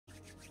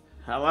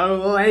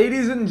Hello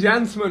ladies and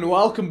gentlemen,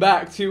 welcome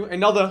back to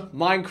another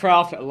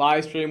Minecraft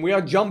live stream. We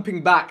are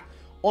jumping back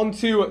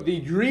onto the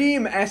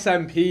Dream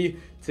SMP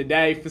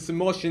today for some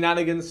more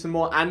shenanigans, some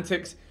more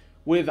antics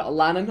with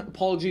Lannon.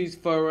 Apologies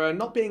for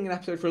not being an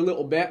episode for a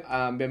little bit.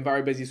 Been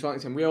very busy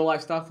sorting some real life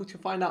stuff, which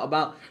you'll find out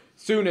about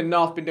soon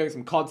enough. Been doing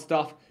some COD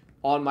stuff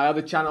on my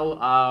other channel.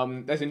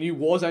 There's a new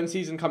Warzone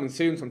season coming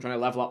soon, so I'm trying to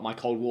level up my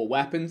Cold War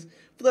weapons,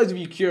 for those of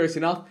you curious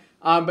enough.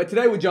 But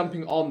today we're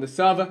jumping on the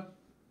server.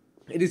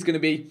 It is going to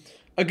be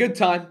a good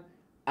time,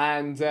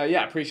 and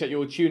yeah, appreciate you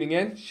all tuning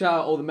in. Shout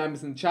out all the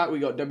members in the chat. We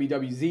got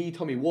WWZ,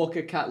 Tommy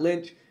Walker, Kat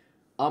Lynch,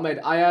 Ahmed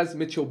Ayaz,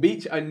 Mitchell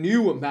Beach, a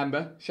new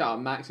member. Shout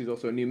out Max, who's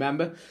also a new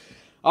member.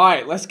 All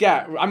right, let's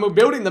get. I'm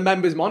building the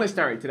members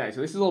monastery today, so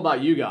this is all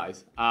about you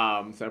guys.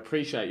 So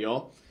appreciate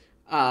y'all.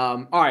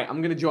 All right,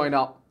 I'm gonna join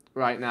up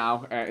right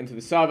now into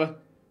the server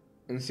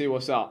and see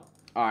what's up.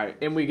 All right,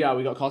 in we go.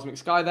 We got Cosmic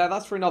Sky there.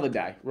 That's for another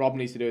day. Rob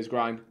needs to do his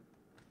grind.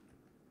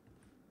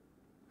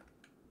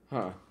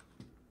 Huh.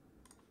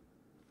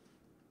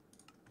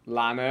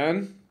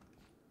 Lannon,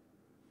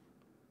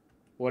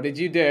 what did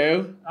you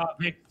do?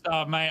 Vic,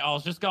 mate, I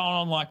was just going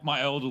on like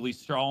my elderly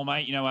stroll,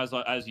 mate. You know,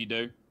 as you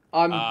do.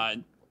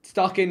 I'm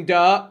stuck in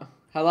dirt.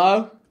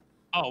 Hello?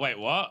 Oh wait,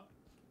 what?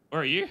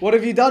 Where are you? What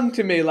have you done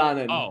to me,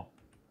 Lannon? Oh,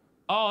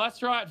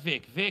 that's right,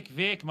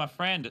 Vic, my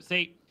friend.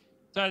 See,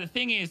 so the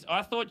thing is,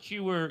 I thought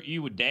you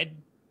were dead.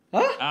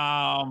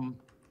 Huh?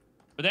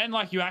 But then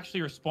like you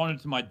actually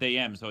responded to my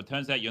DM, so it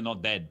turns out you're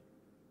not dead.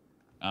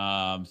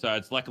 So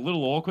it's like a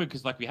little awkward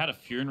because like we had a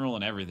funeral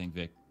and everything,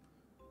 Vic.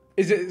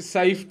 Is it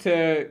safe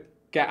to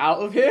get out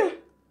of here?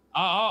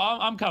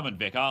 I'm coming,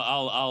 Vic.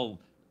 I'll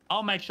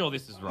make sure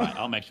this is right.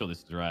 I'll make sure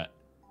this is right.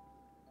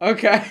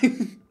 Okay.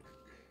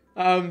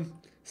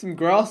 Some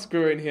grass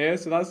grew in here,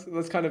 so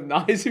that's kind of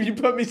nice. If you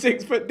put me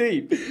 6 foot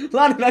deep,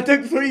 Lannon, I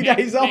took 3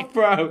 days off,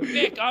 bro.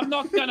 Vic, I'm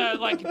not gonna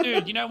like,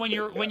 dude. You know when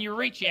you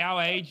reach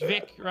our age,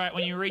 Vic, right?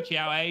 When you reach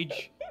our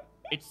age,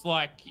 it's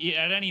like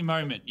at any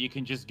moment you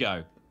can just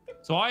go.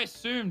 So I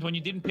assumed when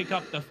you didn't pick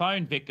up the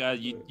phone, Vic,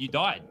 you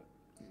died.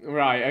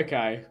 Right,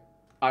 okay.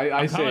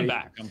 I see.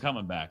 I'm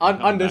coming back.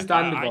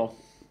 Understandable.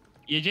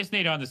 You just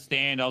need to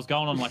understand, I was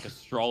going on like a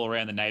stroll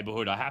around the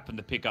neighborhood. I happened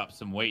to pick up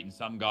some wheat and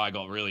some guy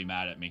got really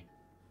mad at me.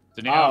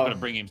 So now I've got to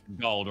bring him some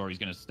gold or he's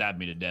going to stab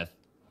me to death.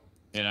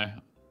 You know?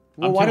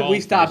 Well, why don't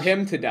we stab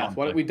him to death?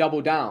 Why don't we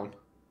double down?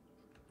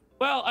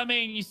 Well, I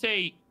mean, you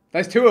see...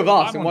 There's 2 of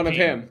us and 1 of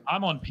him.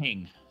 I'm on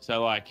ping.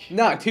 So like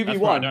no,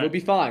 2v1, we'll be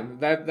fine.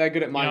 They're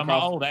good at Minecraft. In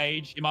my old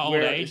age,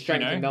 you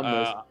know,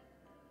 numbers.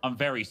 I'm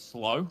very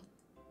slow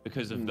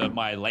because of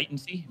my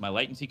latency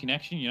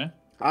connection. You know.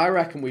 I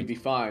reckon we'd be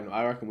fine.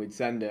 I reckon we'd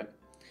send it.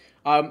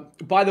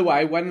 By the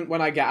way,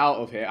 when I get out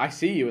of here, I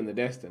see you in the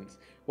distance.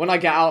 When I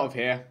get out of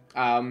here,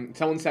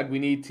 someone said we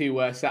need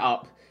to set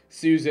up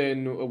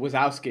Susan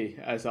Wazowski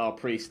as our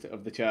priest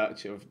of the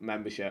church of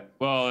membership.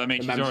 Well, I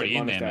mean, she's already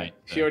in there, mate.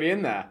 She's already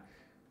in there.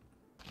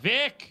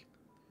 Vic.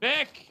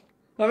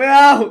 Let me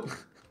out!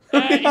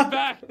 Hey, he's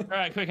back!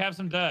 Alright, quick, have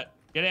some dirt.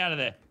 Get out of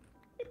there.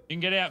 You can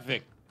get out,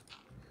 Vic.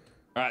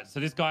 Alright, so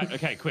this guy...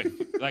 Okay, quick.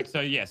 Like,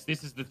 so yes,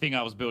 this is the thing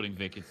I was building,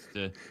 Vic. It's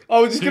the... I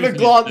was just going to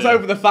glance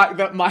over the fact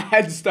that my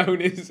headstone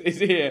is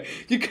here.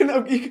 You couldn't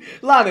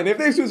have... Lannon, if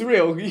this was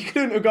real, you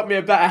couldn't have got me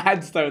a better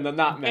headstone than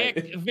that,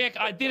 mate. Vic,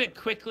 I did it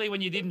quickly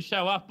when you didn't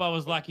show up. I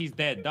was like, he's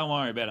dead. Don't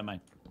worry about it,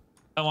 mate.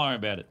 Don't worry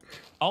about it.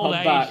 Old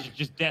age,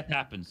 just death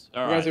happens.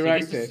 Alright, so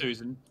this is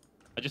Susan.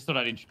 I just thought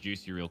I'd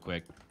introduce you real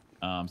quick.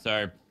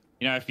 So,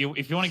 you know, if you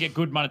want to get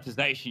good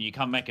monetization, you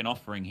come make an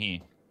offering here.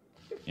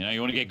 You know, you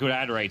want to get good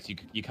ad rates,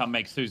 you come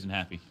make Susan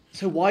happy.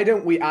 So why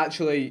don't we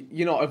actually,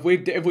 you know, if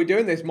we're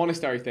doing this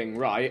monastery thing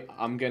right,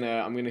 I'm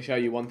gonna show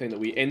you one thing that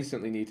we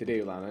instantly need to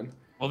do, Lannon.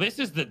 Well, this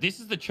is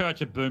the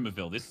Church of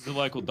Boomerville. This is the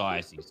local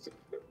diocese.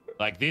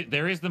 Like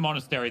there is the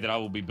monastery that I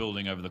will be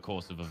building over the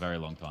course of a very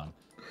long time.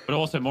 But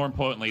also, more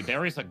importantly,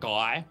 there is a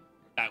guy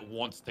that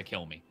wants to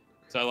kill me.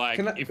 So like,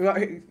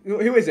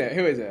 who is it?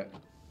 Who is it?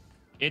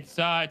 It's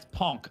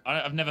Ponk.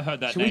 I've never heard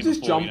that name before.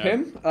 Should we just jump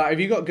him? Have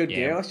you got good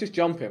gear? Let's just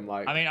jump him.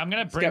 Like, I mean, I'm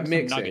gonna bring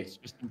some nuggets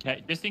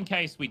just in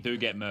case we do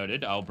get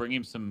murdered. I'll bring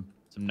him some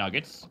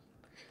nuggets.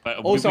 But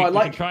also, we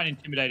can try and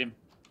intimidate him.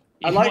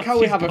 I like how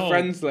we have a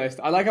friends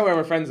list. I like how we have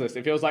a friends list.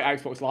 It feels like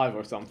Xbox Live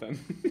or something.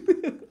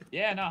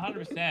 Yeah, no,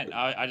 100%.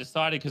 I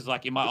decided because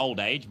like in my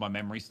old age, my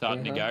memory's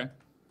starting to go,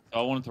 so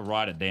I wanted to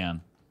write it down.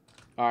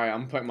 All right,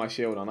 I'm putting my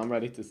shield on. I'm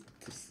ready to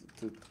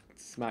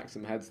smack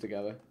some heads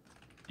together.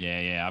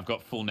 Yeah, I've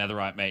got full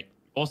netherite, mate.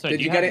 Also, did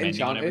do you get it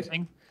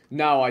enchanted?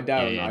 No, I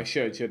don't. Yeah. I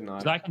shouldn't I?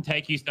 So I can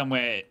take you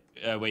somewhere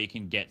where you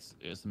can get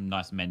some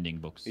nice mending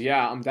books.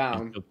 Yeah, I'm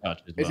down.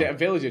 Is it a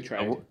villager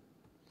trade?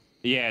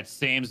 Yeah, it's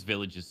Sam's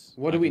Villages.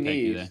 What do we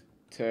need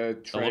to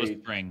trade? A lot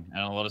of string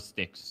and a lot of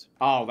sticks.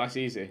 Oh, that's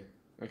easy.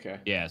 Okay.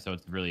 Yeah, so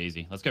it's really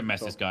easy. Let's go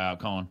mess this guy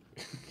out. Come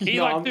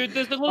on. Dude,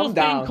 there's a little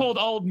thing called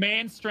old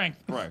man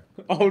strength, bro.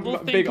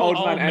 Big old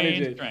man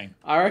energy. Strength.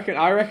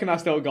 I reckon I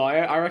still got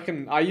it. I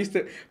reckon I used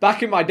to,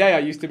 back in my day, I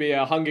used to be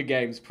a Hunger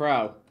Games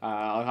pro.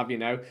 I'll have you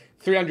know,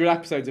 300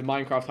 episodes of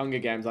Minecraft Hunger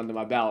Games under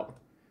my belt.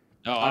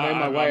 Oh, I know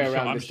my way I'm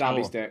around sure,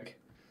 the stabby stick.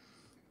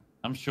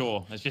 I'm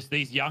sure. It's just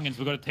these youngins,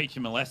 we've got to teach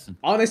them a lesson.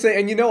 Honestly,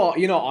 and you know what?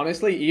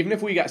 Honestly, even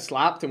if we get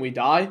slapped and we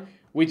die,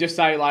 we just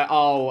say like,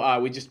 oh,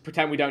 we just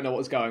pretend we don't know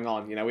what's going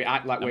on. We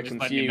act like we're just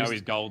confused. letting him know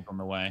his gold's on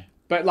the way.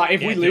 But like,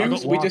 if we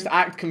lose, we just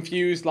act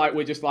confused, like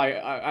we're just like,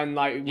 and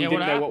like we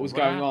didn't know what was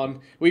going on.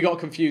 We got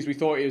confused. We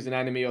thought he was an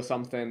enemy or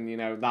something.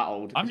 That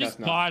old. I'm just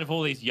tired of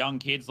all these young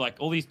kids, like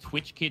all these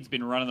Twitch kids,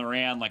 been running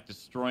around like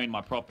destroying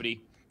my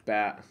property.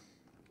 Bet.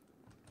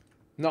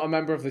 Not a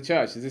member of the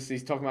church. Is this?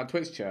 He's talking about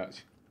Twitch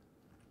church.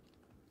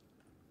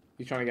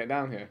 You trying to get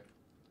down here?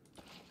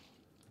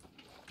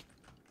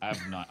 I've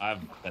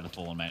feather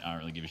fallen, mate. I don't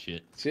really give a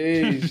shit.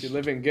 Jeez, you're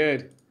living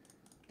good.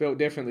 Built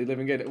differently,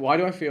 living good. Why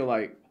do I feel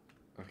like?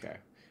 Okay.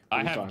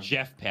 I have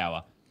Jeff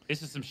power.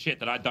 This is some shit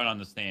that I don't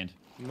understand.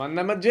 My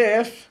name is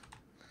Jeff.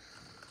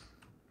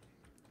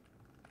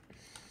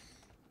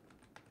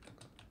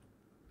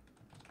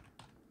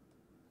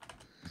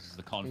 This is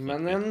the conflict. My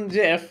name is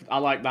Jeff. I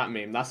like that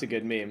meme. That's a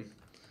good meme.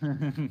 My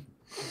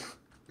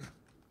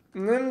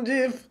name is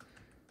Jeff.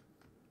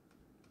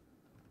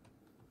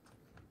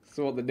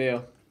 So what the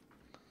deal?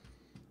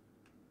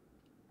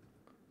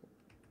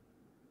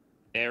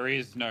 There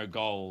is no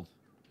gold.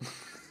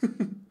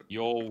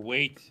 Your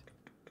wheat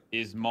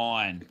is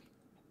mine.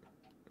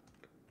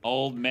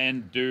 Old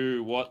men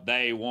do what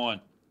they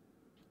want.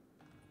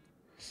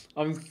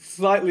 I'm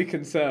slightly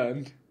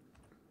concerned.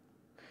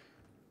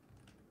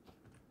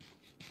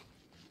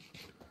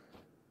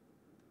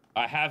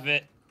 I have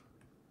it.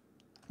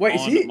 Wait,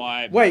 is he?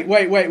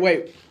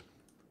 Wait.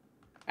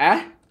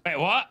 Eh? Wait,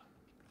 what?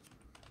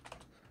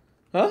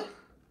 Huh?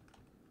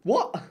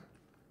 What?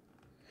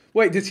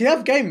 Wait, does he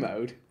have game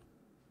mode?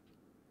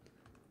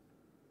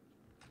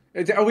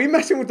 Are we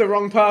messing with the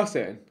wrong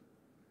person?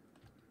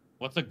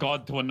 What's a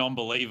god to a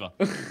non-believer?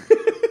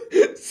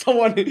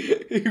 Someone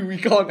who we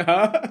can't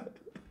hurt.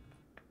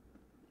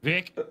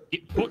 Vic,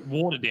 put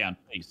water down,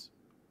 please.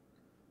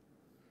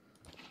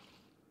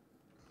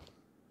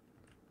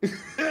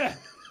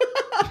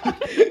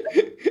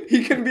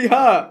 He can be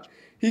hurt.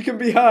 He can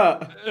be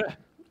hurt.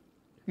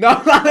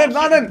 No,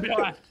 Lannon!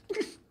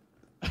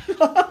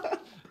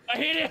 I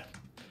hit him!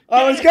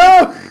 Oh, let's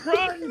go!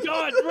 Run,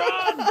 God,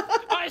 run!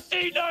 I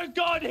see no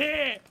God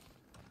here!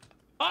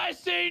 I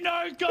see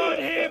no God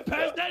here,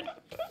 peasant!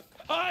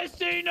 I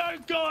see no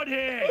God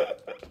here!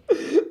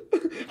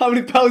 How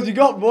many pals you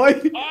got, boy?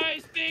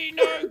 I see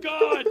no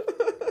God!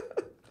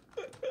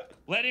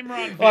 Let him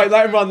run, Vic. Alright,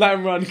 let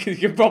him run, because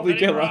he can probably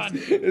kill us.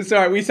 It's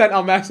alright, we sent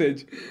our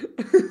message.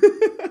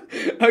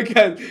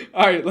 Okay,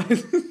 alright,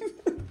 let's...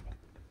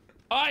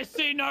 I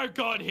see no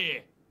God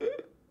here!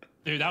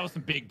 Dude, that was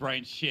some big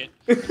brain shit.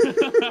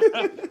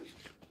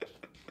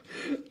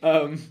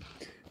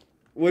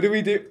 What do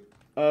we do?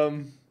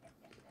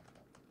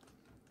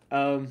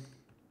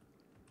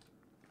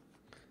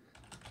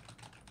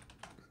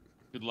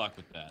 Good luck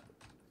with that.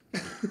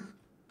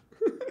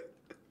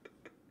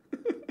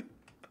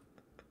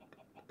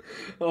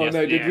 Oh yes,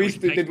 no, yeah,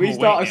 did we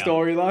start a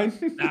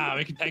storyline? Nah,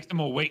 we can take some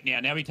more wheat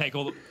now. Now we take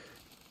all the...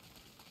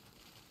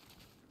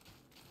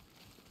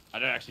 I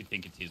don't actually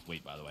think it's his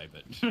wheat, by the way,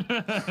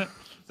 but...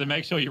 So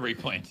make sure you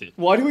replant it.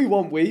 Why do we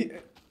want wheat?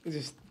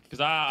 Just because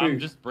I'm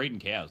just breeding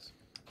cows.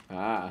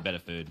 Ah. Better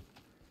food.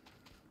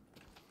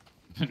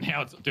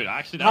 Now it's... Dude,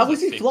 actually... How was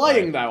he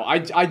flying, though? I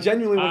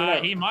genuinely want to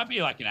know. He might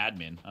be like an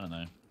admin. I don't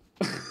know.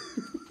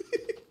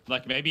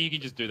 Like, maybe he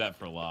could just do that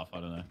for a laugh.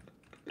 I don't know.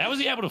 How was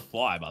he able to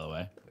fly, by the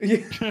way?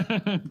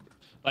 Yeah.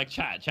 Like,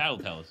 chat will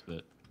tell us,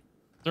 but...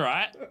 It's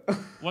alright.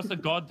 What's the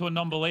god to a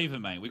non-believer,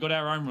 mate? We got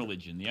our own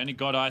religion. The only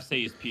god I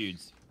see is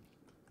Pewds.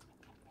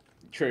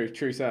 True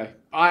say.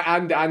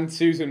 And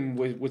Susan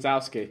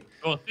Wazowski.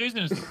 Well, Susan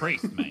is a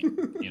priest, mate.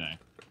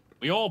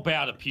 We all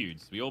bow to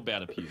Pewds.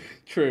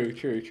 True.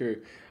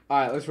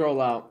 Alright, let's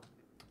roll out.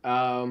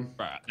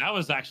 Right, that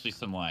was actually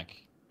some,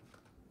 like...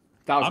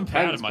 I'm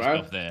proud of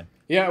myself there.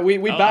 Yeah, we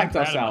backed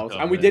ourselves,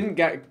 and we didn't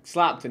get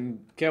slapped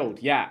and killed.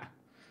 Yeah.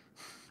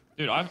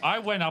 Dude, I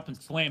went up and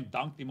slam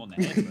dunked him on the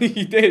head.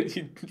 You did.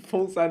 You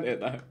full sent it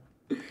though.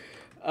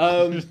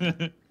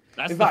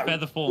 That's the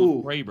feather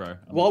fall 3, bro.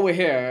 While we're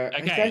here,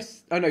 okay.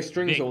 Oh no,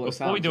 strings Vic, all at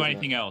Sam's. Before we do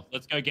anything else,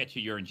 let's go get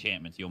you your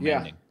enchantments, your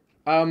mending.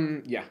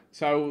 Yeah.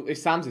 So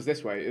Sam's is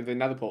this way. The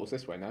nether portal's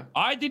this way now.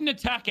 I didn't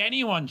attack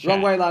anyone, chat.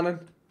 Wrong way, Lannon.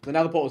 The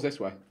nether portal's this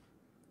way.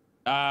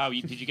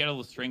 Did you get all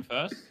the string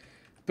first?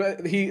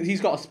 But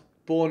he's got a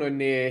spawner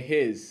near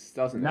his,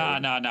 doesn't he?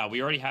 No.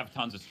 We already have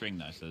tons of string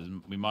though, so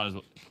we might as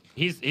well.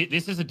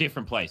 This is a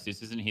different place.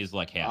 This isn't his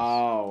like house.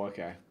 Oh,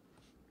 okay.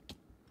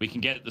 We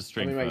can get the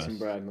string first. Let me make some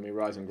bread. Let me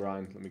rise and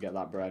grind. Let me get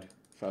that bread.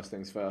 First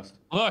things first.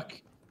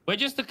 Look, we're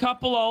just a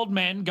couple old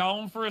men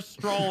going for a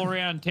stroll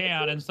around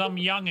town, and some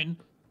young'un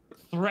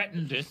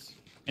threatened us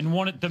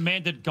and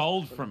demanded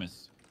gold from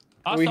us.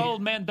 Us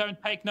old men don't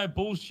take no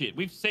bullshit.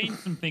 We've seen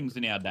some things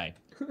in our day.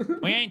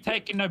 We ain't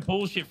taking no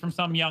bullshit from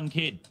some young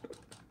kid.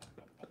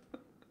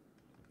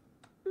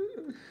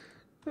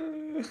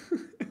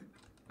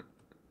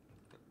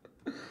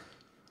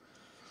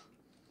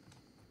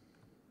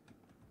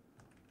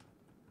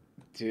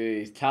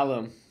 Jeez, tell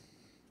him.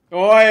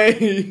 Oi!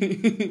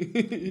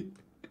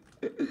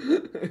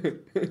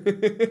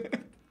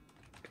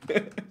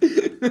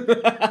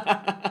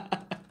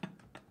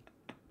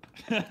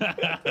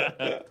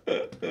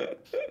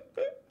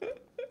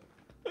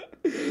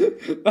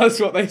 That's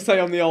what they say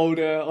on the old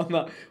on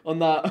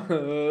that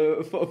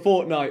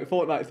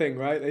Fortnite thing,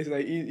 right? They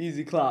say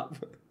easy clap.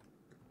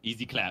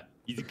 Easy clap.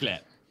 Easy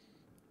clap.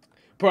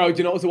 Bro, do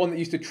you know what was the one that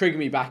used to trigger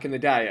me back in the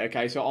day?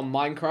 Okay, so on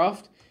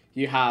Minecraft,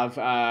 you have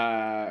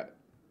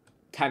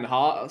 10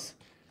 hearts,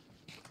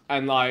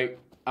 and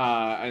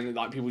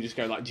people just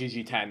go like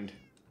GG 10'd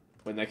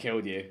when they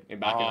killed you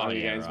in Hunger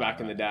Games back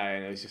in the day,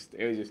 and it just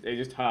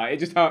hurt. It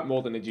just hurt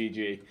more than a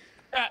GG.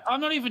 I'm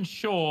not even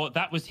sure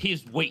that was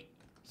his wheat.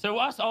 So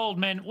us old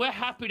men, we're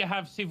happy to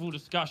have civil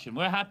discussion.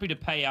 We're happy to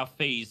pay our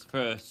fees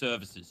for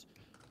services.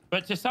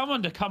 But to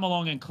someone to come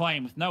along and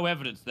claim with no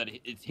evidence that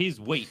it's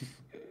his wheat,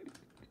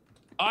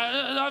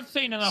 I've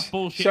seen enough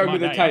bullshit in my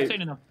day. I've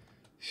seen enough.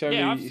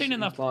 I've seen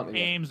enough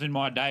scams in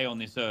my day on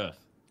this earth.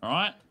 All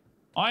right,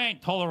 I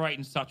ain't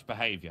tolerating such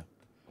behaviour.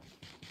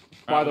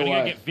 By the way, we're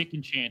gonna get Vic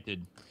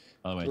enchanted.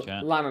 By the way,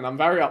 chat. Lannon, I'm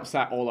very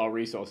upset all our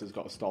resources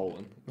got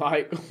stolen.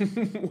 Like,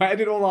 where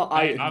did all our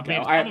iron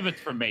go? Some of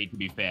it's from me, to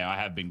be fair. I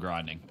have been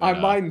grinding. I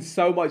mined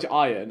so much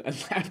iron and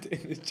left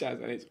it in this chest,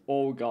 and it's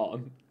all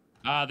gone.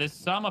 There's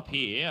some up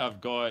here.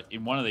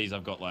 In one of these,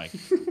 I've got like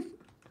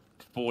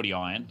 40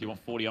 iron. Do you want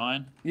 40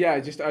 iron? Yeah,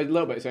 just a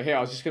little bit. So here,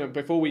 I was just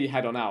before we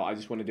head on out, I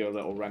just want to do a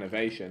little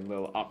renovation, a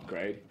little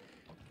upgrade.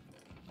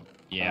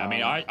 Yeah, I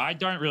mean, I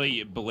don't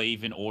really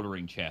believe in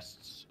ordering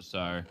chests,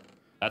 so...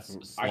 That's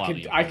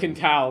slightly I can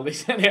tell.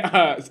 Listen, it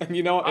hurts, and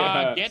you know what? It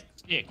hurts.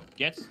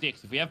 Get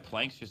sticks. If we have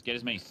planks, just get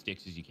as many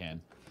sticks as you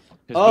can.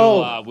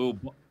 Oh.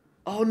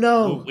 Oh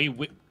no.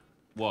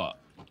 What?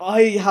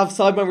 I have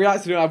Cyberman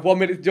reactor and I have 1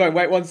 minute to join.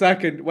 Wait 1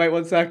 second. Wait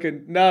 1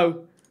 second.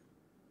 No.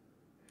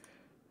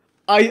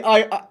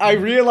 I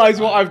realise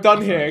what I've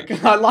done here.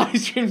 Can I live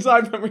stream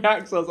Cyberman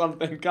reacts or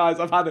something, guys?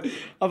 I've had an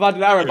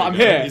error, but I'm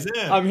here.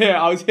 I'm here.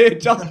 I was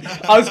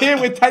here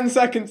with 10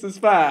 seconds to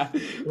spare.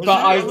 But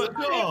I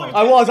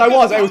was.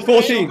 It was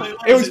 14.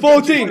 It was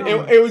 14.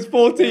 It was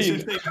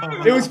 14.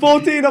 It was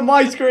 14 on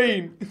my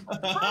screen. Bro,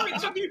 it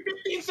took you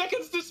 15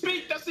 seconds to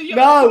speak. That's the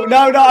No.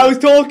 I was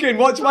talking.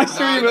 Watch my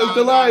stream. It was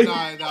delayed.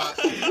 No.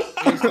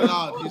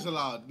 He's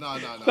allowed. No.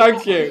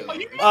 Thank you.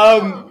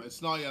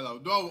 It's not yellow.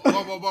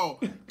 Whoa.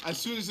 As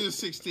soon as it's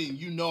 16,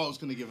 you know I was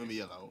gonna give him a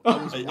yellow.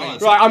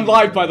 Right, I'm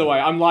live, by the way.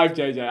 I'm live,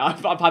 JJ. I've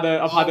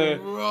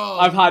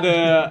had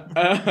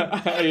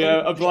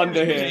a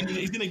blunder here.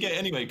 He's gonna get it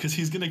anyway because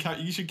he's gonna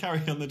carry. You should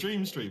carry on the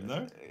dream stream,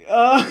 no?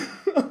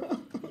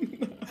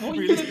 What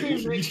are you gonna do?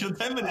 You should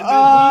 10 minutes.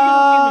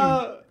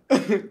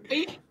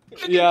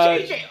 Yeah.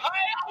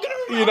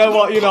 You know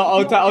what?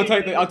 I'll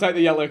take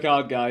the yellow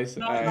card, guys.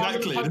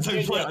 Exactly. That's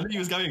the point. I knew he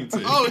was going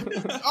to.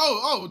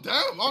 Oh,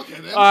 damn. Okay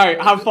then. All right,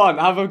 have fun.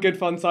 Have a good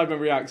fun Cyberman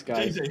reacts,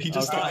 guys. JJ, he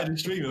just started his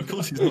stream. Of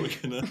course, he's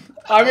not gonna.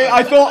 I mean,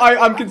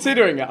 I'm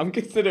considering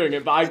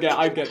it, but I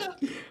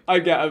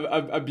get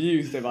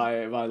abused if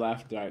I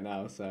left right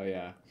now. So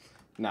yeah.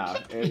 No,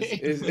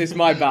 it's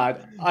my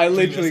bad. I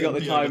literally got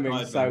the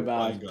timing so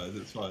bad. Fine, guys,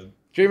 it's fine.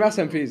 Dream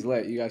SMP is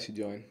lit. You guys should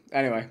join.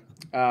 Anyway,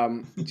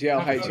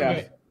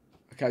 GLHF.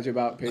 I'll catch you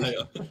about. Peace.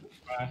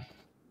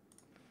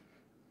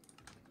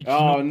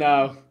 Oh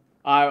no,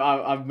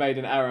 I've made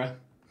an error.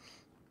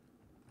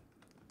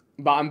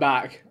 But I'm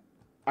back.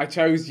 I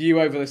chose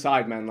you over the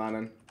Sidemen,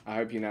 Lannon. I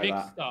hope you know Big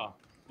that. Star.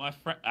 My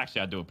friend,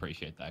 actually, I do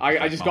appreciate that.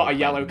 I just got a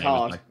yellow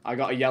card. I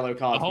got a yellow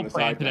card. The whole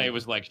plan today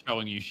was like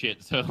showing you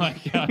shit. So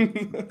like,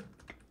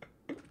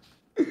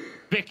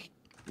 Vic.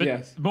 But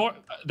yes.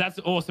 That's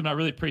awesome. I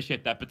really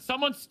appreciate that. But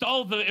someone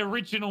stole the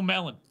original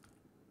melon.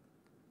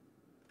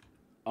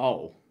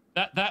 Oh.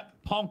 That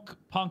punk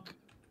hook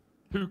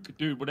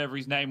dude, whatever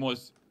his name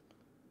was.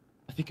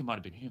 I think it might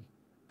have been him.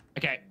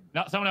 Okay.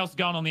 Now someone else is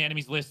going on the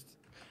enemy's list.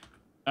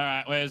 All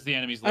right. Where's the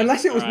enemy's list?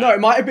 Unless it was no, it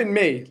might have been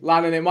me,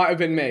 Lannon. It might have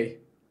been me.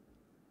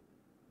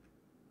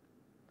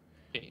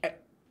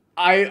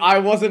 I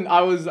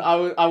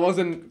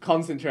wasn't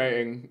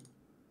concentrating.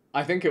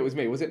 I think it was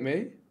me. Was it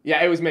me?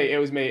 Yeah, it was me. It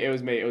was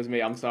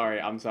me. I'm sorry.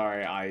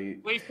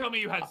 Please tell me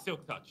you had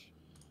silk touch.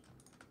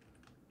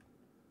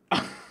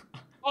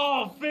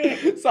 Oh,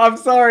 Vic! So I'm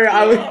sorry.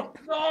 No,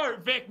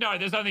 Vic. No,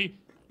 there's only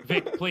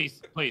Vic.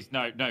 Please,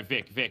 no,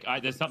 Vic.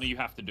 There's something you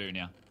have to do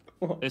now.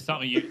 What? There's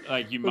something you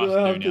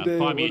must do now.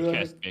 Find me a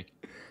chest, Vic.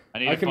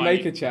 I can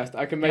make a chest.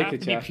 I can make a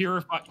chest.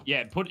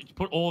 Yeah,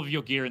 put all of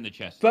your gear in the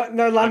chest. But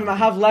no, Landon, I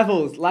have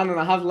levels. Let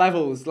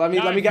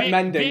me get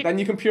mending. Vic, then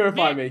you can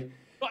purify me.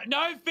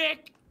 No,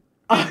 Vic.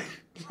 I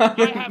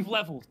have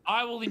levels.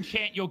 I will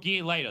enchant your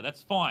gear later.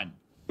 That's fine.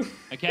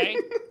 Okay?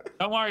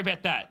 Don't worry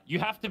about that. You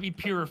have to be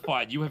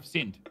purified. You have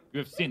sinned.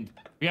 You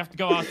have to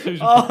go ask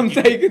Susan. Oh, I'm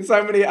taking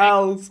so many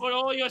L's. Put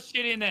all your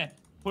shit in there.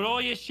 Put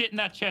all your shit in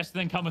that chest,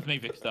 and then come with me,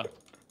 Victor.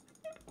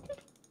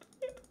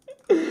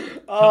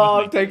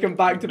 Oh, I'm taking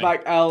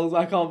back-to-back L's.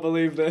 I can't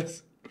believe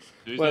this.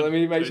 Wait, let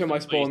me make sure my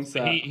spawn's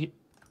set.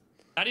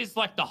 That is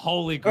like the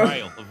holy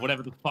grail of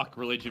whatever the fuck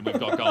religion we've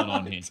got going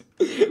on here.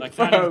 Like,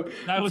 bro,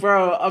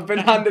 I've been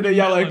handed a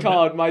yellow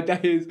card. My day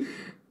is...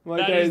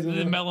 That is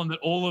the melon that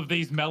all of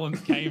these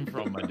melons came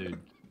from, my dude.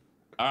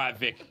 All right,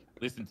 Vic,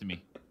 listen to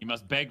me. You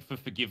must beg for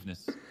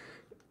forgiveness.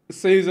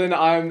 Susan,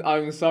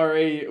 I'm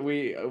sorry.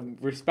 We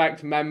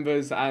respect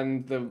members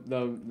and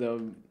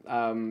the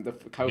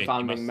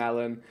co-founding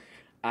Melon,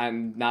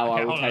 and now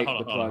I will take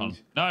the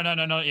plunge. No,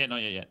 not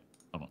yet.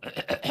 Hold on.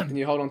 Can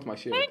you hold on to my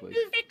shield, please? Thank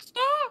you, Vic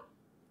Star.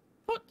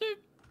 But to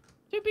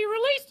be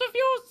released of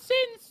your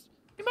sins,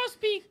 you must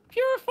be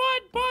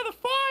purified by the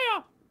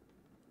fire.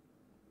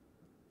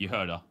 You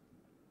heard her.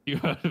 You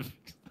heard her.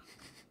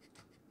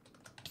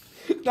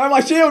 No, my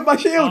shield!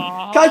 Catch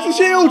the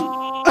shield!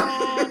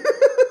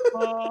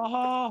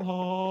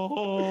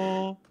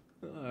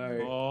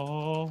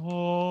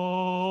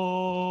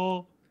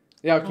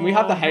 Yeah, can we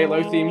have the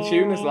Halo theme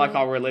tune as like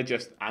our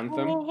religious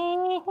anthem?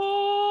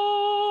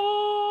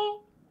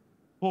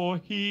 For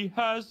he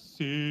has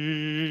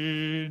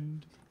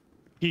sinned.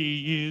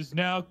 He is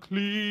now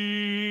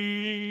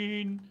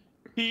clean.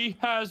 He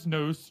has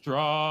no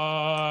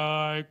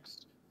strikes.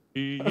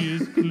 He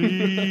is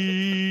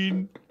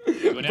clean.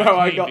 Bro,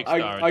 I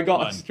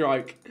got a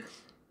strike.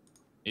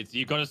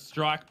 You got a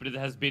strike, but it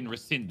has been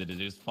rescinded. It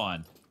is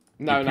fine.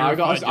 No, I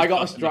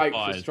got a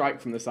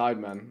strike from the side,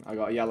 man. I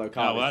got a yellow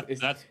card. Oh, well,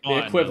 it's that's the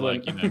fine.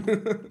 equivalent. Like,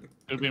 could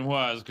have been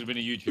worse. Could have been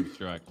a YouTube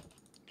strike.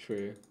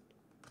 True.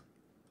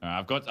 All right,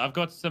 I've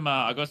got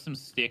some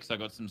sticks. I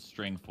got some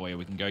string for you.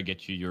 We can go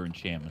get you your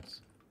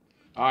enchantments.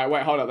 All right,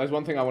 wait, hold up. There's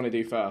one thing I want to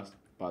do first,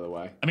 by the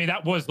way. I mean,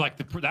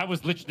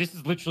 this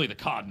is literally the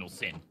cardinal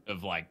sin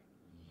of like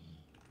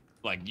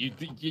you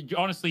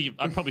honestly,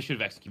 I probably should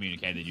have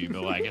excommunicated you,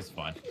 but like, it's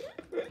fine.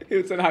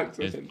 It's an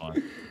accident. It's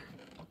fine.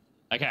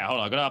 Okay, hold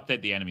on. I got to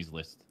update the enemies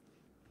list.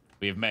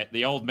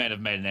 The old men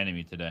have made an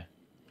enemy today.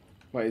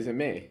 Wait, is it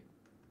me?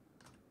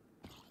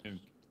 Who?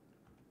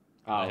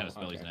 Oh, I had to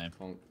spell his name.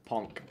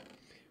 Ponk.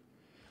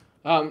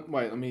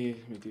 Wait, let me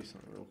do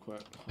something real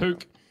quick.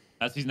 Pook.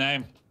 That's his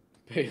name.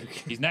 Pook.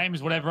 His name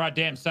is whatever I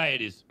damn say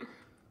it is.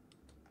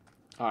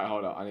 Alright,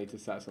 hold up. I need to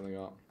set something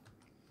up.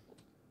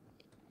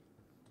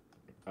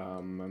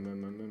 I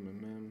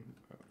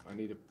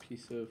need a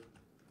piece of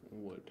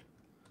wood.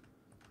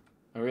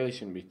 I really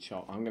shouldn't be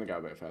chop. I'm gonna go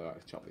a bit further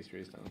to chop these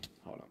trees down.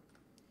 Hold on.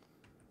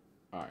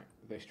 Alright,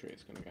 this tree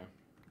is gonna go.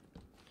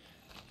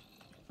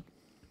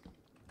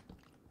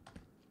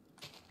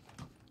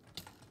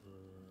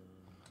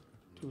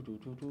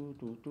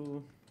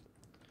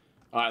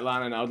 Alright,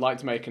 Lannon, I would like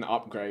to make an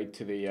upgrade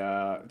to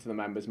the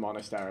members'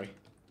 monastery.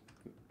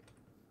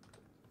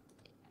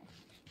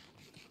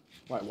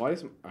 Wait, why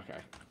is... Okay.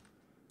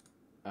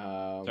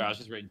 Sorry, I was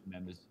just reading the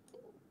members.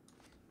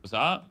 What's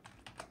that?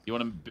 You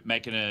want to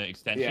make an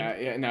extension?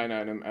 Yeah, no,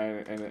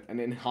 an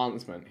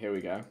enhancement. Here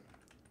we go.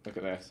 Look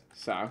at this.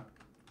 So...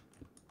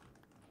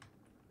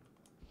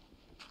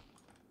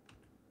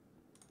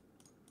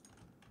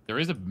 There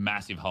is a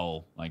massive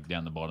hole, like,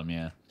 down the bottom,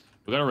 yeah.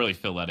 We've got to really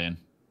fill that in.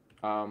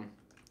 Can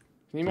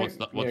you make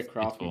me a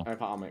crafting...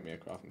 I'll make me a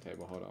crafting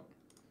table.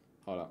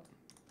 Hold up.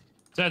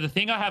 So the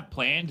thing I have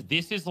planned,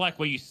 this is like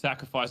where you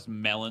sacrifice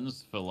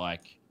melons for,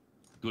 like,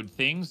 good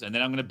things, and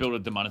then I'm going to build a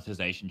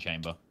demonetization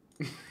chamber.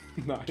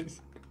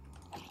 Nice.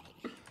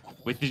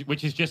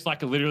 Which is just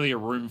like literally a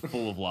room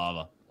full of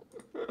lava.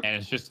 And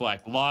it's just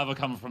like lava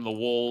coming from the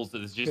walls.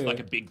 There's just like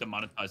a big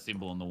demonetized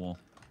symbol on the wall.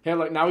 Here,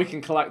 look, now we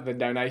can collect the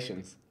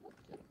donations.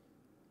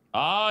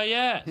 Oh,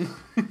 yeah.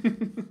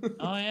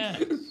 Oh, yeah.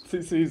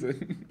 To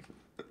Susan.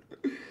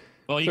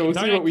 Well, you can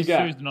donate to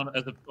Susan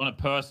on a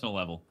personal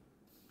level.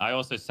 I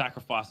also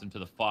sacrifice them to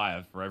the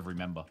fire for every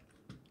member.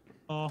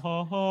 Oh,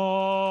 ho,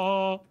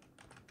 ho.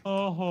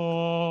 Oh,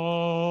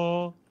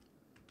 ho.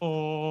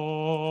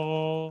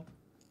 Oh.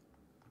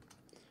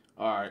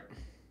 Alright.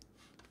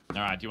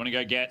 Alright, do you want to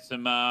go get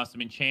some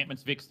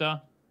enchantments,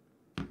 Vixter?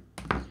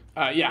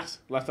 Yes.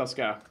 Let us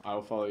go. I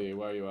will follow you.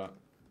 Where are you at?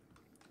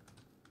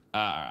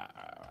 Alright.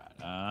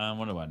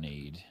 What do I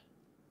need?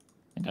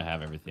 I think I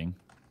have everything.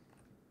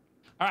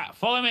 Alright,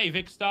 follow me,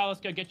 Vixter.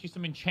 Let's go get you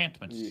some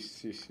enchantments.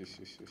 Yes.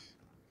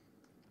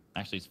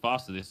 Actually, it's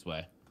faster this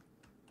way.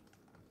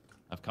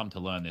 I've come to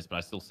learn this, but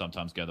I still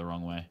sometimes go the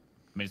wrong way. I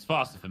mean, it's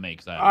faster for me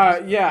because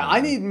I. Yeah,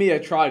 I need me a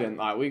trident.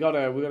 Like, we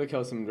gotta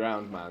kill some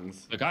drowned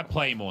mans. Look, I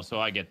play more,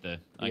 so I get the.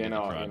 You're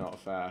not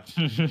fair.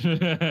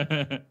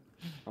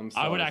 I'm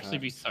sorry, I would actually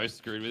be so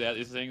screwed without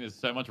this thing. There's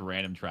so much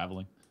random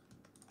traveling.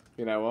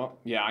 You know what?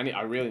 Yeah,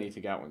 I really need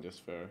to get one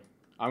just for.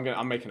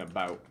 I'm making a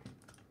boat.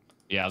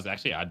 Yeah,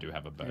 I do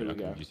have a boat. I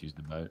could just use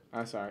the boat.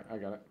 That's alright. I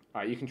got it.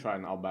 Alright, you can try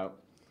and I'll boat.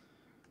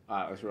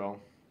 Alright, let's roll.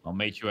 I'll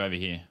meet you over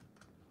here.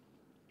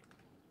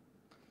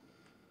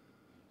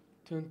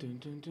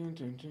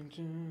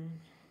 Dun.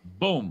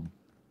 Boom.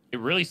 It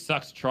really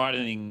sucks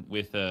tridenting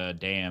with a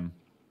damn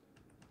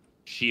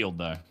shield,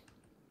 though.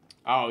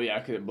 Oh, yeah,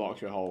 because it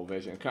blocks your whole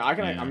vision. Can I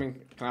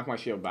have my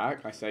shield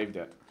back? I saved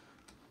it.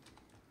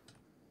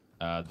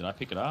 Did I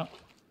pick it up?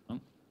 I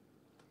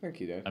think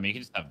you did. I mean, you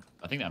can just have...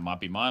 I think that might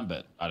be mine,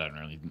 but I don't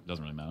really... It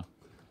doesn't really matter.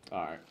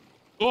 Alright.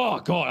 Oh,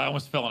 God, I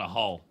almost fell in a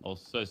hole. I was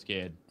so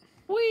scared.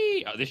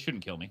 Whee! Oh, this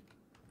shouldn't kill me.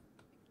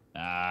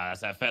 Ah,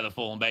 that's that feather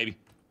falling, baby.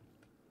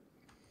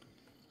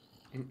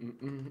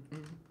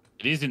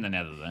 It is in the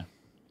nether, though.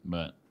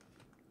 But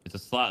it's a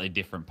slightly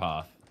different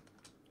path.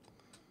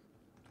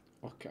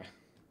 Okay.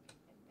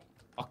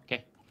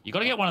 Okay. You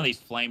gotta get one of these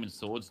flaming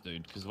swords,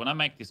 dude. Because when I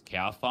make this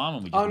cow farm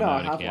and we just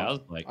murder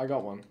cows, like I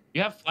got one.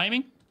 You have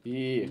flaming?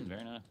 Yeah.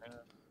 Very nice. Very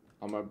nice.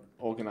 I'm a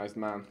organized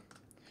man.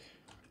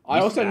 I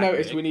also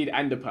noticed we need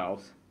ender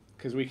pearls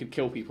because we could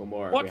kill people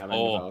more if we have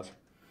ender pearls.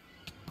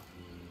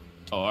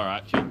 Oh, all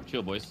right.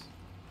 Chill, boys.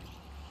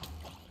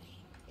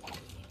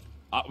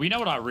 We know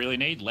what I really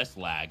need? Less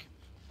lag.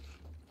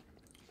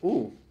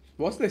 Ooh,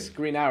 what's this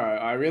green arrow?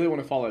 I really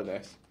want to follow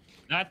this.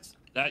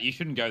 That you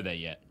shouldn't go there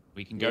yet.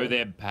 We can go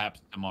there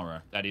perhaps tomorrow.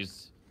 That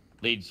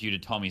leads you to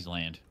Tommy's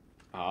land.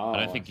 Oh, I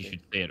don't think you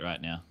should see it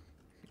right now.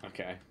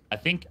 Okay. I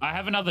think I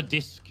have another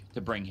disc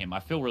to bring him. I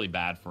feel really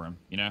bad for him,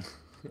 you know?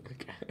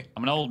 Okay.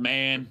 I'm an old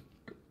man.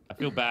 I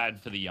feel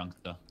bad for the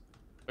youngster.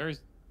 Where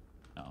is...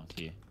 Oh, it's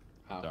here.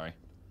 Oh. Sorry.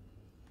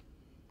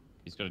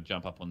 He's got to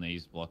jump up on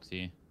these blocks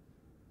here.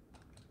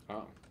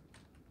 Oh.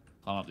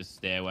 Climb up this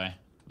stairway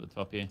to the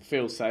top here.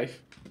 Feels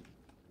safe.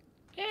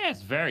 Yeah,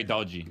 it's very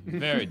dodgy.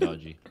 Very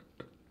dodgy.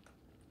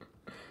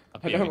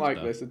 I don't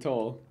like this at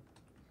all.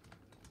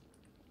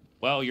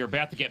 Well, you're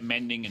about to get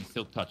mending and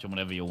silk touch on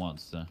whatever you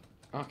want, so...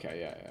 Okay,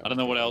 yeah. I don't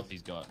know what else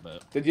he's got,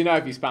 but... Did you know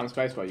if you spam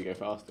spacebar, you go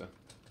faster?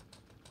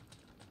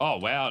 Oh,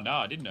 wow. No,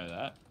 I didn't know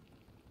that.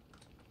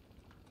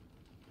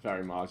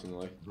 Very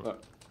marginally.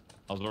 Look.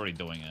 I was already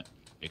doing it.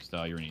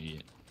 Xstar, you're an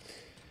idiot.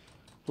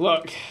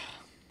 Look.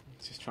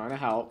 Just trying to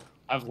help.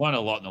 I've learned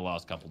a lot in the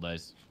last couple of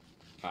days.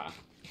 Ah.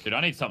 Dude,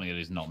 I need something that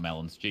is not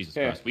melons. Jesus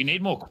Christ. We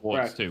need more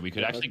quartz, too. We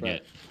could actually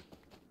get...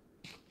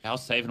 I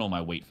was saving all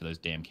my wheat for those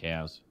damn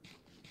cows.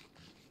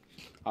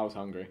 I was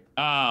hungry.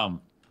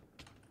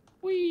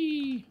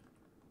 Whee!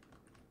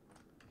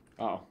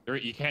 Oh.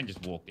 You can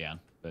just walk down,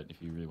 but if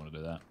you really want to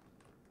do that.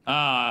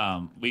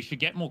 We should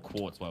get more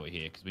quartz while we're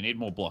here, because we need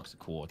more blocks of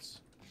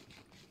quartz.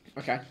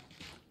 Okay.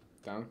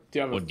 Down. Do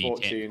you have a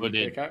fortune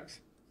pickaxe?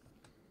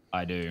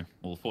 I do.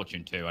 Well,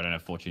 fortune 2. I don't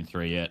have fortune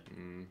 3 yet.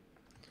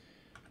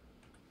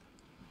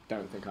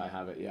 Don't think I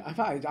have it yet. In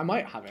fact, I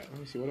might have it. Let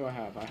me see. What do I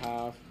have? I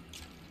have...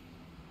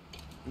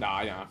 No,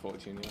 I don't have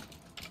fortune yet.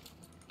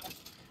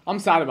 I'm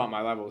sad about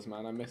my levels,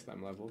 man. I missed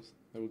them levels.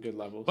 They were good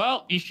levels.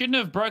 Well, you shouldn't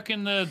have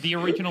broken the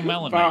original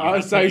melon. Bro, I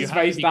was so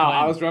spaced out.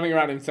 I was running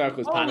around in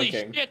circles, Holy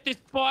panicking. Holy shit, this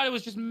spider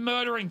was just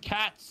murdering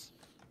cats.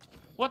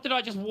 What did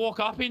I just walk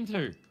up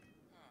into?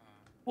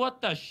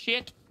 What the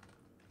shit?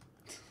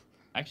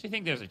 I actually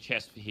think there's a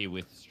chest here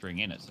with string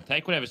in it. So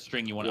take whatever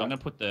string you want. I'm going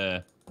to put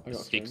the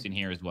sticks in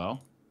here as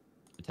well.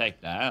 So take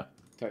that.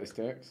 Take the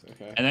sticks,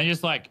 okay. And then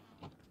just like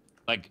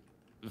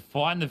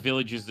find the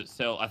villages that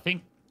sell. I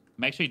think,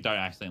 make sure you don't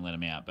accidentally let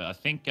them out. But I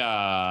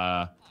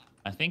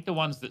think the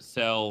ones that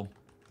sell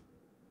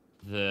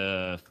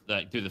that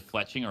do the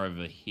fletching are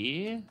over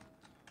here.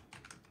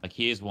 Like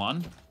here's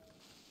one.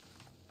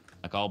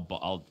 Like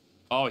oh,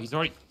 he's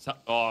already.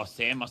 Oh,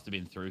 Sam must have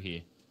been through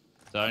here.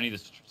 So only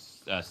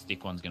the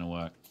stick one's gonna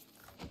work.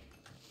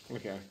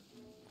 Okay.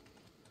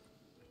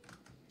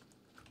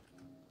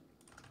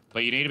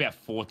 But you need about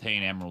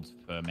 14 emeralds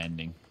for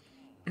mending.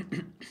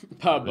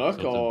 Per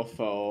book or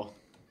for?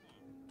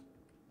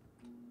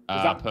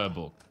 Per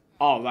book.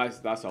 Oh,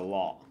 that's a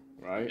lot,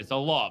 right? It's a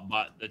lot,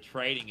 but the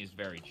trading is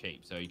very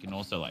cheap, so you can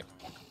also like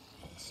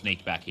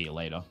sneak back here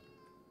later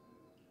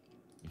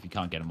if you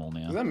can't get them all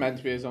now. Is there meant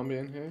to be a zombie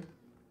in here?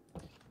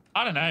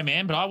 I don't know,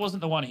 man, but I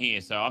wasn't the one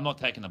here, so I'm not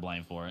taking the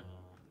blame for it.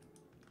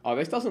 Oh,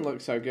 this doesn't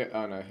look so good.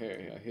 Oh no,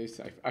 here's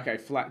safe. Okay,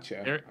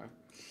 Fletcher.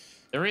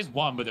 There is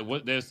one, but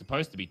there's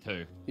supposed to be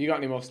 2. You got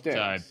any more sticks?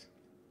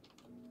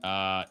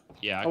 So,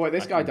 yeah. Oh wait,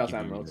 this guy does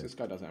emeralds. This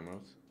guy does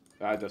emeralds.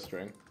 Does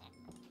string.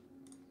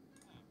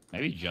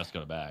 Maybe he just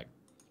got it back.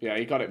 Yeah,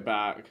 he got it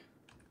back.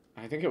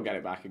 I think he'll get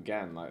it back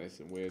again. Like it's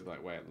a weird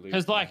way it loses.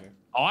 Because like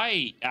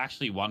I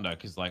actually wonder,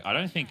 because like I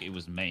don't think it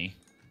was me,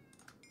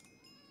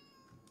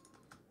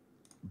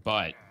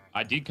 but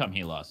I did come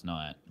here last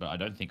night, but I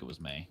don't think it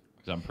was me.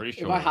 Because I'm pretty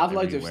sure. If I have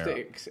loads of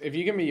sticks, if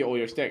you give me all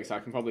your sticks, I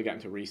can probably get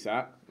them to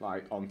reset,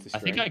 like, onto string.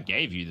 I think I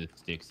gave you the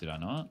sticks, did I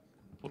not?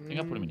 I think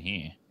I put them in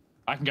here.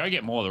 I can go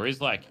get more. There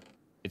is, like,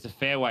 it's a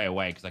fair way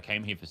away, because I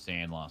came here for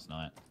sand last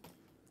night.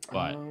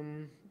 But,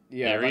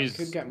 yeah, I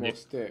could get more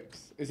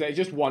sticks. Is there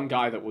just one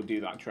guy that will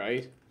do that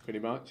trade, pretty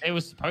much? It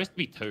was supposed to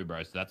be 2,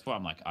 bro, so that's why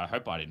I'm like, I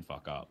hope I didn't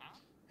fuck up.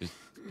 Because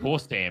poor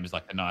Sam is,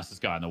 like, the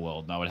nicest guy in the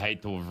world, and I would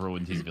hate to have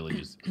ruined his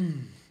villages.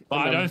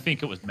 But I don't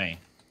think it was me.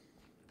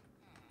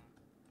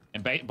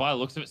 And by the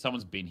looks of it,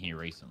 someone's been here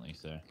recently,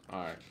 so...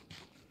 Alright.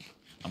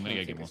 I'm gonna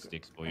go get more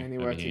sticks for you.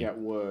 Anywhere to get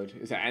wood.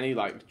 Is there any,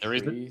 like,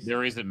 trees?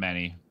 There isn't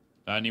many.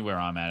 Only where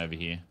I'm at over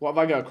here. What if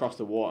I go across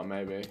the water,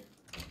 maybe?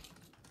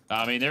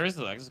 I mean, there's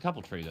a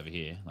couple trees over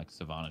here, like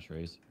savanna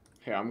trees.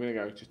 Here, I'm gonna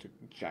go just to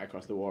chat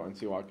across the water and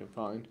see what I can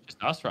find.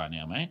 Just us right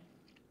now, mate.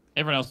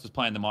 Everyone else was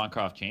playing the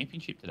Minecraft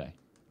Championship today.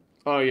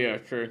 Oh, yeah,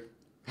 true.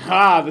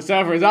 Ha! The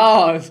server is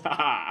ours!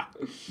 Ha!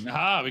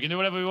 Nah, we can do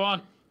whatever we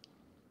want.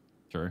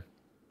 True.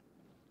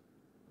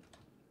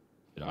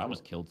 Dude, I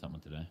almost killed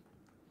someone today.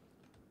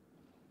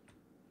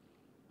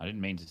 I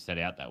didn't mean to set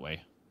out that way.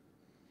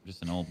 I'm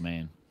just an old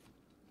man.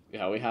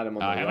 Yeah, we had him on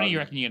the How run. many do you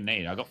reckon you're going to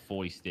need? I got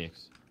 40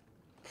 sticks.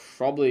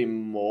 Probably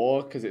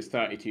more, because it's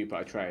 32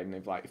 per trade, and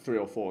if like 3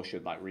 or 4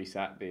 should like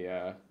reset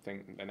the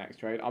the next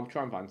trade. I'll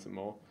try and find some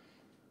more.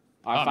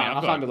 I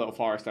found a little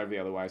forest over the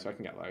other way, so I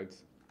can get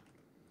loads.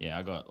 Yeah,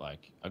 I got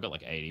like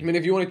 80. I mean,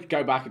 if you want to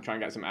go back and try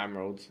and get some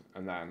emeralds,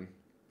 and then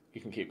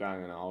you can keep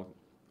going, and I'll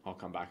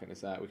come back in a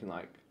sec. We can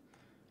like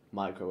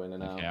micro in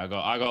and out. Okay, I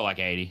got like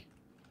 80.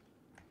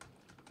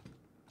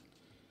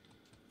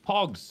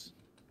 Hogs.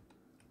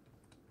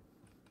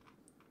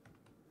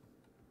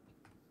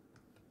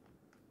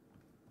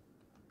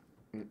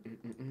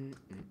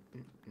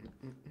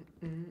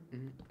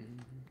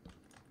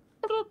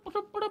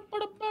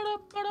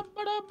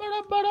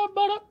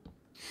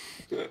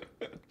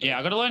 Yeah,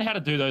 I gotta learn how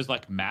to do those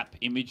like map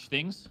image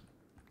things.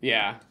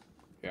 Yeah.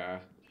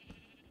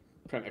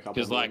 Print a couple.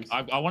 Because like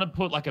I want to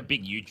put like a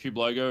big YouTube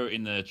logo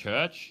in the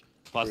church,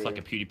 plus like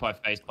a PewDiePie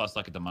face, plus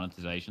like a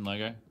demonetization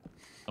logo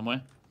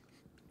somewhere.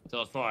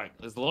 So it's like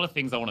there's a lot of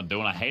things I want to do,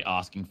 and I hate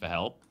asking for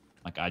help.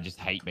 Like I just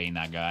hate being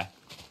that guy.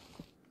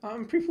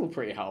 People are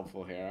pretty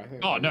helpful here, I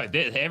think. Oh no,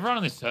 everyone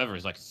on this server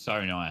is like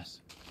so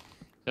nice.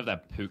 Except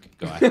that Pook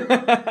guy.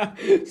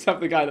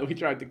 Except the guy that we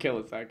tried to kill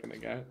a second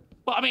ago.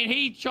 Well, I mean,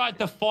 he tried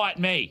to fight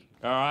me.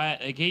 All right,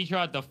 like he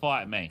tried to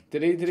fight me.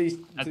 Did he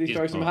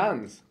throw some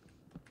hands?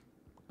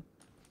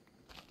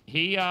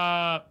 He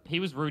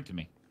was rude to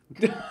me.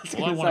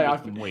 I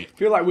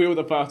feel like we were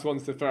the first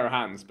ones to throw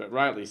hands, but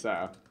rightly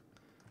so.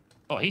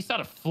 Oh, he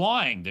started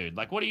flying, dude.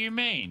 Like, what do you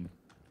mean?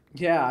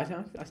 Yeah,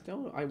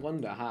 I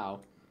wonder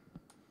how.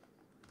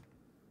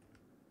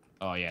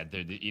 Oh yeah,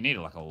 dude, you need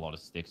like a lot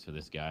of sticks for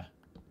this guy.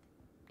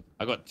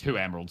 I got 2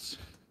 emeralds.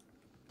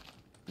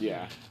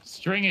 Yeah.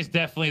 String is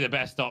definitely the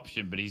best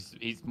option, but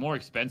he's more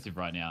expensive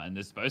right now, and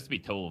there's supposed to be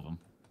 2 of them.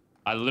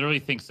 I literally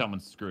think someone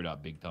screwed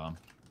up big time.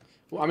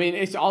 Well, I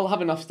mean, I'll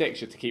have enough sticks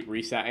just to keep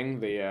resetting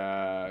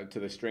the to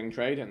the string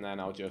trade, and then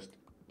I'll just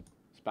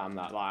spam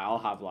that. Like, I'll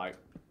have like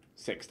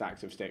 6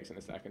 stacks of sticks in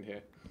a second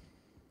here.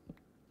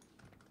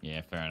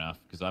 Yeah, fair enough.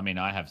 Because I mean,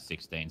 I have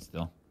 16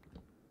 still.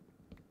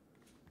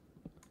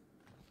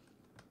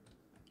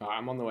 Alright,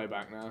 I'm on the way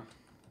back now.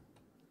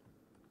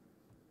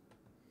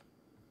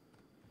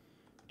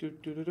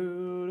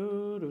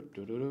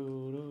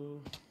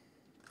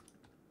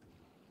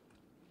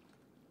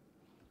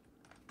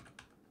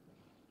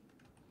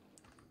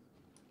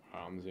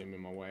 I'm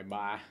zooming my way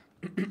by.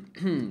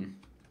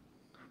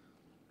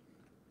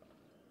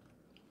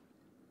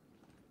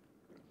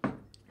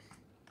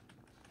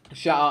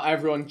 Shout out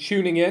everyone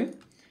tuning in.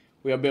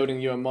 We are building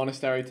you a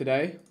monastery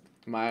today.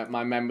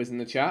 My members in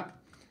the chat.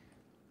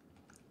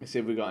 Let's see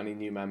if we got any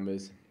new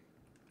members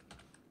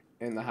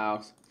in the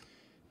house.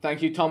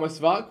 Thank you, Thomas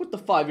Vark, with the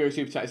 €5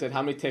 super chat. He said,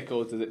 how many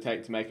tickles does it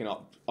take to make an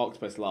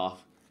octopus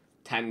laugh?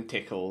 10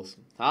 tickles.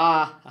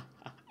 Ah!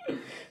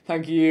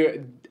 Thank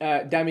you,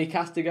 Demi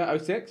Castiga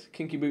 06,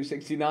 Kinky Boot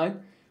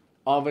 69,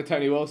 Arva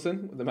Tony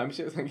Wilson with the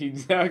membership. Thank you,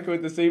 Zerk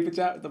with the super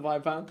chat with the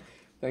 £5.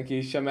 Thank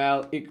you,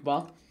 Shamel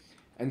Iqbal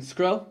and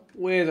Skrill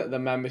with the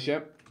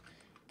membership.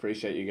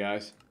 Appreciate you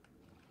guys.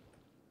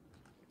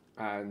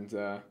 And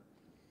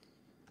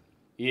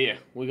yeah,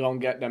 we're gonna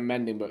get them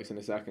mending books in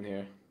a second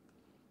here.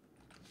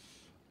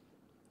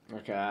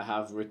 Okay, I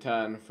have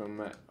returned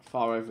from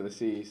far over the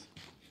seas.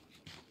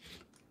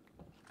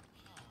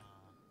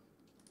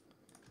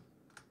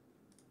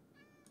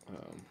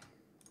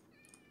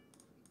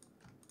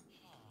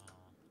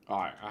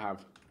 Alright, I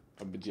have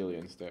a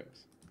bajillion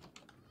sticks.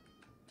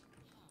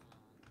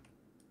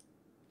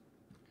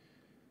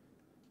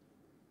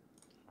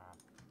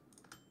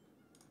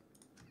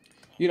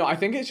 You know, I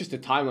think it's just a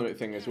time limit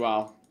thing as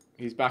well.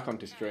 He's back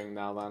onto string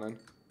now, Lannon.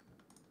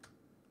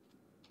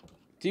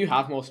 Do you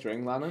have more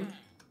string, Lannon?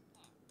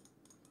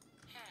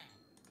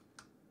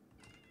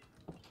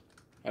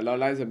 Hello,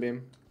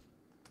 Lazarbeam.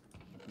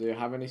 Do you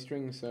have any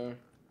strings, sir?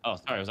 Oh,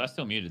 sorry, was I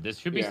still muted? There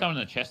should be some in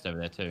the chest over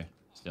there too,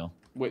 still.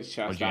 Which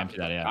chest? Or did you empty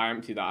that out? I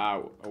emptied that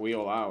out. Are we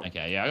all out?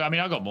 Okay, yeah, I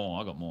mean, I got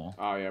more.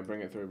 Oh, yeah,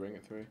 bring it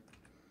through,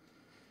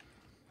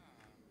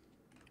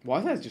 Why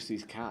are there just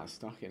these cats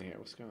stuck in here?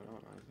 What's going on?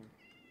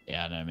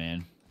 Yeah, I know,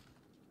 man.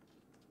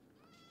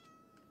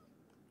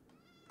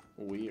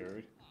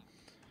 Weird.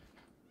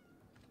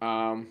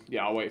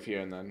 Yeah, I'll wait for you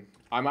and then...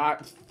 I'm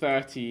at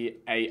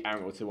 38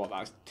 emeralds to what?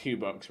 That's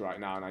 $2 right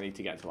now, and I need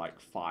to get to like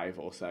 5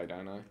 or so,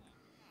 don't I?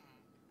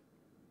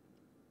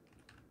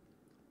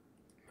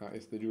 That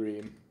is the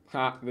dream.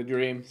 Ha, the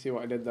dream. See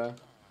what I did there?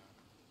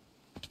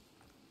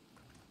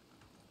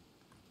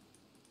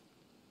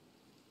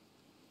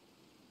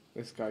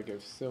 This guy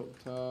gives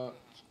silk touch.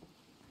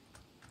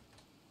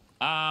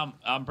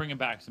 I'm bringing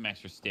back some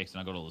extra sticks,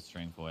 and I got all the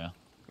string for you.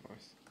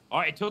 Nice.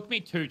 Alright, it took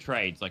me 2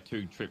 trades, like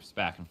 2 trips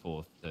back and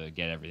forth to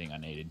get everything I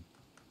needed.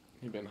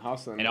 You've been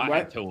hustling. And I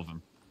had 2 of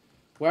them.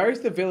 Where is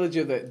the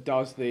villager that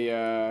does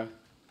the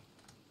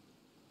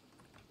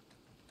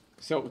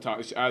Silk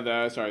Touch.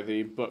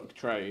 The book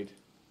trade.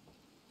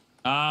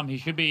 He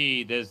should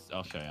be.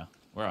 I'll show you.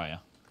 Where are you?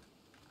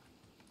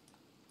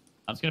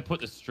 I'm just gonna put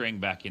the string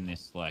back in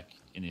this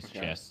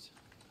chest.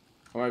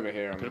 I'm over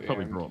here. I could have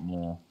probably brought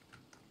more.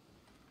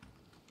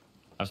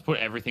 I've just put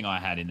everything I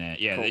had in there.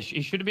 Yeah, cool.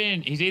 He should have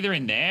been. He's either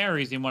in there or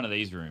he's in one of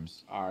these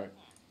rooms. All right.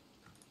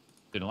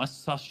 Dude, unless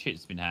such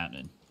shit's been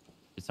happening.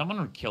 Did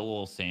someone kill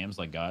all Sam's,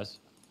 guys?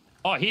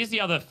 Oh, here's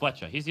the other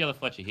Fletcher. Here's the other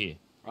Fletcher here.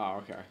 Oh,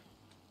 okay.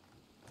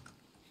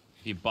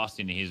 If you bust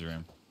into his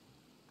room.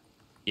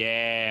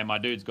 Yeah, my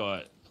dude's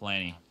got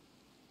plenty.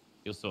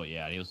 He'll sort you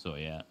out.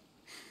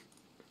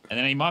 And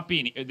then he might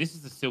be in... This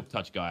is the Silk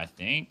Touch guy, I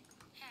think.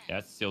 Yeah,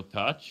 that's Silk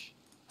Touch.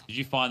 Did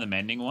you find the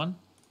mending one?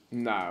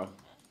 No.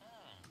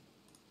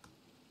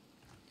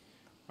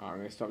 Oh, I'm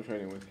going to stop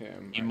trading with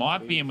him. He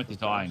might be in with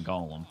his Iron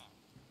Golem.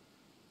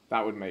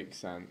 That would make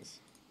sense.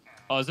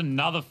 Oh, there's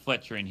another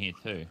Fletcher in here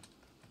too.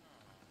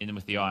 In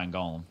with the Iron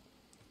Golem.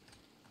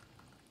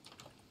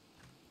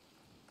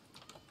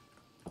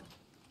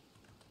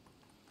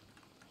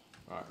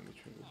 Alright, let me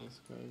trade with this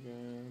guy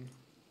again.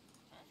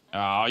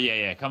 Oh,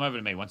 yeah. Come over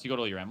to me. Once you got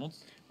all your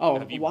emeralds. Oh,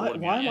 why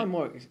am I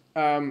more...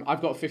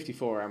 I've got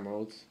 54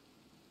 emeralds.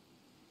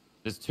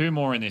 There's 2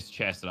 more in this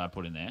chest that I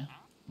put in there,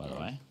 by the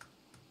way.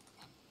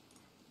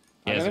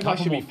 Yeah, I don't know if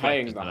I should be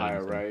paying the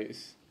higher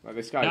rates. Like,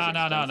 this guy's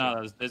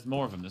No. There's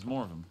more of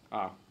them.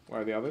 Oh,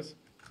 where are the others?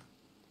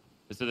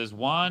 So there's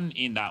one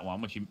in that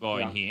one,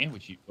 in here,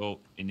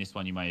 in this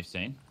one you may have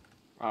seen.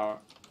 Oh.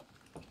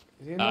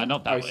 Is he in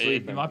not that one.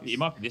 It might be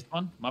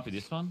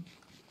this one.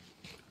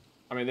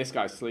 I mean, this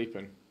guy's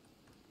sleeping.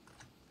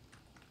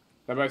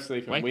 They're both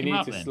sleeping. We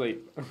need to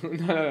sleep.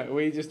 No.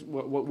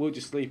 We'll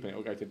just sleep and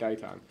it'll go to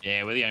daytime.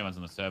 Yeah, we're the only ones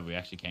on the server. We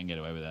actually can get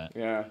away with that.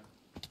 Yeah.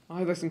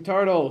 Oh, there's some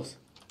turtles.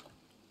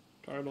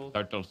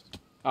 Turtles.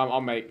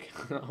 I'll make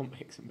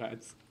some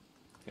beds.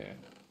 Yeah.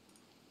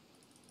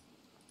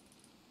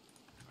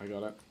 I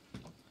got it.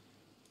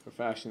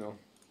 Professional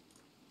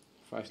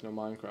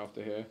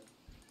Minecrafter here.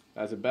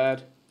 There's a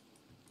bed.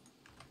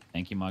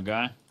 Thank you, my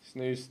guy.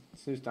 Snooze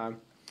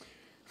time.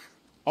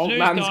 Old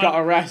man's got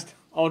a rest.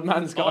 Old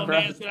man's got a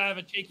rest. Old man's gonna have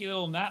a cheeky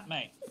little nap,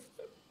 mate.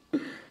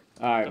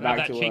 Alright,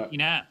 back to work. Cheeky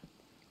nap.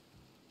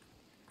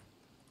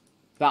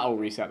 That'll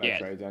reset their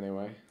trades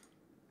anyway.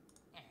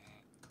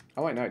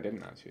 Oh wait, no, it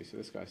didn't actually. So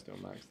this guy's still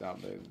maxed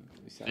out. But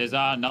there's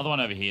another one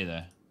over here,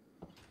 though.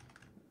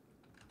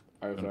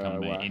 Over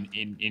where?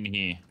 In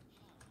here.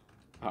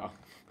 Oh.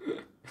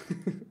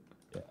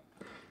 Yeah.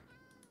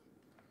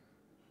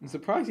 I'm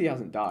surprised he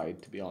hasn't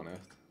died, to be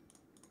honest.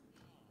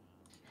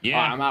 Yeah.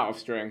 Right, I'm out of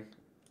string.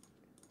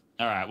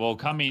 All right, well,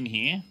 come in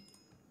here.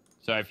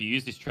 So if you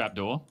use this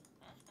trapdoor.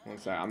 One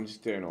sec, I'm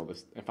just doing all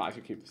this. In fact, I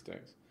should keep the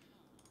sticks.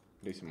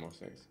 Do some more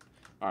sticks.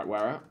 All right,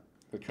 where at?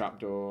 The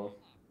trapdoor.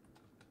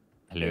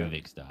 Hello,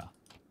 Vicstar.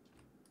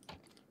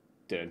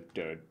 Yeah,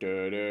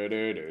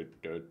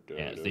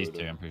 it's these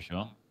two, I'm pretty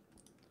sure.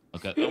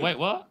 Okay. Oh, wait,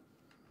 what?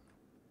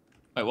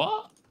 Wait,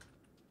 what?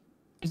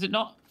 Is it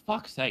not?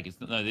 Fuck's sake!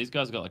 No, these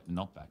guys got like the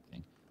knockback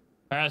thing.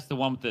 Perhaps the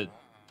one with the.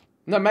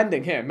 No,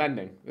 mending here,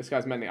 mending. This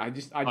guy's mending. I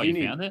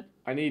found it?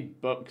 I need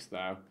books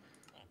though.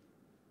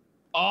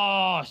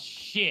 Oh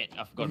shit!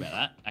 I forgot about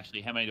that.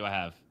 Actually, how many do I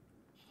have?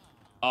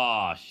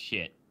 Oh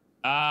shit!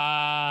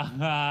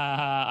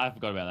 I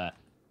forgot about that.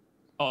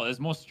 Oh,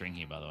 there's more string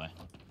here, by the way.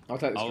 I'll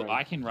take the string.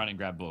 I can run and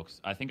grab books.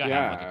 I think I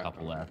have like a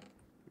couple left.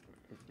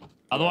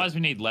 Otherwise,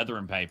 we need leather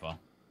and paper.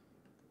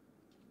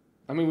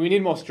 I mean, we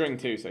need more string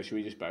too, so should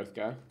we just both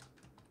go?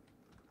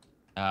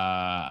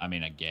 I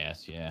mean, I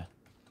guess, yeah.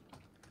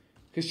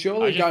 Because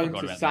surely going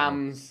to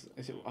Sam's...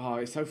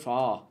 it's so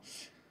far.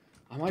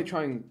 I might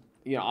try and...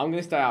 I'm going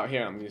to stay out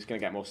here and I'm just going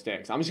to get more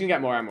sticks. I'm just going to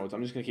get more emeralds.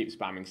 I'm just going to keep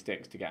spamming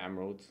sticks to get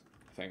emeralds.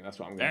 I think that's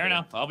what I'm going to do. Fair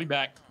enough. I'll be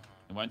back.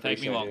 It won't take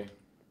me long.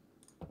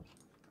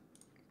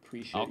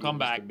 I'll come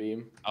back.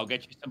 Beam. I'll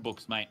get you some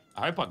books, mate.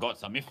 I hope I got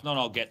some. If not,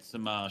 I'll get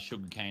some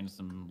sugarcane,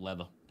 some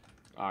leather.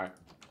 All right.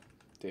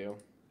 Deal.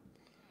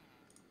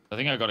 I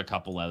think I got a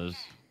couple leathers.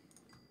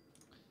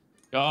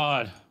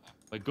 God,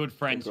 we're good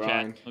friends,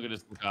 chat. Look at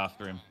us look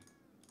after him.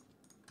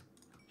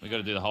 We got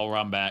to do the whole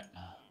run back.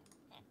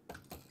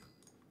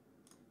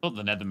 Thought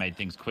the nether made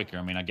things quicker.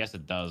 I mean, I guess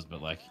it does,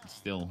 but like, it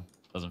still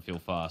doesn't feel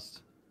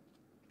fast.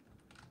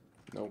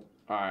 Nope.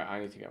 All right, I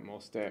need to get more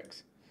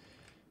sticks.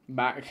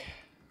 Back.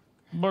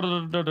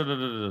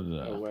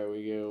 Away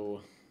we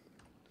go.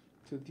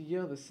 To the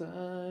other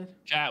side.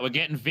 Chat, we're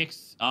getting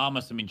Vic's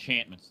armor some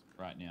enchantments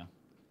right now.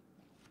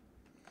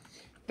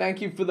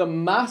 Thank you for the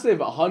massive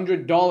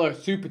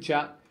 $100 super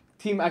chat.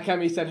 Team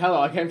Akemi said, hello,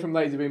 I came from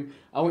Lazarbeam.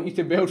 I want you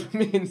to build for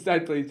me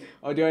instead, please.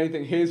 I'll do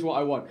anything. Here's what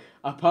I want.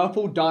 A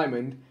purple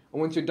diamond.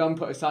 And once you're done,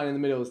 put a sign in the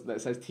middle that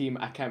says Team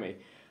Akemi.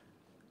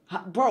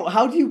 Bro,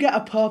 how do you get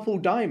a purple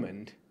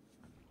diamond?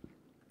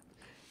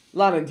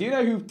 Lannon, do you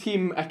know who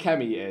Team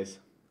Akemi is?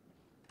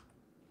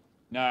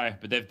 No,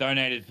 but they've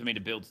donated for me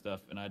to build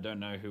stuff, and I don't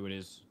know who it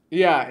is.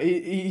 Yeah,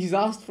 he's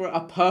asked for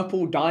a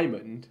purple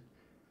diamond.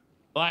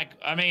 Like,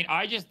 I mean,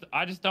 I just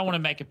don't want to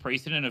make a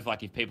precedent of,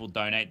 like, if people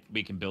donate,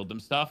 we can build them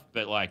stuff.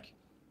 But, like,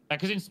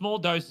 Because in small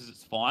doses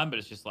it's fine, but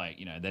it's just like,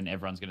 you know, then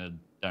everyone's gonna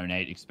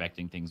donate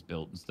expecting things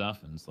built and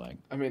stuff, and it's like.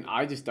 I mean,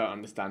 I just don't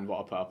understand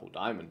what a purple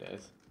diamond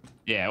is.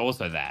 Yeah,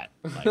 also that.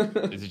 Like,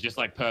 is it just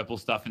like purple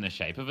stuff in the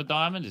shape of a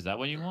diamond? Is that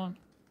what you want?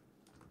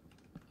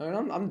 I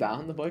mean, I'm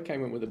down. The boy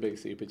came in with a big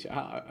super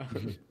chat.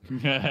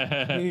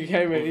 he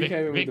came in with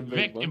the big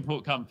Vic one.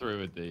 input come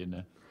through with the, you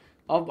know.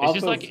 I'll it's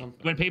just like something.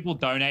 when people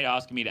donate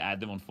asking me to add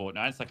them on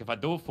Fortnite, it's like if I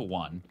do it for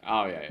one,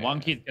 one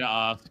kid's going to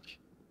ask,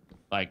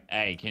 like,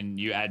 hey, can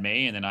you add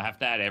me? And then I have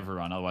to add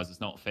everyone, otherwise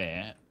it's not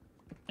fair.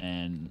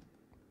 And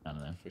I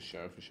don't know. For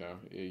sure.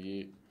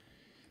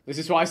 This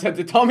is what I said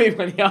to Tommy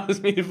when he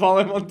asked me to follow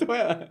him on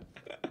Twitter.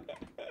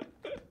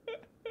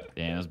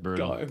 Damn, that's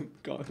brutal.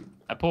 Got him.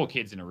 That poor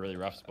kid's in a really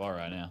rough spot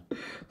right now.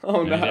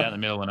 Oh, no. He's out in the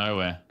middle of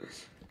nowhere.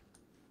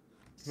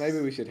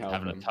 Maybe we should help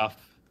him. Having a tough...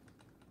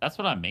 That's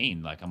what I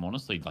mean. Like, I'm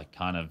honestly, like,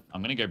 kind of...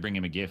 I'm going to go bring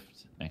him a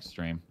gift next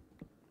stream.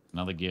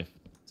 Another gift.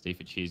 See if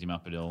it cheers him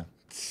up at all.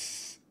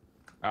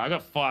 Alright, I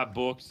got 5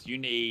 books. You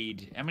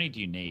need... How many do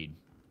you need?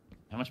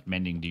 How much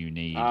mending do you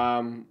need?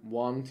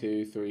 1,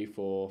 2, 3,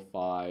 4,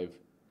 5,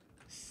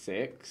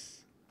 6.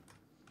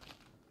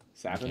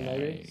 7,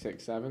 maybe?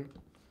 6, 7.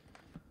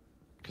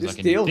 Just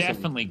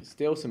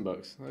steal some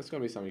books. There's got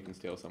to be something you can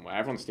steal somewhere.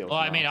 Everyone steals. Well,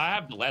 I mean, I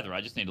have the leather.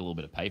 I just need a little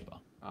bit of paper.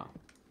 Oh.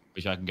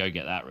 Which I can go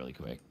get that really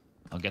quick.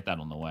 I'll get that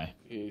on the way.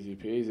 Easy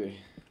peasy.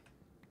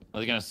 I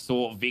was going to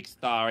sort Vic's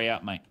story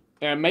out, mate.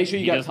 Yeah, make sure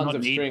you get tons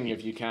of string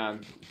if you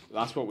can.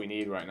 That's what we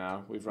need right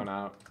now. We've run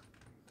out.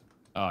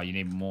 Oh, you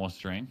need more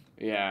string?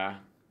 Yeah.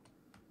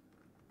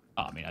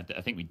 Oh, I mean,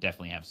 I think we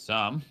definitely have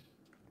some.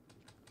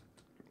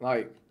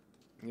 Like,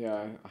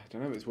 yeah, I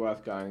don't know if it's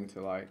worth going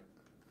to, like,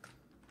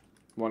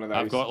 one of those.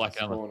 I've got, like,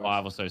 another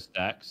 5 or so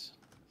stacks.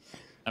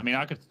 I mean,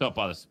 I could stop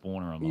by the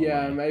spawner on the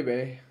way.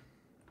 Maybe.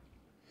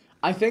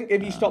 I think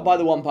if you stop by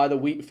the one by the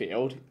wheat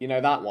field, you know,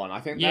 that one, I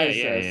think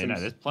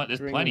there's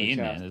plenty in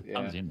there. There's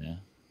tons in there.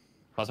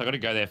 Plus, I got to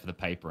go there for the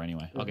paper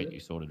anyway. I'll get you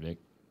sorted, Vic.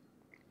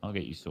 I'll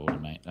get you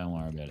sorted, mate. Don't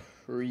worry about it.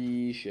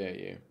 Appreciate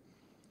you.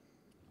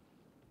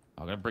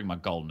 I'm going to bring my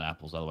golden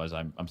apples, otherwise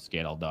I'm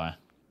scared I'll die.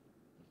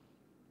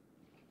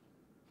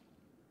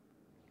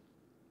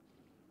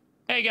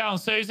 How you going,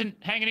 Susan?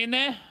 Hanging in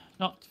there?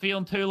 Not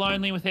feeling too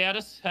lonely without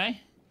us,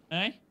 hey?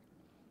 Hey?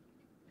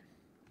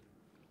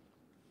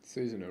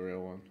 Susan, a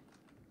real one.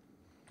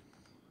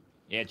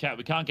 Yeah, chat,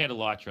 we can't get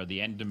Elytra.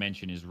 The end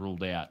dimension is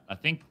ruled out. I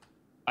think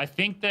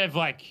they've,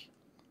 like...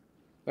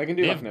 They can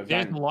do, like, an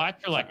event. There's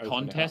Elytra, like,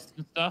 contests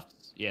and stuff.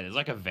 Yeah, there's,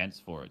 like, events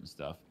for it and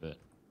stuff, but...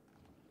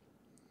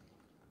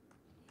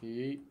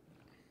 Yeet.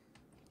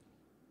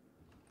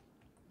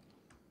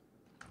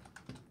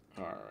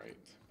 Alright,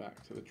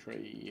 back to the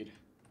trade.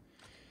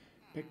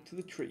 Back to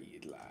the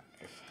trade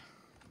life.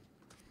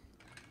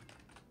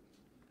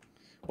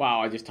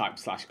 Wow, I just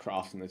typed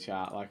 /craft in the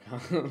chat. Like,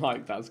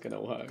 like that's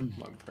gonna work.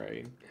 My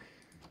brain.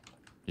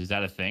 Is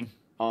that a thing?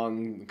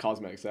 On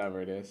Cosmic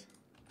server, it is.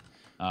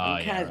 Oh,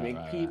 yeah, Cosmic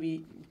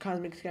PB,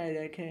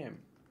 CosmicSky.com.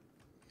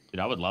 Dude,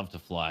 I would love to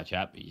fly a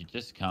chat, but you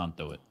just can't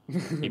do it.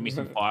 Give me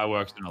some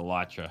fireworks and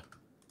Elytra,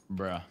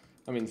 bruh.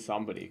 I mean,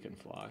 somebody can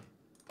fly.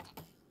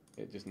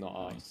 It's just not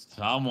us.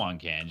 Someone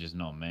can, just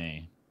not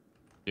me.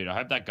 Dude, I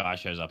hope that guy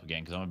shows up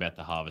again, because I'm about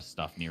to harvest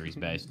stuff near his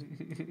base.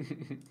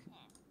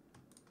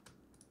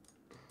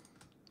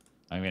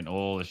 I'm getting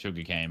all the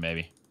sugar cane,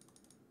 baby.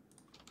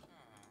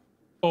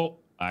 Oh,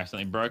 I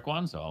accidentally broke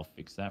one, so I'll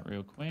fix that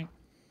real quick.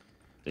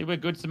 See, we're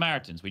good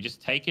Samaritans. We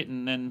just take it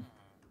and then...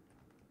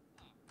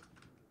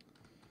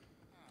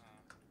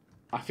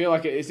 I feel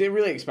like is it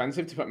really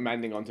expensive to put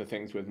mending onto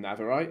things with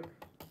netherite?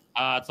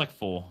 It's like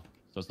 4,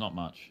 so it's not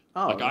much.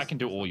 Oh, like, I can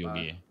do all your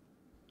gear.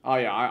 Oh,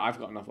 yeah, I've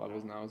got enough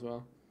levels now as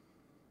well.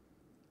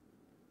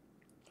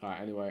 Alright,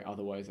 anyway,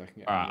 other ways I can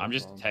get... Alright, I'm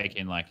just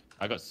taking, like...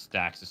 I got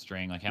stacks of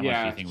string. Like, how much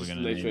do you think we're going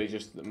to need? Literally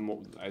just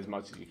as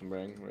much as you can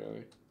bring,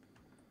 really.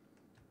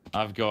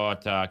 I've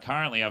got...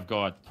 currently, I've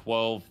got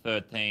 12,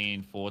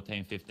 13,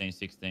 14, 15,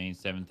 16,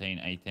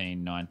 17,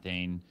 18,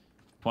 19,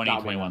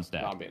 20, 21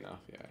 stacks. That'll be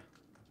enough, yeah.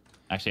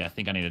 Actually, I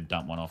think I need to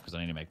dump one off because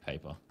I need to make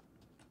paper.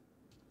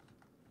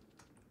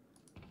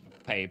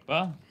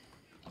 Paper.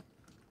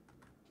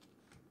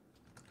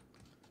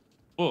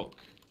 Book.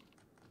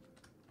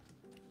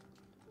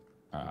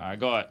 I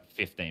got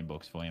 15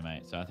 books for you,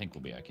 mate, so I think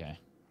we'll be okay.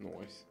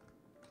 Nice.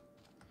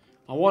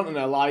 I want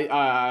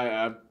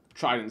an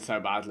trident so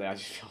badly, I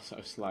just feel so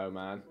slow,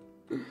 man.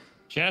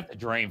 Shout out to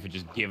Dream for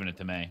just giving it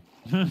to me.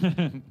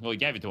 Well, he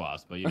gave it to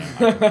us, but you know.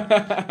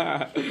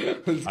 I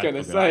was going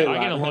to say that. I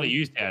get a lot of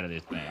use out of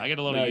this, man. I get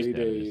a lot of use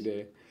out of this. You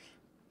do.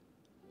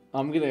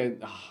 I'm going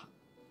to...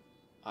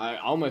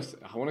 I want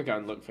to go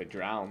and look for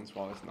drowns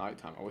while it's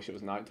nighttime. I wish it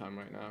was nighttime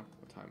right now.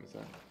 What time is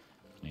it?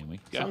 I mean, we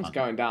could Sun's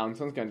going down.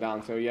 Sun's going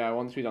down. So yeah,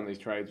 once we've done these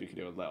trades, we could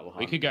do a little hunt.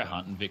 We could go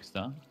hunting,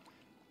 Victor.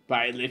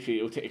 But it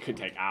literally, it could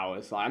take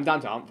hours. Like, I'm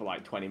down to hunt for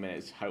like 20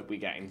 minutes. Hope we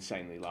get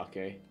insanely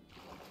lucky.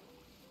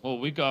 Well,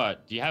 we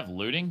got... Do you have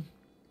looting?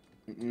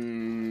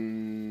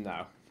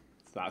 No.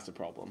 That's a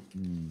problem.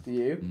 Do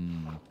you?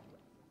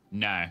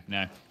 No.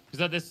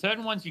 Because there's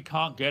certain ones you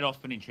can't get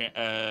off an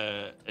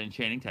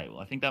enchanting table.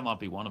 I think that might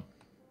be one of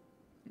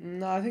them.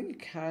 No, I think you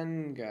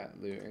can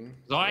get looting.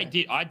 I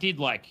did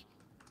like,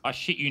 I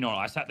shit you not,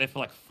 I sat there for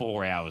like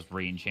 4 hours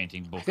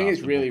re-enchanting book. I think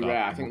it's really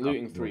rare. I think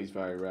looting 3 is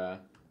very rare.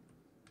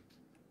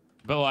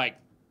 But like,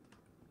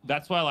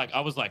 that's why like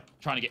I was like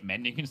trying to get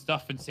mending and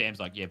stuff, and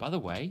Sam's like, yeah, by the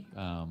way,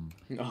 oh,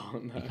 no.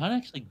 you can't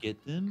actually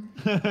get them.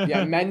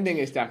 Yeah, mending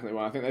is definitely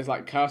one. I think there's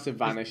like Curse of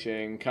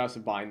Vanishing, Curse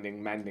of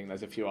Binding, Mending.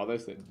 There's a few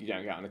others that you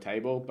don't get on a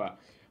table, but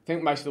I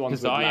think most of the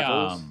ones with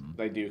levels,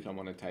 they do come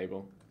on a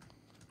table.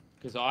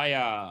 Because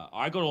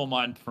I got all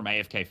mine from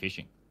AFK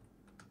fishing.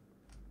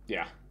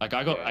 Yeah. Like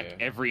I got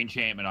every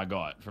enchantment I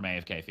got from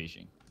AFK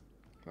fishing.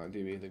 That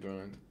do be the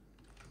grind.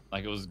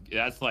 Like it was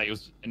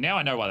and now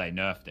I know why they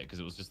nerfed it, because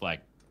it was just like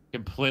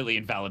completely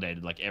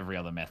invalidated like every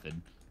other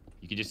method.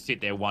 You could just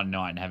sit there one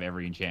night and have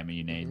every enchantment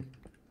you need.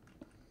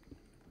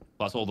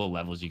 Plus all the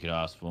levels you could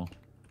ask for.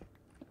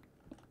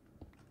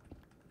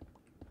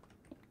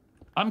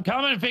 I'm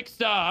coming,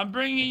 Victor. I'm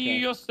bringing you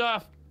your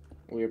stuff.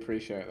 We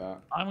appreciate that.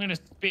 I'm gonna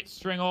spit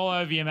string all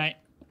over you, mate.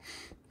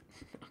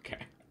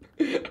 Okay.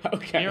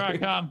 Okay. Here I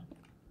come.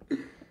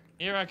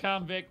 Here I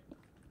come, Vic.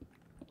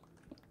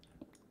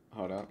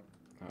 Hold up.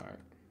 All right.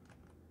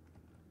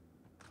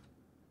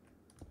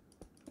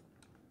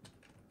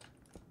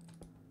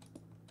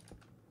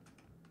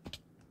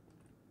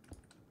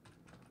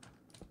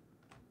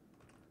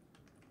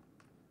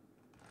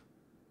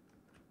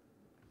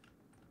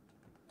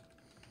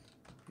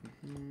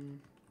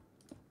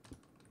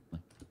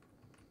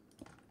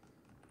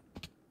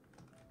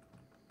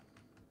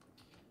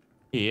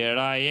 Here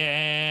I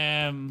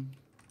am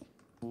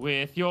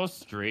with your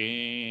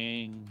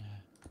string.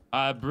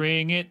 I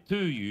bring it to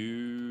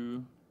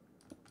you.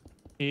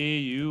 Here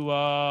you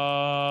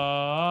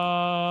are.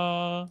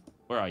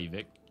 Where are you,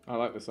 Vic? I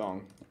like the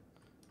song.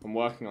 I'm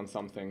working on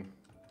something.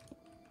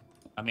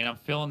 I mean, I'm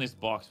filling this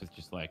box with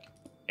just like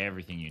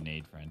everything you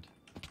need, friend.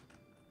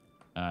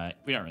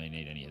 We don't really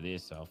need any of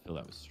this, so I'll fill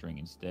that with string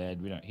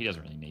instead. He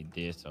doesn't really need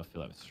this, so I'll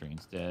fill that with string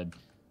instead.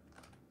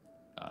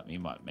 He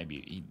might,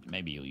 maybe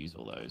he'll use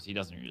all those. He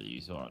doesn't really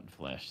use rotten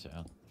flesh, so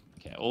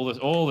okay.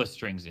 All the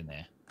strings in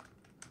there.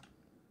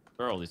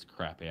 Throw all this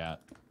crap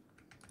out.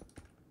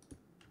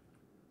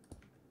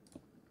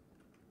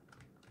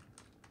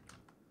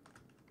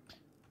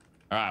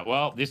 All right.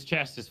 Well, this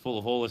chest is full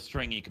of all the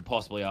string you could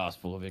possibly ask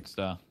for,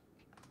 Victor.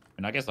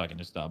 And I guess I can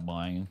just start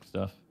buying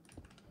stuff.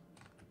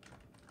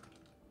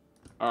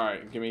 All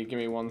right. Give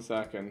me 1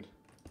 second.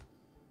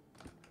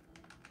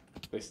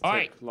 This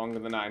took longer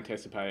than I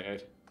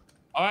anticipated.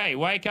 Hey,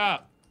 wake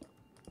up.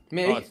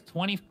 Me? Oh, it's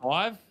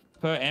 25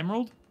 per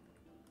emerald?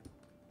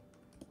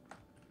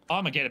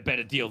 I'm going to get a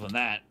better deal than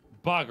that.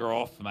 Bugger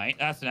off, mate.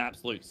 That's an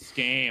absolute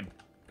scam.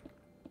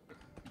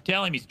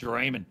 Tell him he's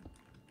dreaming.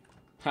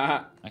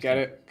 Haha, get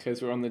it?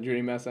 Because we're on the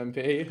Dream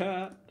SMP.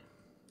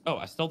 Oh,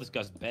 I stole this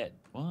guy's bed.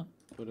 What?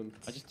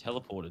 I just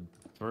teleported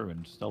through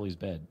and stole his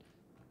bed.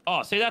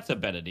 Oh, see, that's a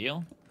better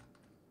deal.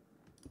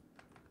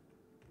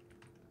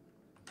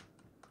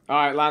 All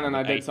right, Landon,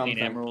 I did something.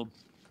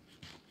 Emeralds.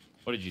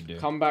 What did you do?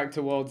 Come back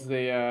towards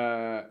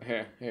the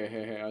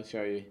here. I'll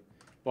show you.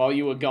 While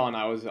you were gone,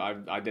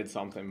 I did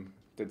something.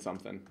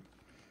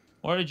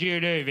 What did you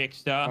do,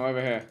 Victor? Come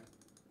over here.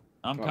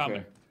 I'm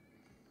coming.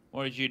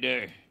 What did you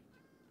do?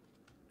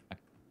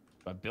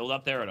 Do I build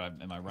up there, or am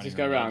I running? Just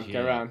go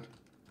around.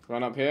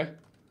 Run up here.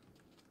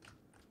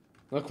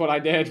 Look what I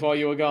did while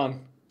you were gone.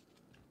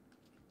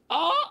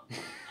 Oh!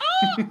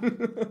 Oh!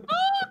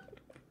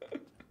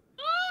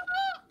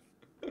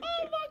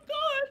 Oh my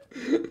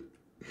god!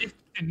 It's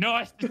the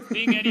nicest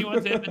thing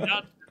anyone's ever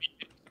done for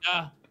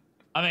me.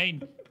 I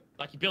mean,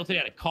 like you built it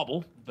out of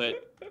cobble,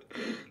 but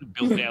you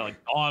built it out of like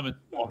diamond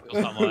block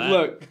or something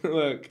like that.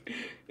 Look.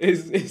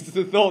 It's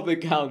the thought that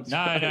counts.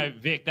 No,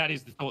 Vic, that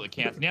is the thought that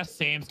counts. Now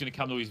Sam's gonna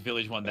come to his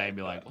village one day and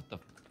be like, what the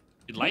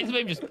did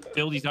Lazarbeam just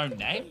build his own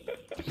name?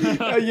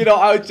 You know,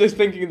 I was just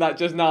thinking that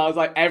just now. I was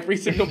like, every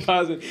single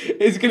person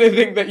is gonna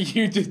think that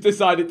you just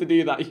decided to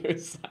do that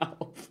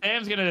yourself.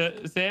 Sam's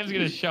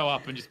gonna show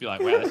up and just be like,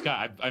 wow, this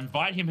guy, I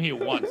invite him here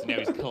once and now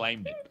he's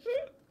claimed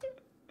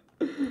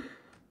it.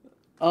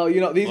 Oh,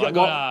 you know, these I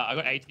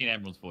got 18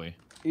 emeralds for you.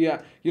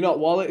 Yeah, you know,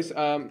 while it's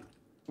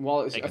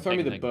throw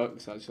me the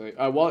books actually.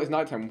 While it's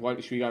nighttime, why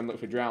don't we go and look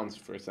for drowns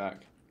for a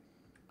sec?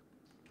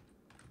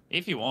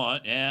 If you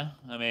want, yeah.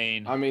 I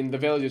mean, the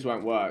villagers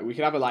won't work. We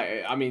could have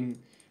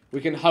we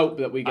can hope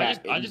that we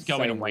get. I just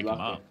go in and wake them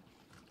up.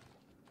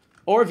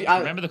 Or if you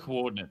remember the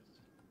coordinates.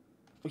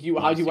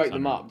 How do you wake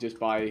them up? Just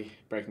by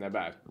breaking their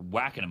bed?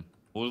 Whacking them.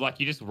 Or like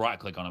you just right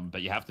click on them,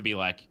 but you have to be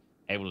like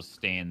able to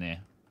stand there.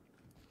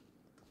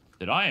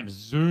 That I am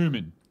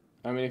zooming.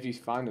 I mean, if you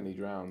find any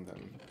drowned,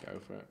 then go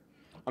for it.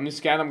 I'm just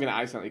scared I'm gonna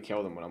accidentally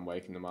kill them when I'm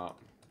waking them up.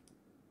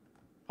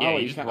 Yeah,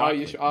 okay,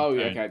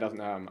 it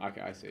doesn't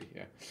okay, I see.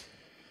 Yeah.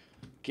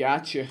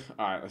 Gotcha.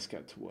 All right, let's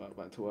get to work.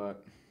 Back to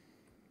work.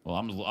 Well,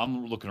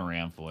 I'm looking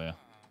around for you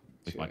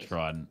with my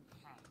trident.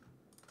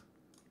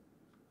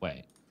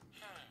 Wait.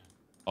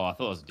 Oh, I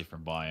thought it was a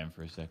different biome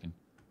for a second.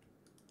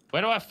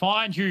 Where do I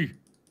find you?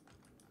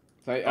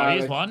 So,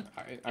 here's one.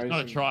 It's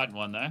not a trident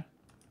one though.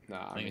 No,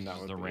 I think it's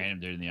just a random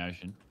dude in the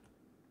ocean.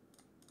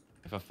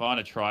 If I find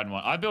a trident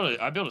one, I built a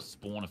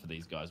spawner for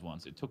these guys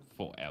once. It took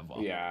forever.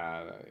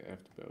 Yeah, you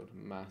have to build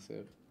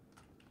massive.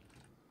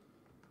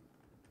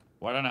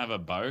 Why don't I have a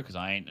bow? Because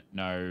I ain't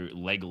no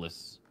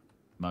legless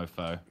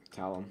mofo.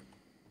 Tell them.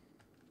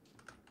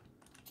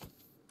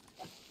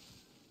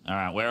 All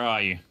right, where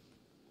are you?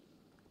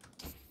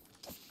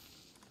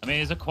 I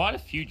mean, there's quite a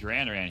few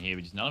drowned around here,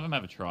 but just none of them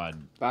have a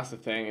trident. That's the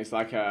thing. It's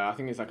like I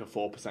think it's like a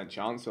 4%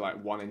 chance. So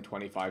like 1 in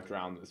 25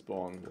 drowned that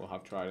spawn will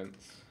have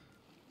tridents.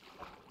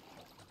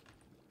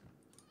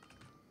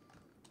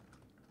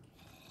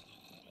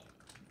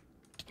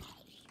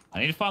 I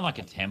need to find like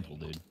a temple,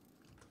 dude.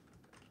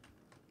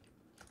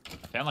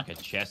 I found like a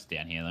chest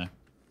down here though.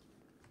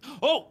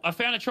 Oh, I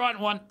found a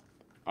trident one.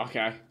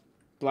 Okay.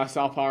 Bless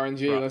up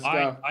RNG. Bro, Let's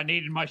go. I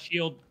needed my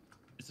shield.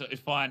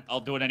 It's fine. I'll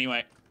do it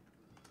anyway.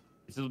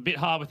 It's a bit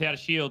hard without a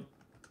shield.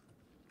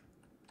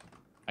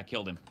 I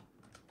killed him.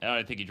 I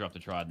don't think he dropped a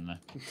trident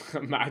though.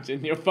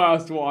 Imagine your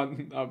first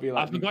one. I'll be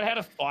like. I forgot how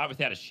to fight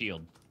without a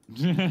shield.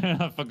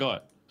 I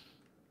forgot.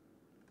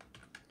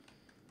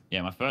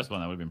 Yeah, my first one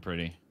that would have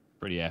been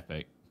pretty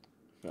epic.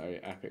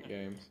 Very epic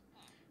games.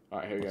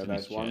 Alright, here we go.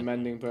 There's 1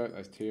 mending book,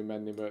 there's 2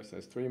 mending books,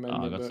 there's 3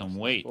 mending books, I got some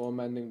weight. 4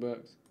 mending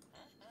books,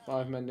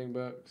 5 mending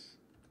books.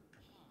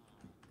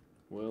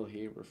 Will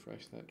he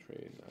refresh that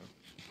trade now?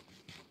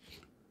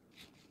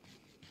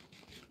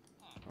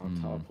 I'll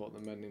teleport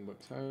the mending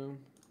books home.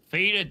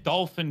 Feed a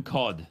dolphin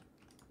cod.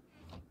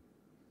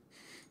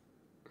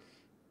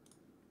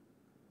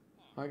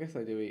 I guess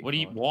I do eat. What do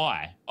you?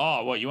 Why?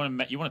 Oh, what you want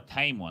to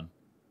tame one?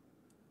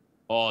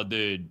 Oh,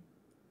 dude.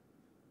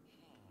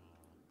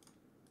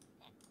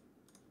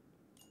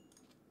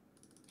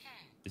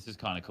 This is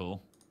kind of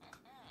cool.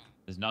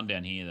 There's none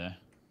down here though.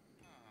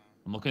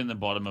 I'm looking in the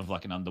bottom of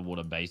like an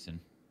underwater basin.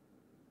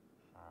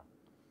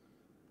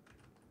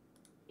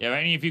 Yeah,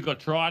 any of you got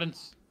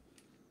tridents?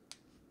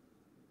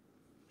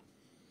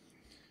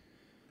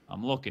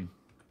 I'm looking.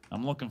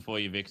 I'm looking for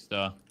you,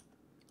 Vixstar.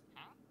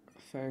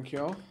 Thank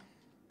you.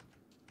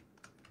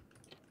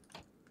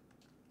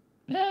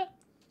 Yeah.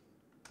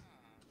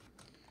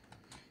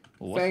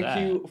 Thank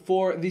you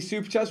for the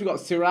super chats. We got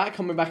Sirak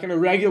coming back in a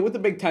regular with the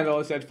big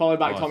 $10 said, followed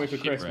by Tommy for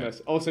Christmas.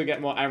 Right. Also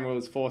get more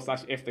emeralds /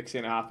 if the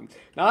casino happens.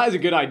 Now that is a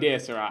good idea,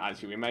 Sirak.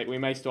 Actually, we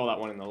may store that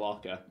one in the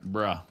locker.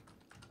 Bruh.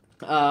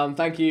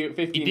 Thank you.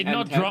 15. He did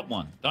not drop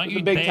one. Don't you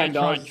the big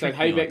 $10 said,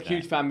 "Hey Vic,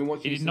 huge fan. Been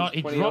watching." He did not.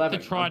 He dropped the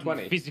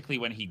trident physically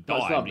when he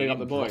died. That's not big up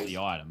the boys. The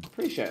item.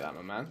 Appreciate that,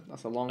 my man.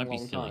 That's a long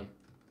time.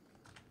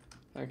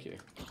 Thank you.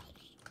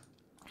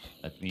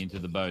 Let me into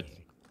the boat.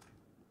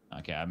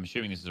 Okay, I'm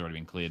assuming this has already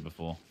been cleared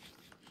before.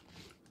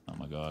 Oh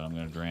my god, I'm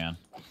gonna drown.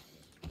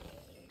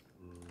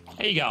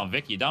 How you going,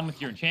 Vic? You done with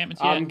your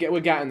enchantments yet?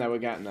 We're getting there.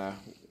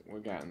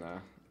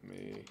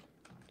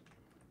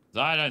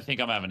 I don't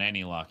think I'm having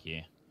any luck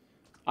here.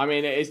 I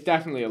mean, it's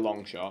definitely a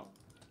long shot.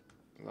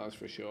 That's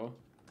for sure.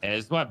 Yeah,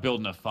 it's why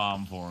building a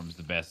farm for him is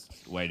the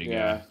best way to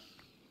go.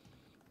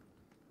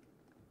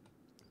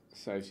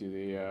 Saves you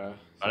the...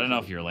 I don't know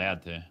if you're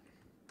allowed to.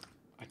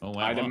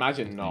 I'd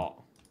imagine not.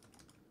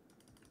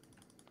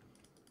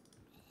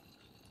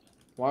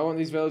 Why won't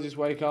these villagers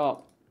wake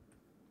up?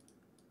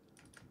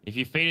 If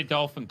you feed a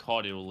dolphin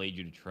cod, it will lead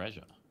you to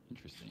treasure.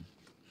 Interesting.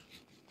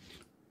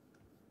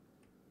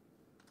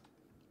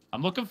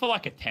 I'm looking for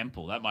like a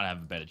temple. That might have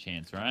a better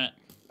chance, right?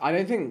 I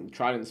don't think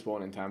tridents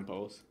spawn in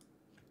temples.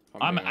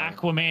 I'm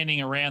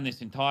aquamaning around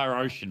this entire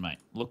ocean, mate.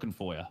 Looking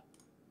for you.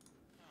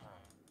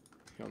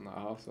 You're on that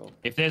hustle.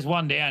 If there's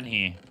one down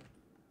here,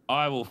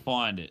 I will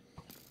find it.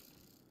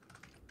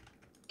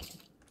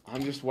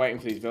 I'm just waiting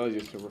for these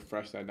villagers to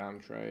refresh their damn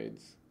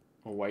trades.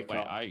 Or wake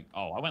up. I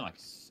went like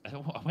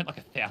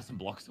 1,000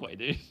 blocks away,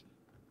 dude.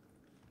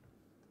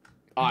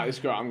 Alright, let's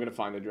go. I'm gonna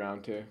find a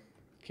drown too.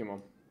 Come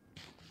on.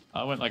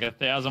 I went like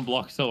 1,000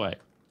 blocks away.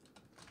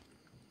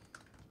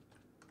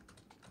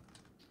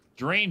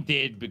 Dream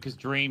did because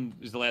Dream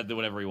is allowed to do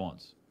whatever he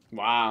wants.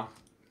 Wow.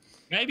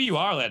 Maybe you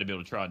are allowed to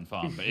build a trident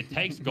farm, but it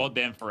takes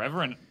goddamn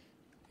forever, and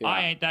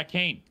I ain't that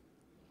keen.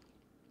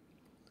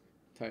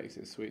 Takes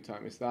his sweet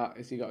time.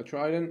 Has he got a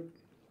trident?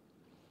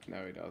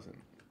 No, he doesn't.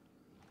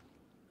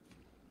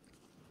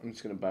 I'm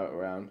just gonna boat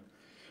around.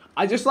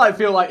 I just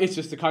feel like it's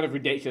just the kind of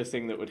ridiculous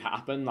thing that would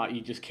happen. Like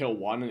you just kill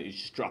one and you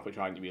just drop a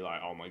trident to be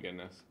like, oh my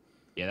goodness.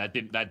 Yeah, that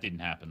didn't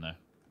happen though.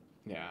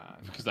 Yeah.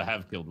 Because I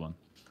have killed one.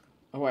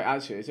 Oh wait,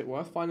 actually, is it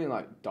worth finding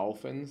like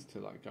dolphins to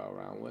like go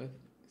around with?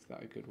 Is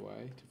that a good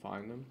way to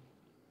find them?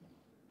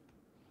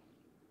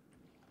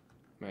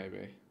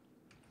 Maybe.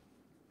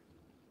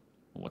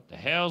 What the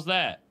hell's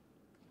that?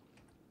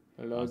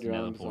 Hello,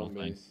 drowned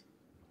zombies.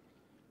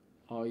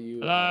 Are you?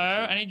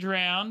 Hello, any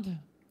drowned?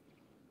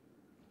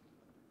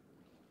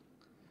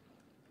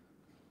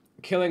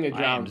 Killing a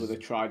drowned with a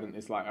trident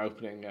is like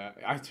opening.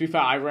 To be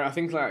fair, I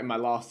think like in my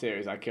last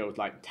series I killed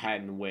like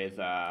 10 with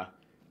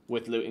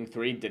looting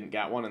 3, didn't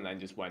get one, and then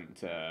just went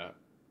to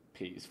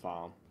Pete's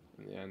farm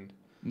in the end.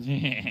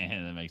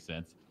 Yeah, that makes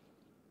sense.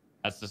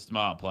 That's the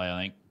smart play,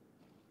 I think.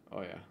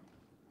 Oh yeah.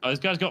 Oh, this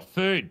guy's got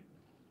food.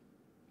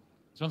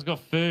 This one's got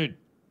food.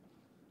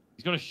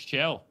 He's got a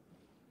shell.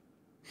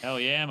 Hell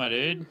yeah, my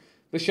dude.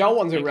 The shell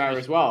ones are rare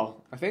as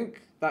well. I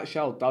think that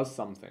shell does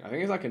something. I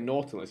think it's like a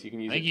nautilus. You can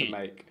use it to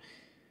make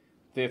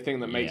the thing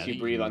that makes you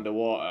breathe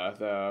underwater.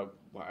 The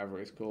whatever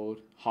it's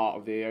called, heart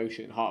of the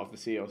ocean, heart of the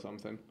sea, or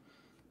something.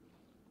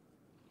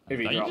 If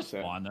he drops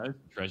it. Find those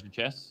treasure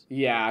chests.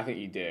 Yeah, I think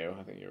you do.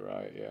 I think you're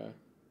right. Yeah.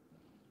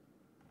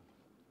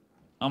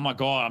 Oh my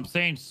god, I'm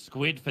seeing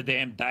squid for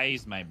damn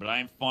days, mate, but I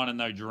ain't finding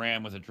no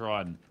drown with a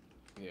trident.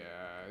 Yeah,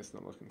 it's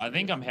not looking. I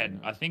think I'm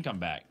heading. I think I'm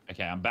back.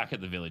 Okay, I'm back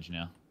at the village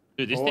now.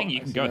 Dude, this thing, you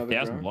can go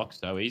 1,000 blocks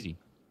so easy.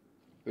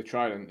 The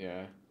trident,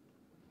 yeah.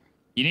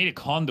 You need a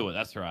conduit,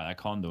 that's right, a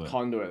conduit.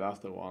 Conduit,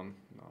 that's the one.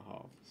 Not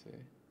half the sea.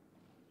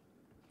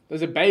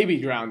 There's a baby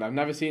drowned. I've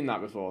never seen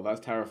that before. That's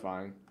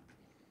terrifying.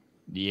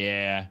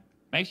 Yeah.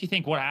 Makes you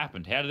think, what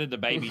happened? How did the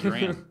baby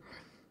drown?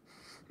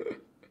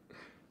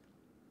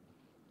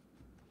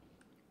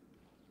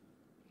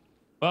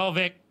 Well,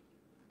 Vic,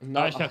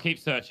 I shall keep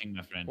searching,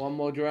 my friend. One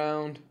more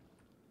drowned.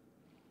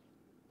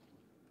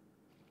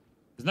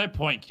 There's no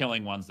point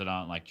killing ones that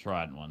aren't like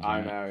trident ones.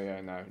 I know,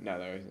 yeah, no,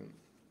 there isn't.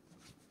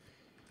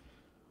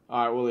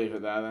 All right, we'll leave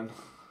it there then.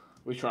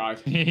 We tried.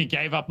 He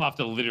gave up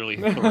after literally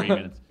 3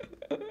 minutes.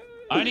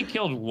 I only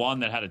killed one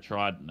that had a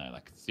trident though.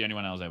 Like it's the only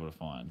one I was able to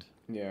find.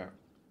 Yeah.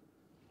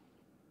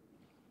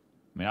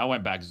 I mean, I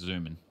went back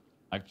zooming.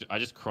 I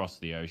just crossed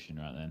the ocean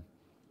right then.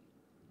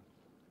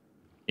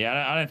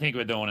 Yeah, I don't think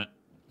we're doing it.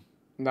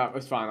 No,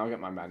 it's fine. I'll get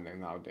my mending.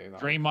 That'll do that.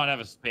 Dream might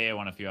have a spare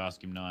one if you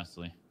ask him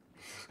nicely.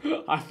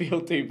 I feel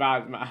too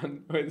bad,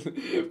 man.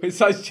 With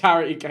such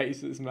charity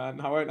cases,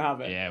 man. I won't have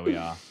it. Yeah, we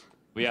are.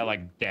 We are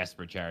like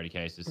desperate charity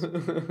cases.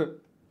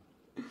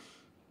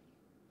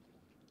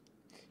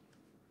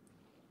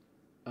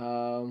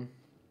 Oh,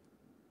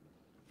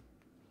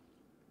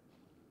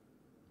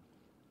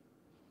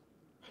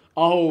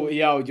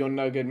 yo, you're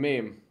no good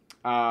meme.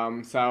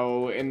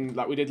 So in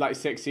we did like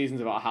 6 seasons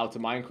of our How to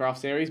Minecraft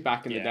series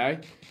back in the day.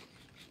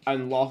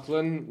 And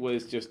Lachlan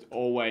was just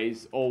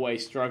always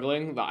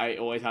struggling. That I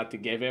always had to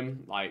give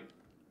him like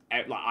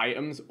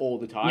items all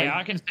the time. Yeah,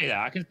 I can see that.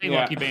 I can see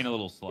Lockie being a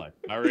little slow.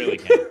 I really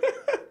can.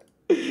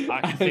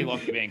 I can see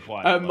Lockie being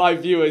quite slow. My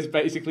viewers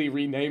basically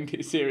renamed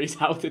his series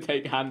How to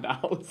Take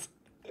Handouts.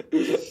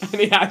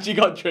 And he actually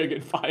got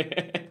triggered by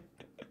it.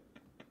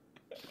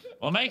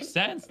 Well, it makes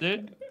sense,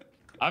 dude.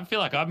 I feel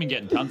like I've been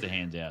getting tons of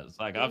handouts.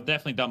 Like, I've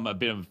definitely done a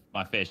bit of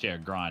my fair share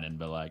of grinding,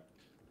 but like,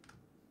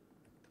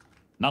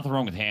 nothing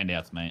wrong with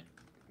handouts, mate.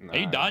 No. Are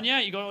you done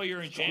yet? You got all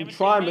your enchantments? I'm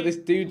trying, but this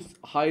dude's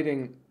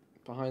hiding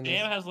behind this.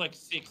 Sam has like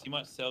 6. He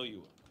might sell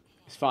you.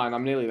 It's fine.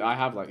 I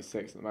have like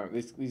 6 at the moment.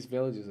 These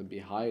villagers would be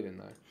hiding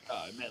though.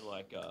 Oh, I meant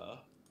like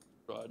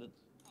tridents.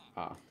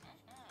 Ah.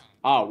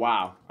 Oh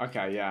wow.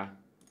 Okay, yeah.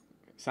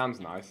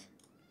 Sam's nice.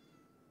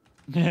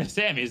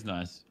 Sam is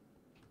nice.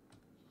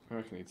 I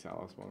reckon he'd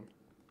sell us one.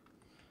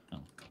 Oh.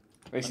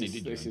 This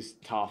is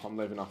tough. I'm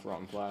living off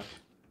rotten flesh.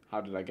 How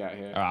did I get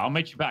here? All right, I'll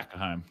meet you back at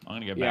home. I'm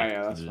gonna go back.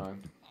 Yeah, that's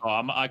fine.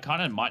 Oh, I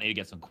kind of might need to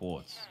get some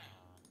quartz.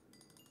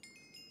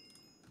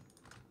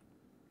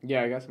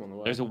 Yeah, I guess I'm on the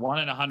way. There's a 1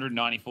 in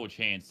 194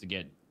 chance to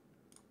get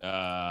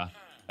a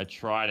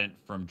trident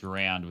from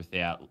drowned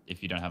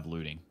if you don't have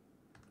looting.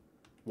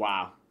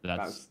 Wow,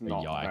 that's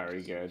not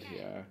very good.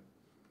 Yeah.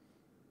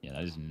 Yeah,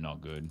 that is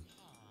not good.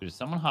 But has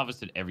someone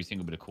harvested every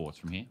single bit of quartz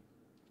from here?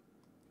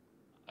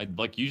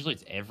 Usually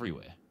it's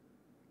everywhere.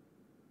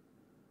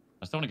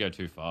 I just don't want to go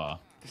too far.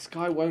 This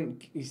guy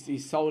won't.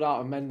 He's sold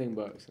out of mending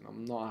books, and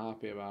I'm not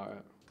happy about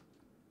it.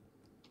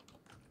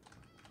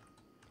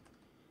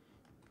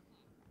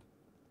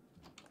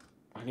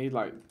 I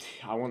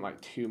want like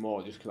 2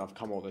 more just because I've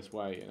come all this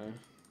way, you know.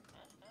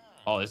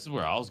 Oh, this is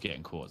where I was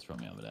getting quartz from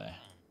the other day.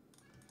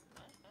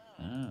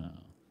 Oh.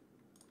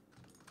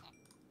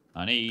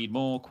 I need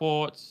more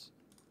quartz.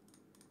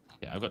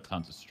 Yeah, I've got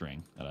tons of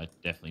string that I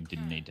definitely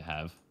didn't need to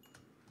have.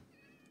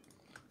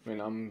 I mean,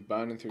 I'm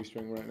burning through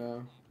string right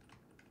now.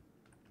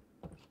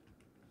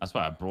 That's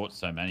why I brought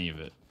so many of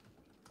it.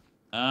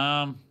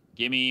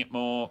 Give me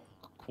more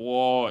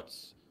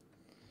quartz.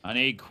 I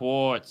need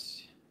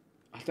quartz.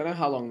 I don't know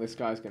how long this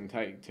guy's going to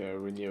take to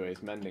renew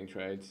his mending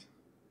trades.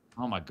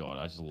 Oh my god,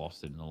 I just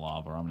lost it in the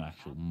lava. I'm an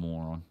actual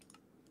moron.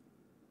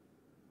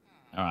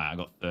 Alright, I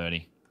got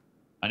 30.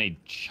 I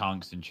need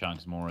chunks and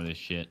chunks more of this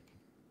shit.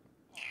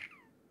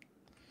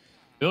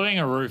 Building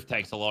a roof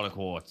takes a lot of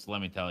quartz,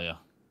 let me tell you.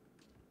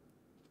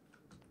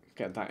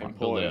 Get that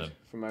imported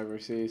from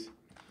overseas.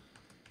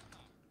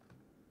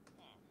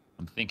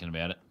 I'm thinking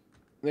about it.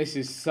 This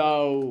is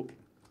so...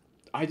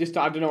 I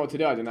don't know what to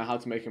do. I don't know how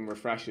to make him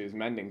refresh his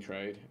mending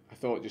trade. I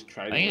thought just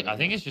trading. I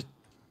think it's just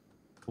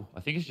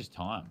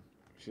time.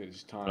 It's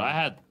just time. But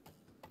I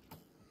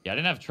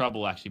didn't have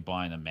trouble actually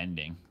buying the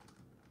mending.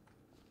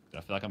 But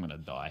I feel like I'm gonna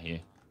die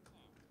here.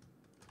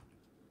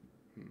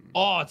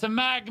 Oh, it's a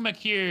magma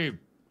cube.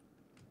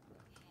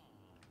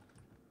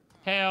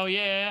 Hell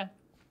yeah.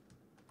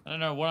 I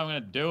don't know what I'm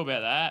gonna do about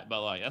that,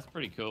 but like that's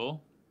pretty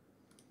cool.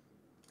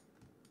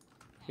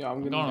 Yeah,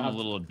 I'm going on a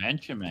little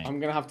adventure, mate. I'm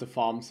gonna have to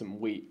farm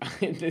some wheat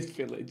in this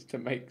village to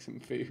make some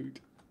food.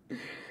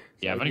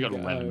 Yeah, I've only got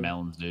 11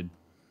 melons, dude.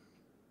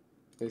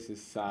 This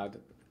is sad.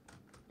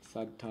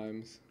 Sad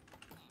times.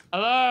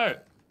 Hello,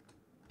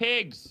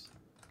 pigs.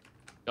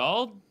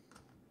 Gold?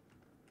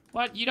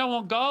 What? You don't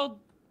want gold?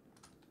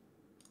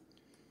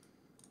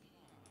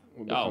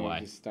 We'll become a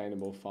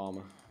sustainable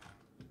farmer.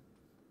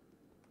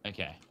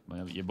 Okay,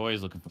 well, your boy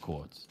is looking for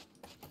quartz.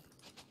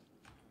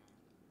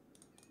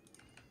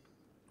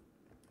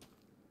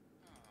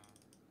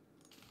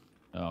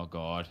 Oh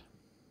God,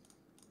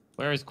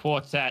 where is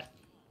quartz at?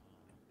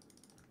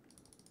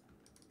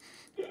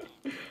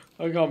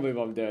 I can't believe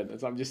I'm doing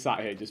this. I'm just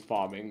sat here just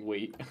farming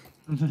wheat.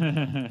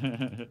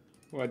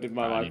 Where did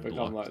my life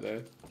become like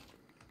this?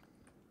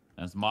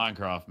 That's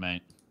Minecraft,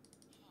 mate.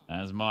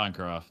 That's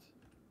Minecraft.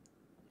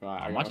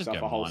 Right, I got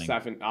myself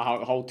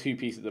a whole 2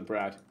 pieces of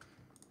bread.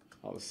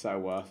 That was so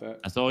worth it.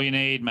 That's all you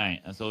need,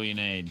 mate. That's all you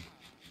need.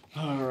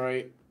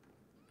 Alright.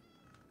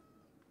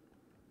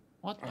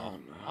 What the?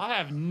 I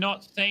have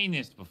not seen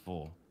this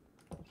before.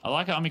 I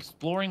like it. I'm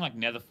exploring like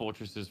nether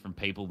fortresses from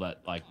people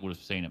that like would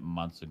have seen it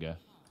months ago.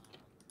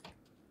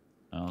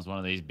 Oh, it's one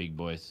of these big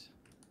boys.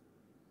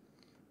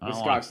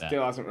 This guy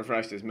still hasn't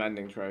refreshed his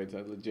mending trades.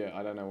 Legit,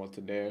 I don't know what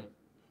to do.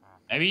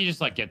 Maybe you just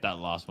like get that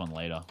last one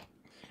later.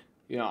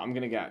 You know, I'm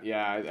gonna get.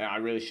 Yeah, I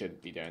really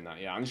should be doing that.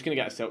 Yeah, I'm just gonna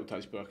get a Silk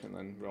Touch book and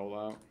then roll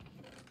out.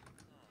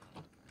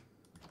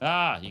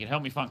 Ah, you can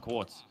help me find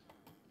quartz.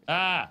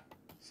 Ah.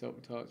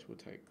 Silk Touch, we'll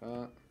take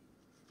that.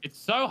 It's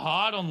so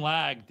hard on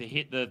lag to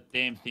hit the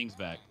damn things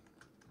back.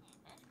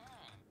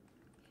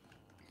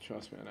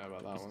 Trust me, I know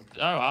about that one.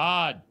 So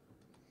hard.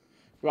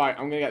 Right,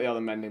 I'm gonna get the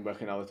other mending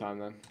book another time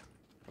then.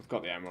 I've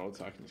got the emerald,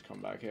 so I can just come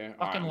back here.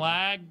 Fucking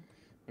lag.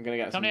 I'm gonna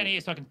get come down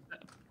here so I can.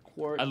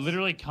 Quartz. I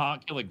literally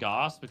can't kill a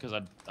ghast because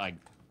I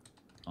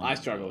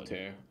struggle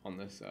too on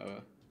this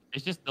server.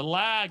 It's just the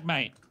lag,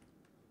 mate.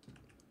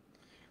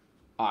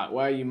 Alright,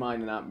 where are you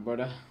mining at,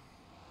 brother?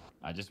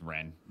 I just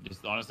ran.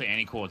 Just honestly,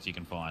 any quartz you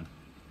can find.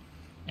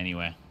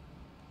 Anywhere.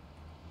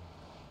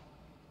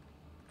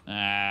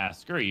 Ah,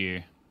 screw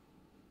you.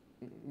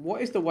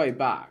 What is the way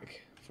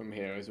back from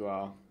here as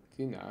well?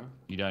 Do you know?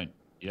 You don't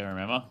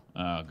remember?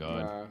 Oh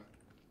god. No.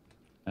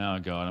 Oh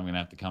god, I'm gonna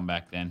have to come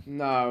back then.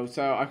 No,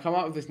 so I come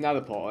up with this nether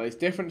portal. It's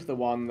different to the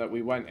one that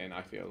we went in,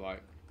 I feel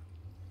like.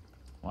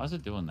 Why is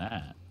it doing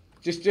that?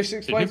 Just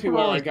explain to me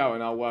where I go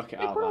and I'll work it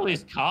out. Look at all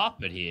this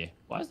carpet here.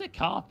 Why is there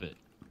carpet?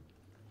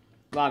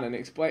 Landon,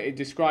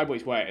 describe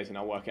which way it is and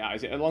I'll work it out.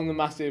 Is it along the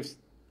massive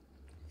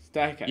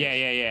staircase?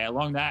 Yeah.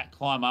 Along that,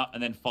 climb up,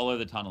 and then follow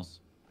the tunnels.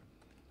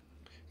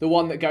 The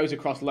one that goes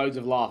across loads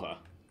of lava?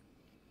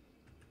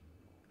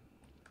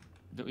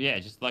 Yeah,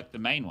 just like the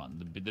main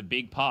one. The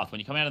big path. When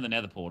you come out of the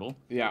nether portal.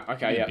 Yeah,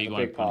 okay, yeah, the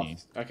big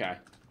path. Okay.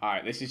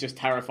 Alright, this is just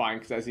terrifying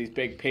because there's these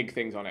big pig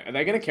things on it. Are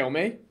they going to kill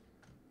me?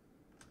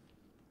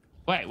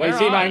 Wait, where they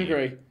seem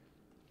angry.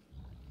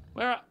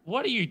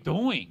 What are you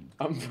doing?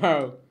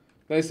 Bro,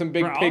 there's some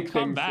big pig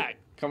things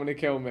coming to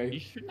kill me. You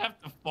shouldn't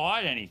have to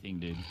fight anything,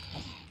 dude.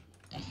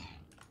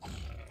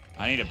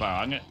 I need a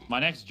bow. My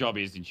next job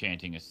is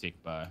enchanting a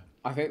sick bow.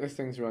 I think this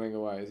thing's running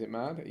away. Is it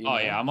mad?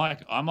 Yeah, I'm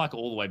like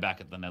all the way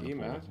back at the nether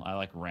portal. Mad? I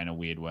like ran a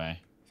weird way.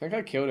 I think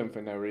I killed him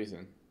for no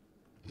reason.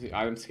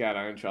 I'm scared.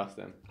 I don't trust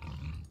him.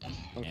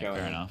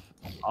 Fair enough.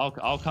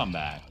 I'll come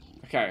back.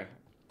 Okay.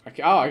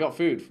 Oh, I got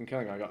food from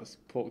killing him. I got a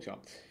pork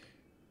chop.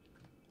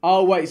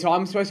 Oh wait, so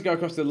I'm supposed to go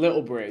across the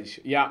little bridge.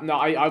 Yeah, no,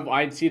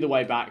 I see the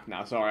way back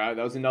now. Sorry,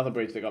 there was another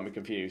bridge that got me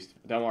confused.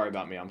 Don't worry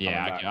about me. I'm coming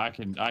back.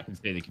 I can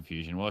see the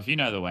confusion. Well, if you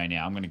know the way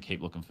now, I'm going to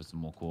keep looking for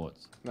some more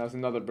quartz. There was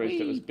another bridge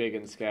that was big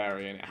and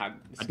scary, and it had.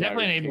 I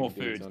definitely need more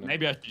food.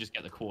 Maybe I should just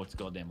get the quartz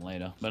goddamn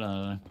later. But I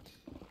don't know.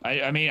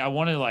 I mean, I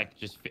want to like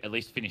just at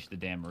least finish the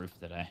damn roof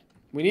today.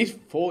 We need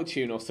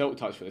fortune or silk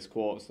touch for this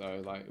quartz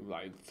though, like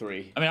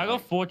 3. I mean, I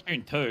got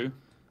fortune 2.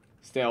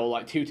 Still,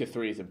 like 2 to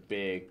 3 is a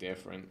big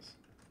difference.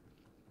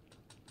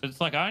 But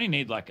it's like I only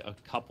need like a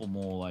couple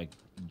more like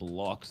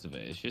blocks of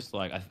it. It's just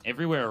like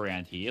everywhere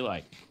around here,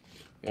 like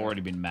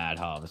already been mad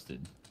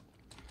harvested.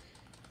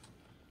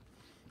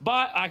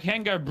 But I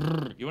can go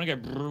brrr. You want to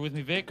go brrr with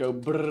me, Vic? Go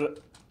brrr.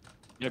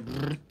 Yeah,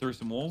 brrr through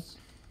some walls.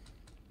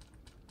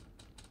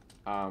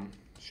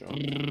 Sure.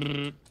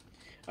 Brrr.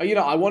 Oh, you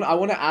know, I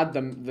want to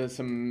add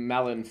some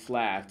melon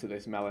flair to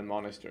this melon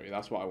monastery.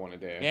 That's what I want to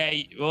do. Yeah,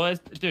 well,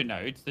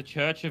 it's the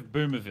Church of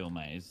Boomerville,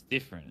 mate. It's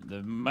different.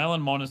 The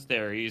melon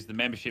monastery is the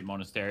membership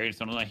monastery.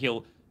 It's on a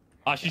hill.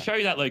 I should show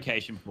you that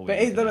location before.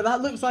 But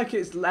that looks like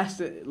it's less.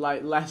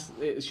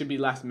 It should be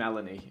less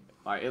melony.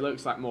 Like it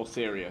looks like more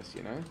serious,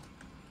 you know.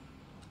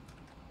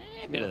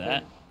 A bit of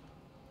that.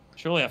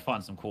 Surely I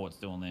find some quartz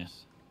doing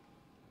this.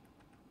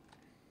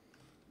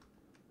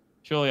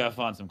 Surely I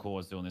find some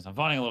quartz doing this. I'm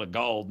finding a lot of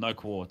gold, no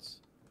quartz.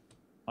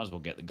 Might as well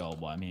get the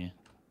gold while I'm here.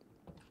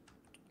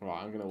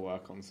 Right, I'm going to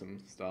work on some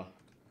stuff.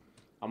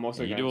 I'm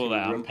also going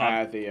to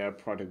repair the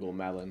prodigal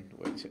melon,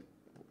 which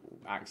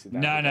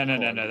accidentally...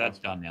 No, that's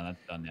done now. That's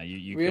done now.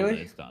 You really? killed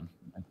it. It's done.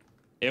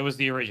 It was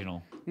the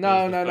original.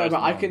 No, but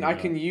I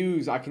can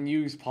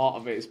use part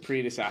of its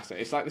predecessor.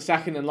 It's like the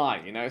second in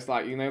line, you know. It's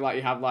like like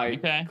you have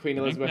like Queen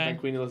Elizabeth and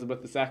Queen Elizabeth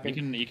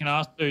II. You can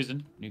ask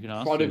Susan. You can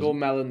ask Prodigal Susan.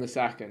 Melon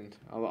II.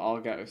 I'll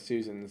get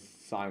Susan's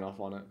sign off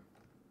on it.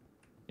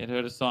 Get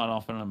her to sign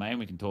off on it, mate.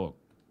 We can talk.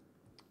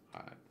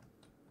 All right.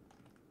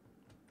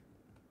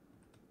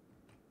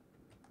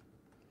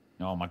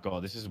 Oh my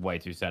god, this is way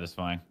too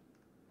satisfying.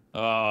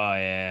 Oh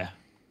yeah.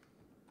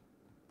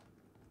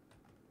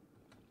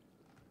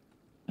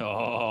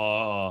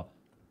 Oh,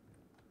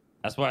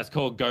 that's why it's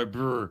called Go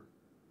Brew.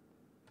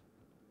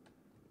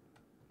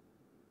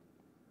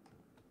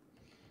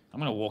 I'm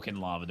gonna walk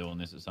in lava doing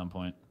this at some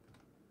point.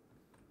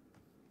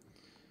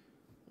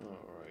 All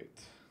right.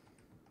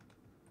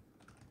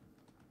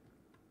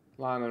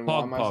 Lannon,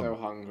 why am I so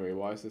hungry?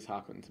 Why has this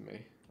happened to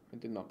me? I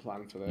did not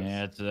plan for this.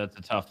 Yeah, that's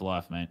a tough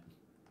life, mate.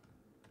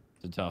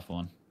 It's a tough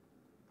one.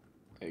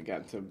 You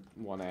get to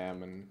 1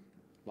 AM and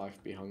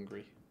life be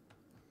hungry.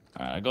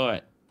 All right, I got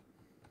it.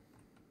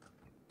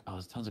 Oh,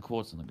 there's tons of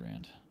quartz on the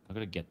ground. I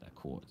gotta get that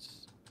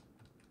quartz.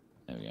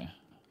 There we go.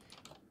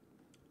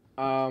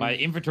 My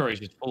inventory is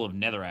just full of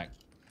netherrack.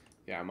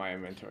 Yeah, my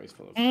inventory is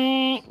full of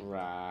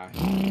trash.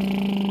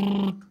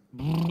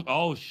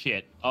 Oh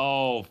shit!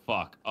 Oh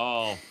fuck!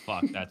 Oh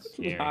fuck! That's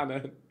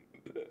scary.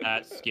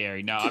 That's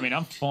scary. No, I mean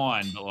I'm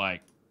fine, but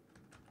like,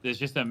 there's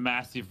just a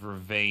massive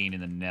ravine in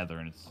the Nether,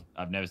 and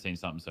I've never seen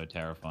something so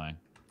terrifying.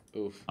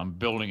 Oof. I'm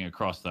building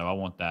across though. I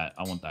want that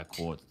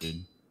quartz,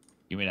 dude.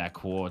 Give me that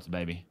quartz,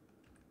 baby.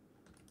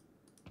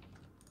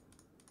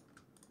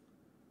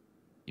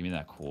 Give me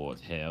that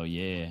quartz. Hell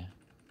yeah.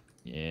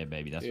 Yeah,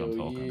 baby. That's what I'm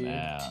talking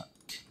about.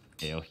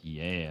 Hell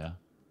yeah.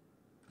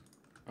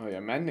 Oh yeah,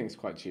 mending's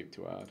quite cheap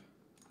to add.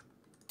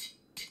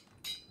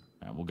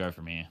 Alright, we'll go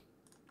from here.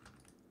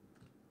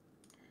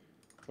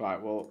 Right,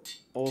 well,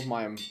 all of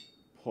my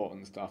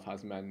important stuff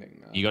has mending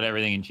now. You got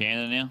everything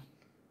enchanted now?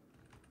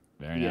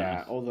 Very nice.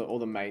 Yeah, all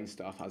the main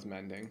stuff has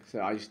mending.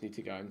 So I just need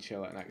to go and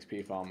chill at an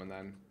XP farm and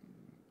then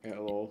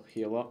it'll all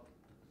heal up.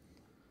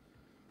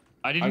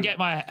 I didn't get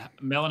my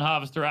melon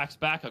harvester axe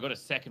back. I got a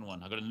second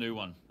one. I got a new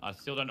one. I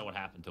still don't know what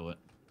happened to it.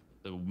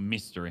 The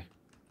mystery.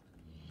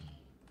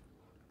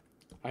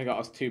 I got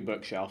us 2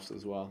 bookshelves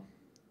as well.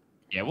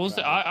 Yeah, we'll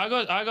see. I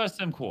got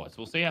some quartz.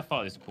 We'll see how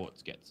far this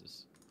quartz gets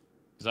us.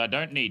 Because I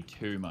don't need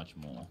too much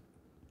more.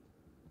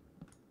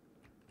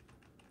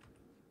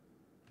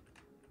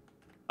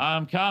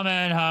 I'm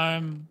coming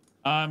home.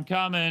 I'm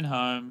coming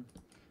home.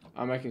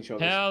 I'm making sure.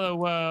 Tell the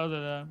world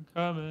that I'm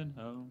coming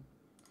home.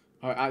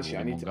 Oh, actually,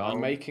 I need to. I'm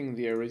making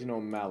the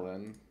original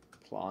melon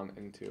plant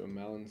into a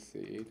melon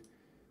seed.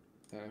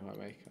 Then if I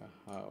make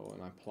a hoe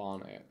and I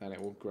plant it, then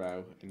it will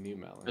grow a new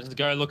melon. Let's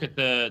go look at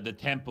the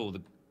temple.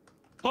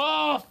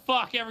 Oh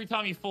fuck! Every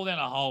time you fall down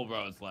a hole,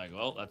 bro, it's like,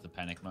 well, that's a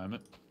panic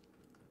moment.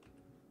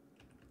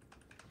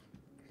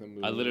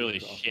 I literally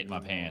shit my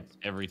pants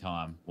every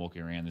time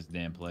walking around this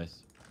damn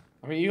place.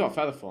 I mean, you got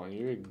feather falling.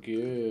 You're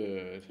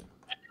good.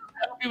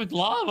 Help me with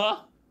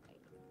lava.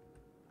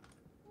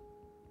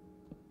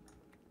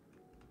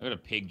 I got a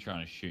pig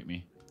trying to shoot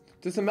me.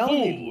 Does the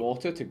melon need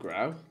water to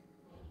grow?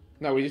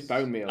 No, we just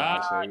bone meal it,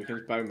 actually. We can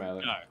just bone meal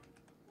it. No.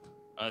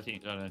 I don't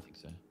think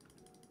so. I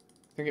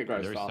think it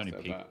grows faster,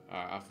 but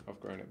I've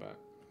grown it back.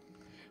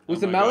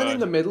 Was the melon in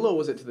the middle or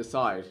was it to the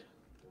side?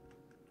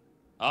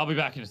 I'll be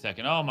back in a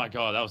second. Oh my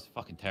god, that was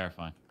fucking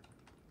terrifying.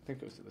 I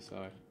think it was to the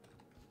side.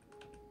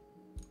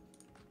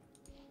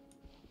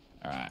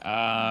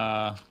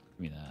 Alright, give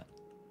me that.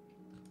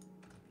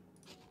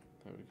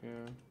 There we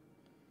go.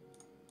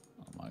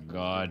 Oh my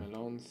god.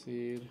 Melon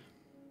seed.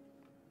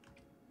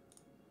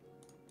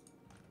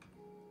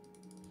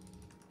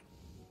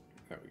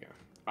 There we go.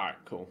 Alright,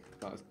 cool.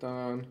 That's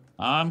done.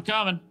 I'm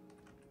coming.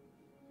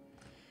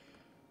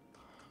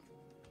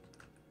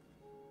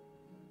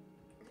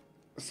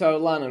 So,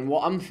 Lannon,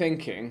 what I'm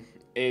thinking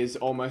is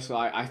almost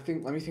like,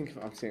 let me think if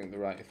I'm saying the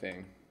right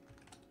thing.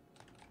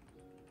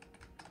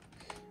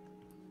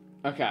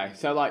 Okay,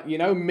 so like, you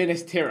know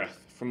Minas Tirith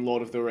from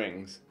Lord of the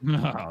Rings?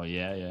 Oh,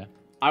 yeah.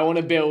 I want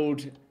to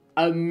build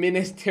a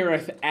Minas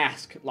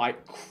Tirith-esque,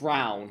 like,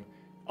 crown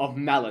of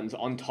melons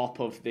on top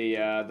of the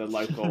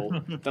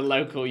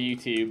local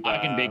YouTube. I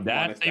can dig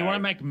that. monastery. So you want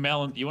to make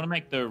melon? You want to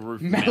make the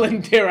roof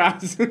melon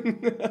terrace?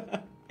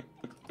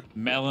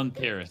 Melon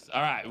terrace.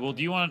 All right. Well,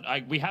 do you want?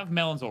 We have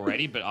melons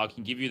already, but I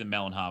can give you the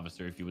melon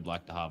harvester if you would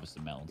like to harvest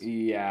the melons.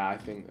 Yeah, I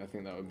think that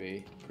would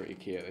be pretty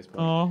key at this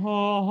point.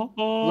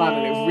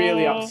 Landon, it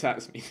really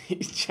upsets me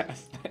these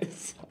chests.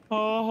 Thank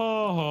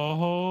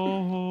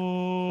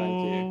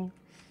you.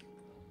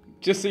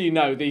 Just so you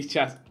know, these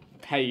chests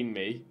pain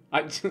me.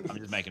 I'm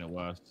just making it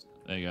worse.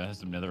 There you go. There's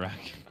some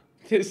netherrack.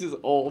 This is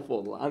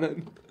awful,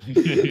 Lannon.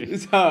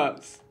 This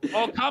hurts.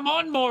 Oh, come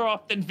on more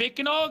often, Vic,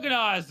 and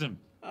organise them.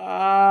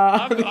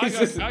 I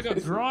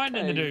got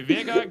grinding to do,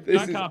 Vic.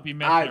 I can't be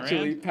messing around.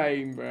 Actually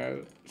pain,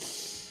 bro.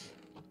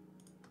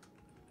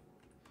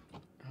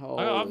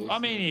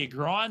 I'm in here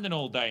grinding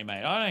all day,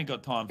 mate. I ain't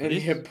got time for this.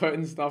 And you're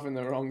putting stuff in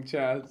the wrong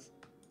chairs.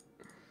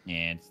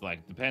 Yeah, it's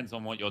like, depends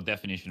on what your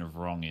definition of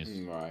wrong is.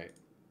 Right.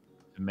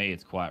 For me,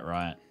 it's quite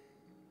right.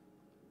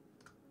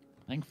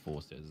 I think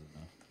 4 stairs is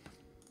enough.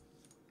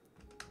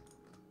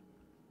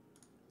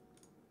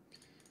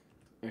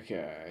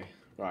 Okay.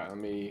 Right, let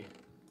me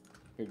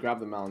grab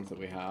the melons that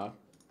we have.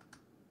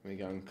 Let me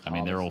go and I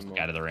mean, they're all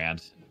scattered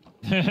around.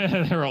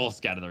 They're all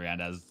scattered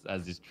around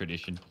as is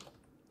tradition.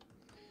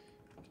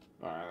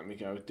 Alright, let me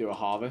go do a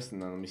harvest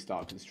and then let me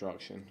start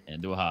construction.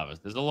 And do a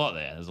harvest. There's a lot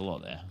there. There's a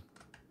lot there.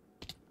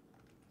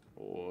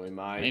 Or we I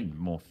might... need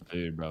more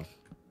food, bruv.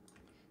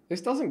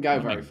 This doesn't go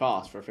very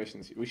fast for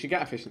efficiency. We should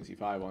get efficiency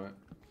 5 on it.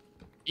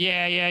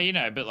 Yeah, you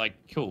know, but like,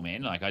 cool,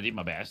 man. Like, I did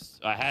my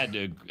best. I had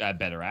a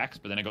better axe,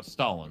 but then it got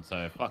stolen,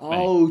 so fuck me.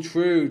 Oh,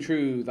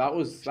 true. That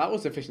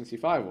was efficiency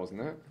 5,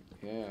 wasn't it?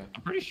 Yeah.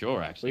 I'm pretty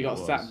sure, actually. We got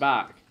set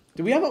back.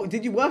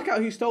 Did you work out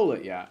who stole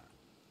it yet?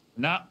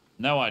 Nah,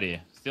 no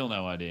idea. Still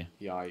no idea.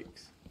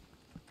 Yikes.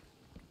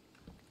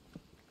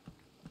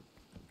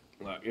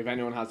 Look, if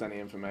anyone has any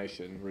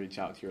information, reach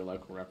out to your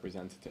local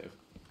representative.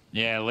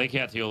 Yeah, leak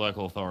out to your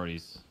local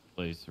authorities,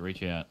 please.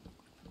 Reach out.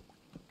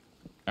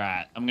 All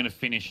right, I'm gonna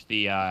finish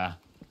the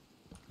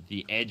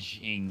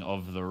edging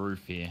of the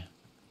roof here.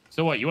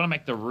 So what? You want to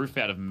make the roof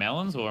out of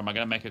melons, or am I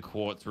gonna make a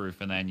quartz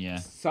roof and then yeah?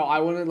 So I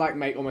want to like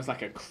make almost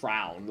like a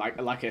crown,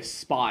 like a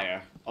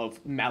spire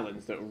of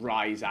melons that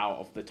rise out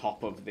of the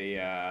top of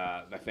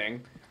the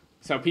thing.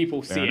 So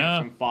people see it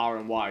from far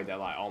and wide. They're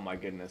like, "Oh my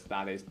goodness,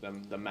 that is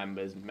the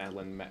members'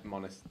 melon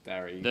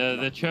monastery."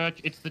 The church.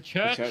 It's the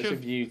church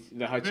of youth.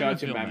 The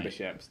church of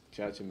memberships.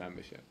 Church of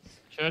memberships.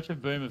 Church of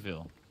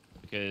Boomerville,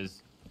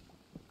 because.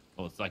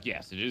 Well, it's like,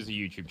 yes, it is a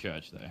YouTube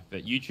church, though.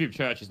 But YouTube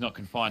church is not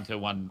confined to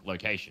one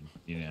location,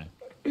 you know.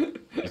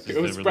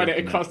 It will spread it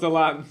across the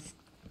lands.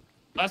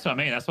 That's what I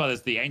mean. That's why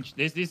there's the ancient...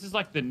 This is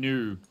like the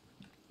new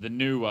The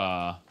new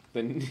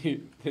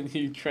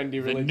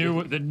trendy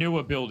religion. The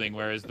newer building,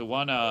 whereas the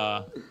one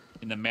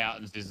in the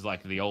mountains is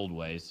like the old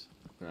ways.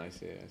 I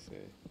see.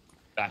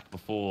 Back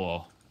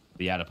before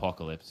the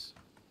apocalypse.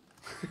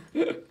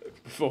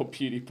 Before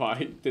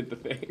PewDiePie did the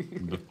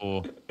thing.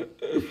 Before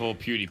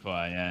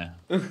PewDiePie, yeah.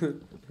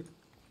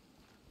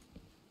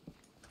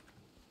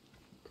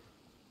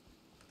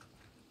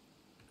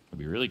 I'll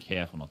be really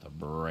careful not to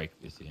break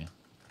this here.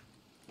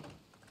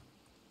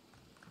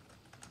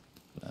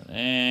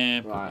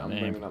 Right, I'm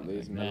bringing up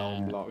these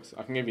melon blocks.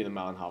 I can give you the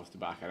melon harvester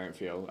back. I don't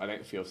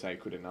feel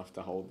sacred enough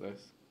to hold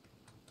this.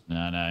 No,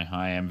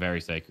 I am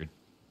very sacred.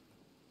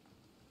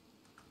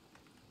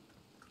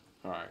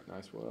 All right,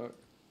 nice work.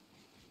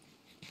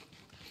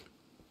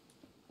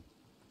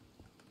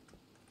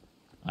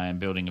 I am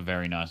building a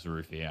very nice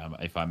roof here,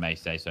 if I may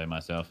say so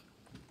myself.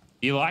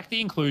 Do you like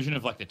the inclusion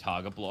of like the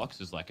target blocks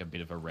as like a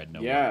bit of a red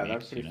no? Yeah,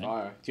 that's pretty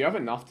fire. Do you have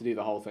enough to do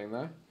the whole thing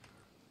though?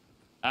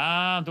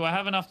 Do I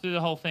have enough to do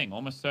the whole thing?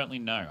 Almost certainly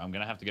no. I'm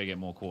gonna have to go get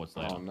more quartz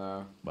later. Oh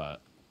no.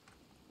 But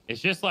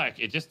it's just like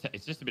it's just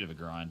a bit of a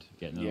grind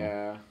getting it.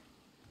 Yeah.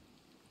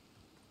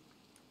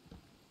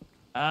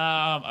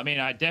 I mean,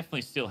 I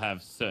definitely still have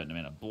a certain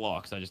amount of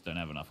blocks. I just don't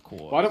have enough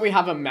quartz. Why don't we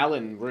have a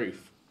melon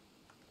roof?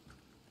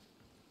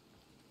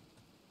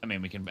 I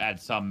mean, we can add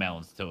some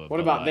melons to it. What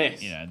about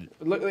this? You know,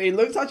 look, it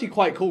looks actually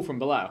quite cool from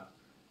below.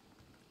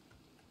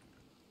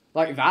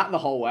 Like that the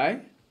whole way.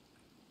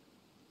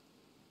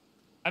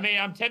 I mean,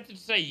 I'm tempted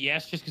to say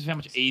yes, just because of how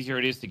much easier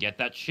it is to get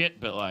that shit.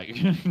 But like,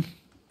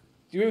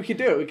 we could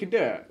do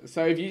it.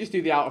 So if you just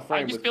do the outer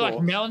frame, I just feel like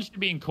melons should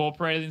be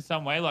incorporated in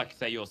some way, like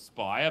say your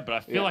spire. But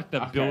I feel like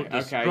the build.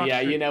 Okay,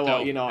 yeah, you know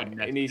what?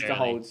 It needs to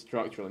hold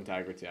structural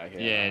integrity. I hear.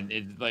 Yeah,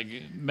 it's like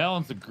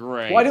melons are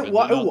great. Why don't?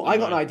 Oh, I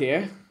got an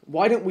idea.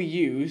 Why don't we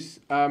use?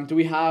 Do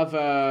we have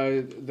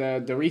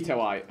the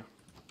Doritoite?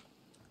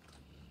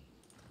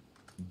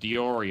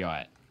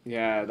 Diorite.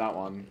 Yeah, that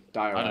one.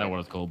 Diorite. I don't know what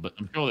it's called, but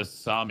I'm sure there's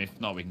some. If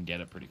not, we can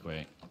get it pretty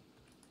quick.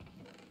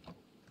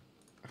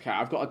 Okay,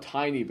 I've got a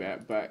tiny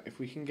bit, but if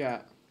we can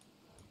get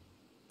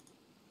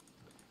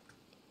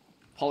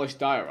polished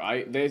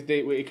diorite,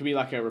 it could be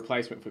like a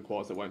replacement for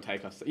quartz that won't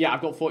take us. Yeah,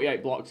 I've got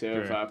 48 blocks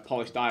of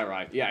polished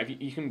diorite. Yeah,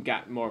 if you can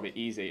get more of it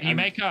easy. Can you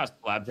make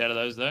slabs out of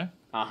those though?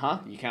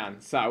 You can.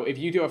 So if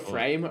you do a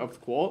frame of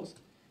quartz,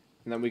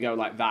 and then we go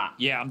like that.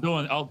 Yeah,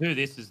 I'll do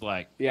this as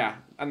like. Yeah,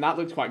 and that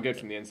looks quite good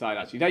from the inside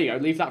actually. There you go.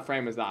 Leave that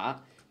frame as that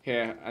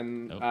here,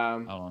 and hold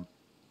on,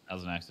 that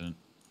was an accident.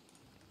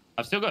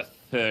 I've still got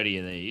 30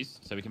 of these,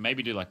 so we can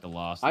maybe do like the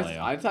last layer.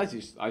 I'd say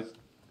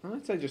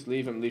just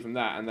leave them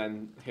there, and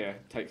then here,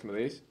 take some of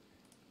these.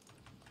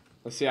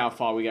 Let's see how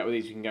far we get with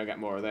these. We can go get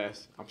more of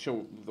this. I'm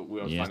sure that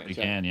we'll find it.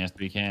 Yes,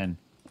 we can.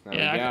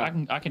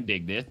 I can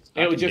dig this.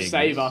 It'll just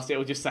save us. Do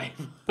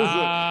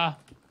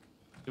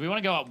we want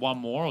to go up one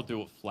more or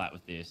do it flat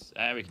with this?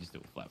 We can just do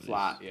it flat with this.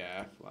 Flat.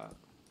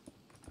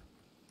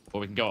 Or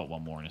we can go up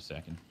one more in a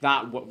second.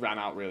 That ran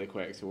out really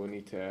quick, so we'll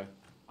need to...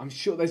 I'm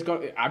sure there's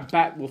got... I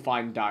bet we'll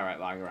find diorite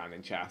lying around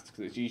in chests,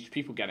 because it's usually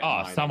people get it.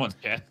 Oh, someone's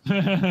chest.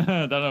 I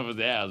don't know if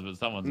it's ours, but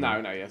someone's...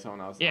 No, someone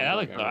else. Yeah, that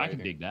looks... I can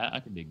dig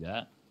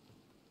that.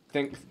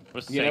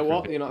 You know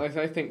what? You know what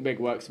they say? Think big,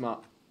 work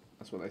smart.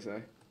 That's what they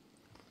say.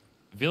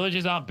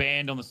 Villages aren't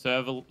banned on the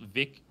server.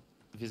 Vic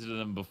visited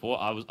them before.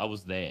 I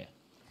was there.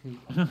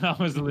 I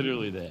was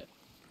literally there.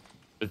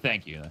 But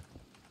thank you.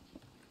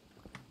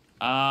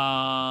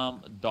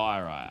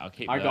 Diorite. I'll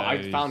keep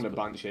I found a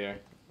bunch here.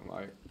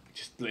 Like,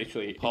 just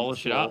literally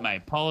polish it up,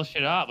 mate. Polish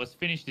it up. Let's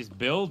finish this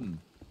building.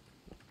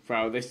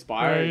 Bro, this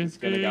spire is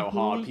gonna go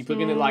hard. People are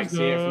gonna like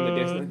see it from the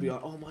distance and be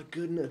like, "Oh my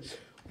goodness,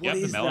 what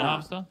is the melon that?"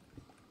 harvester?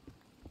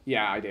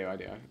 Yeah, I do.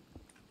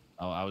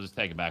 Oh, I will just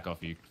take it back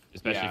off you,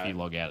 especially if you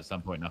log out at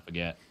some point and I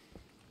forget.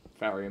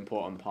 Very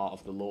important part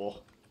of the lore.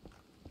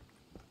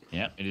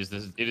 Yeah, it is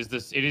this.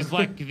 It is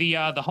like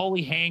the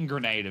holy hand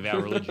grenade of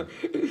our religion.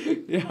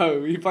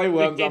 Yo, you play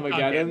Worms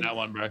Armageddon? That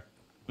one, bro.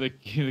 The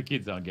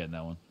kids aren't getting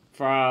that one.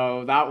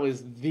 Bro, that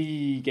was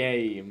the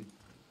game.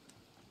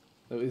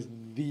 That was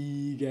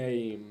the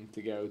game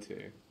to go to.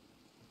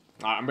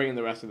 Alright, I'm bringing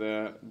the rest of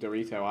the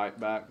Dorito right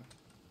back.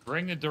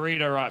 Bring the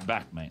Dorito right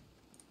back, mate.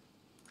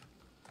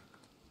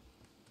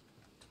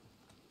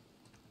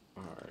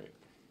 Alright.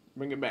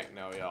 Bring it back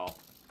now, y'all.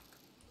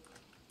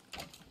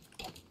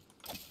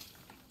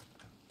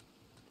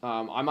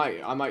 I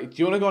might. Do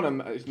you want to go on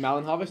a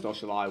melon harvest, or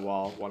shall I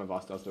while one of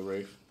us does the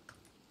roof?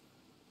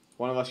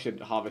 One of us should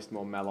harvest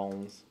more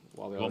melons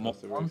while the other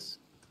does the roof.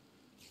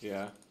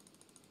 Yeah.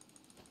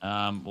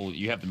 Well,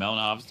 you have the melon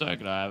harvester.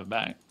 Could I have it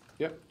back?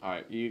 Yep. All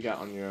right. You get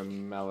on your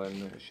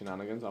melon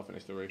shenanigans. I'll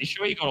finish the roof. You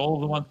sure you got all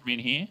the ones from in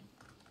here?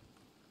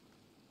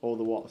 All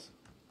the what?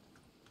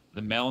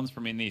 The melons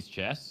from in these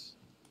chests.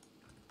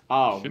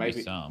 Oh,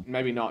 maybe.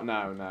 Maybe not.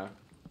 No.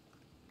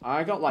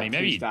 I got like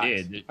maybe 2 stacks.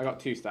 You did. I got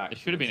 2 stacks. There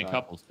should have been a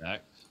couple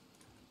stacks.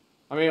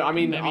 I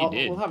mean,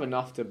 maybe we'll have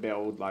enough to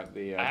build like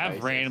the. I have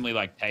bases. randomly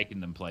like taken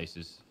them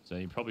places, so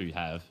you probably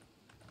have.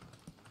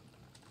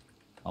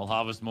 I'll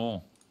harvest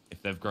more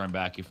if they've grown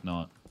back. If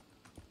not,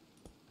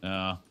 we've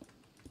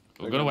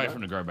got to wait for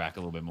them to grow back a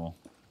little bit more.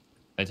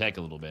 They take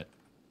a little bit.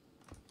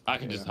 I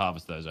can just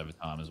harvest those over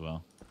time as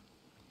well.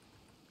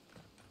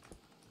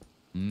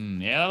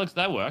 Yeah,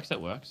 that works. That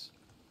works.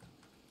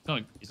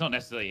 It's not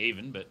necessarily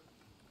even, but.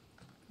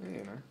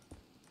 You know.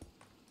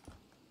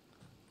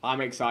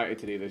 I'm excited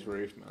to do this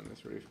roof, man.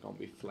 This roof can't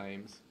be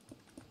flames.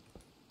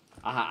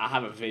 I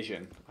have a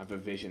vision. I have a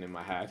vision in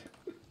my head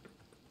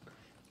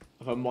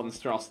of a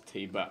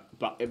monstrosity, but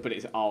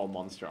it's our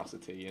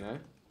monstrosity, you know.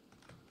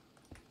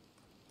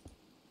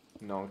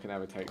 No one can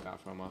ever take that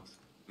from us.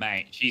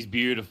 Mate, she's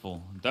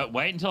beautiful. Don't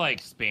wait until I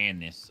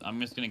expand this. I'm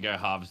just gonna go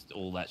harvest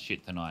all that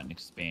shit tonight and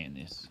expand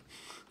this.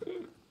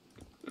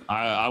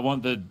 I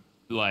want the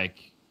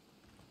like.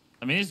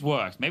 I mean, this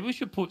works. Maybe we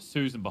should put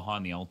Susan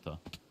behind the altar.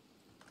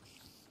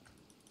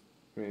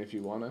 I mean, if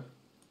you wanna.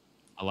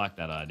 I like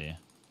that idea.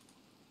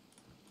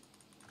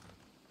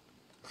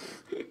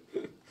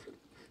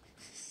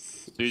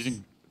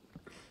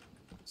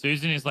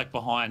 Susan is like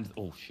behind.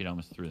 Oh shit! I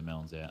almost threw the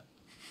melons out.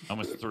 I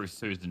almost threw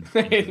Susan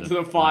into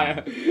the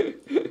fire.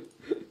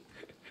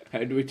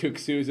 And we took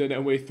Susan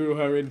and we threw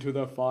her into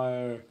the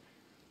fire.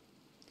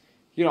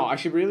 You know, I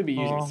should really be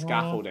using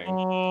scaffolding.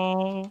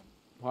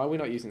 Why are we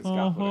not using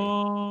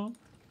scaffolding?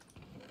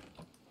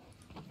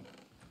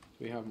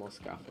 We have more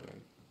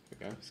scaffolding. Here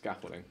we go.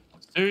 Scaffolding.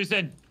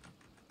 Susan!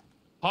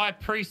 High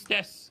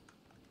priestess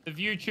of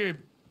YouTube.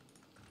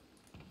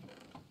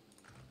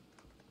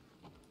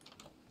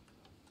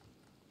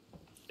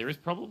 There is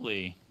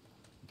probably...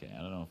 Okay,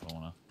 I don't know if I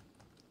want to...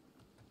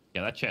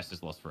 Yeah, that chest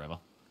is lost forever.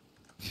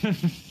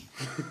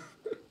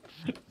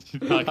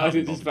 I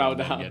just fell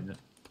down.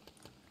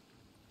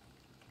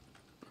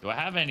 Do I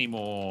have any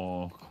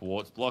more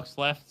quartz blocks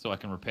left so I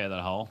can repair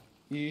that hole?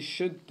 You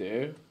should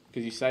do,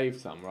 because you saved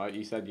some, right?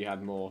 You said you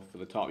had more for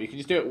the top. You can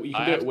just do it. You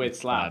can do it with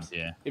slabs.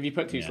 Yeah. If you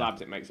put 2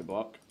 slabs, it makes a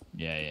block.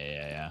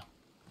 Yeah.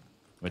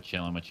 We're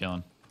chilling.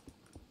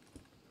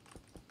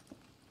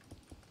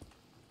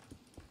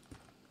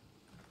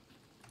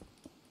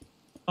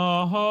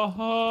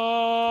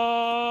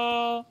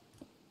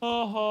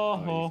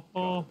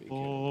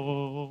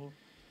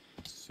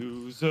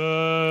 Susan,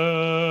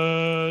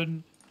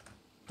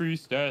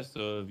 priestess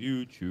of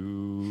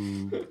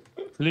YouTube,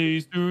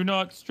 please do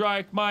not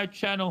strike my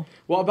channel.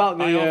 What about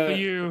the? I offer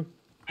you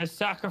a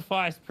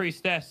sacrifice,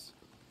 priestess.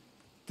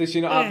 Does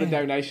she not have the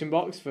donation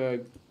box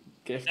for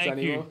gifts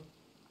anymore?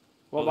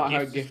 What about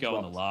her gift go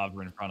box? in the lava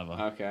in front of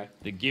her. Okay.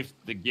 The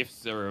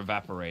gifts are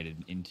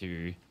evaporated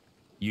into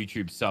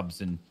YouTube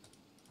subs and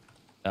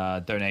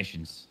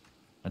donations.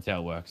 That's how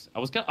it works.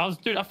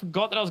 Dude, I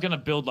forgot that I was gonna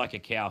build like a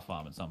cow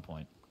farm at some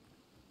point.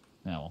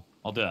 No,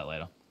 I'll do that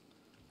later.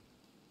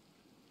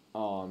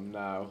 Oh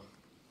no.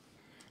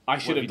 I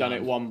should have done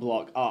it 1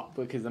 block up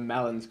because the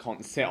melons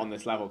can't sit on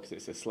this level because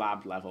it's a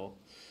slab level.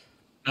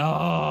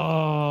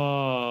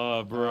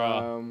 Oh,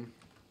 bro.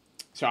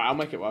 Sorry, I'll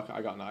make it work.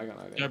 I got no idea.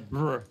 Yeah,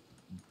 bro.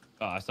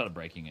 Oh, I started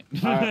breaking it.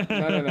 No.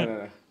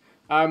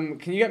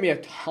 Can you get me a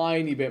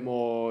tiny bit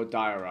more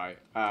diorite?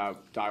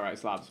 Diorite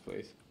slabs,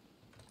 please.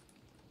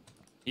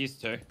 Here's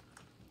 2.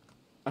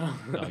 No,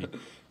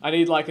 I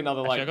need like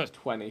another Actually, like I got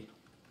 20.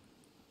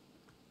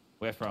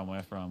 Where from?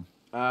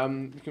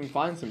 You can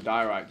find some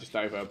diorite just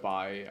over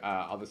by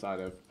other side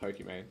of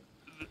Pokemon.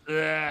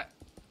 There's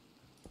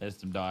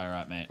some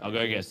diorite, mate. I'll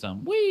go get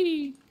some.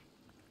 Whee!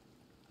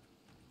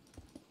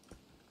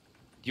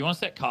 you want to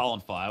set Carl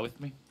on fire with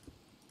me?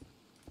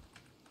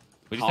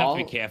 We just have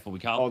to be careful. We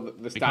can't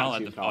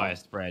let the fire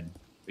spread.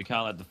 We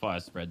can't let the fire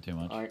spread too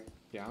much.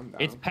 Yeah, I'm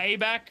down. It's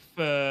payback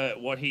for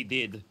what he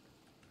did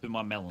to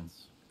my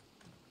melons.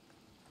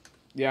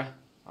 Yeah,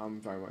 I'm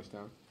very much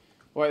down.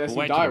 Wait, there's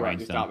some direct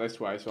just out this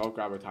way, so I'll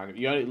grab a tiny.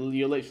 You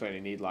literally only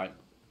need like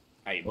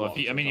 8 blocks.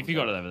 Well, if you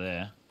got it over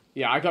there.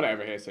 Yeah, I got it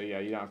over here, so yeah,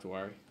 you don't have to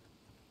worry.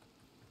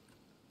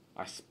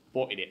 I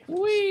spotted it.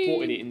 Whee!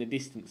 Spotted it in the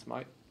distance,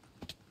 mate.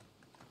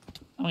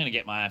 I'm gonna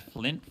get my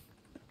flint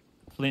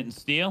and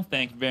steel.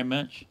 Thank you very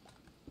much.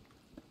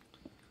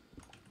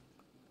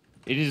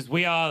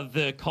 We are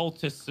the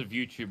cultists of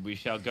YouTube. We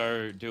shall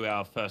go do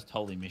our first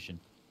holy mission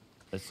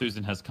that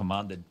Susan has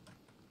commanded.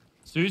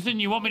 Susan,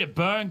 you want me to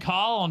burn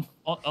Carl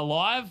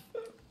alive?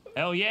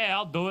 Hell yeah,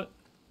 I'll do it.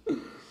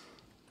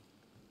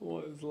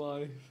 What is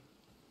life?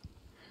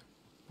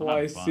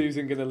 Why is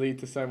Susan going to lead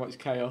to so much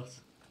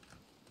chaos?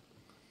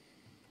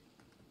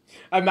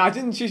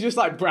 Imagine she's just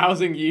like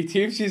browsing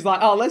YouTube. She's like,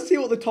 "Oh, let's see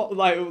what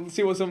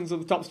some of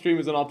the top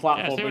streamers on our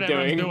platform are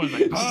doing."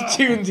 She's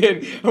tuned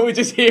in, and we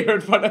just hear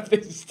in front of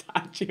this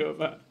statue of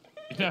her.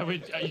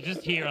 You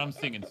just hear I'm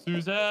singing,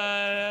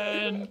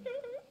 "Susan,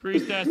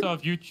 priestess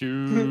of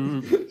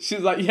YouTube." She's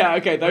like, "Yeah,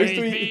 okay, those Praise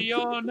three." Be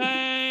your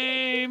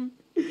name.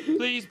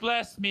 Please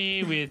bless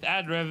me with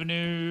ad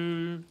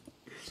revenue,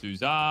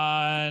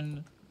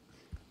 Susan.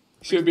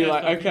 She'll be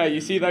like, "Okay,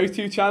 you see those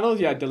 2 channels?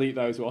 Yeah, delete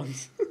those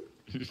ones."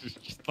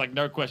 Just like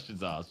no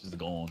questions asked, just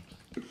gone.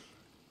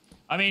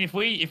 I mean, if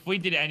we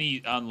did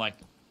any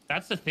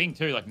that's the thing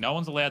too. Like, no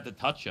one's allowed to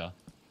touch her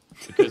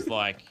because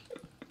like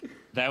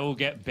they will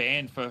get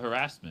banned for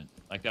harassment.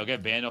 Like, they'll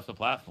get banned off the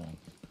platform.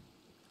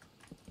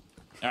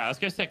 All right, let's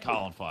go set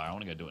Carl on fire. I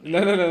want to go do it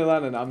now.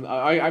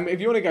 No. If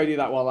you want to go do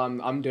that while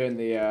I'm doing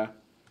the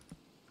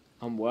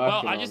I'm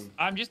working. Well,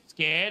 I'm just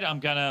scared. I'm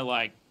gonna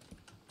like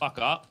fuck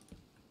up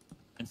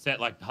and set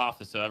like half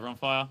the server on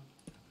fire.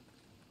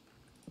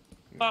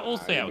 But we'll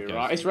see how it goes.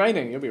 Right. It's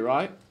raining. You'll be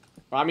right.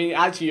 I mean,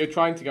 actually, you're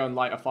trying to go and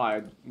light a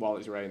fire while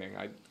it's raining.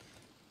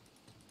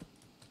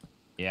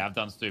 Yeah, I've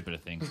done stupider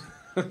things.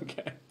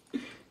 Okay.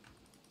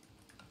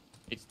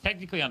 It's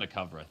technically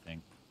undercover, I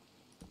think.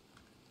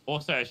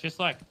 Also, it's just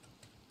like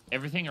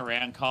everything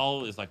around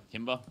Cole is like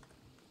timber.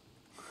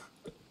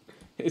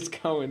 It's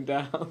going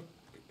down.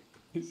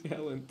 He's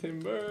yelling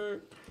timber.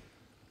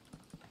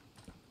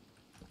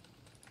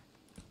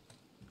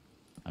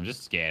 I'm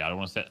just scared. I don't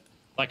want to set...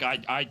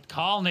 Like,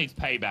 Carl needs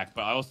payback,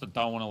 but I also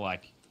don't want to,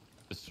 like,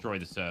 destroy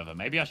the server.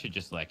 Maybe I should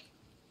just, like,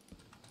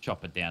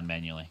 chop it down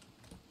manually.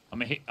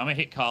 I'm gonna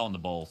hit Carl in the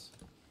balls.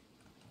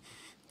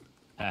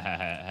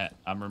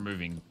 I'm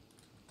removing...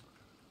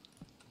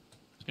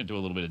 Just gonna do a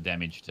little bit of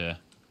damage to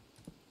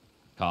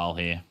Carl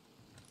here.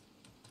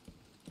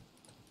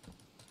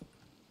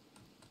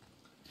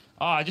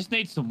 Oh, I just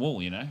need some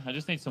wool, you know? I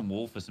just need some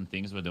wool for some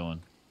things we're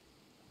doing.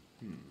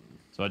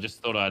 So I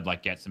just thought I'd,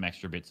 like, get some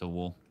extra bits of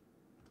wool.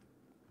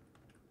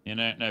 You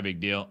know, no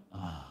big deal.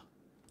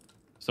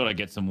 Just thought I'd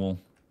get some wool.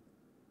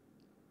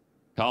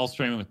 Carl's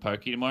streaming with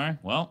Pokey tomorrow.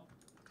 Well,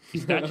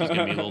 his statue's going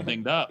to be a little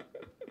dinged up.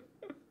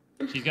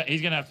 He's going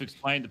to have to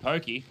explain to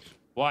Pokey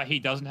why he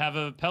doesn't have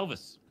a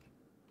pelvis.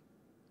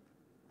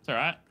 It's all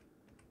right.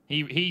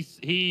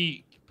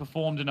 He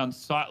performed an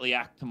unsightly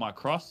act to my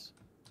cross.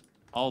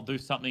 I'll do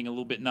something a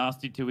little bit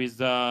nasty to his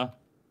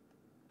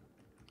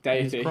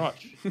deity.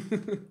 Crotch.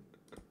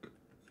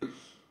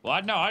 Well,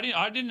 I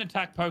didn't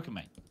attack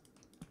Pokemon.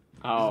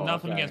 Oh, there's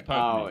nothing against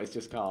Pokemon. Oh, it's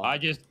just Carl. I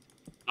just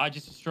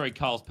destroyed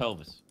Carl's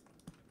pelvis.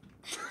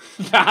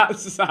 That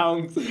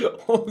sounds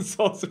all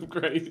sorts of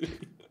crazy.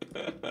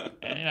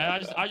 And you know,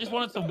 I just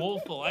wanted some wool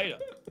for later.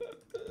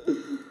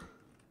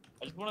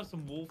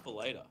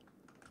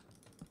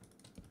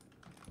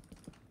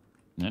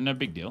 No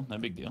big deal. No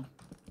big deal.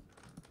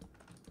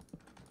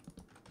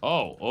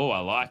 Oh, I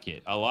like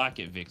it. I like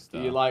it,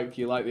 Vixstar. You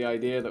like the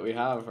idea that we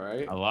have,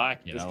 right? I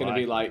like it. It's gonna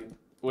be like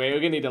we're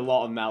gonna need a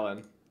lot of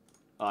melon.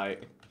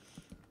 Like,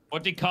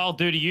 what did Carl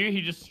do to you?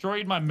 He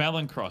destroyed my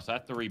melon cross. I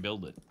have to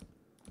rebuild it.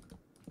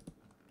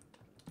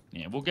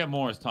 Yeah, we'll get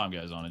more as time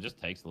goes on. It just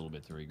takes a little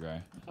bit to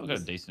regrow. I've got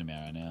a decent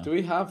amount right now. Do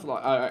we have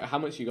like how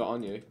much you got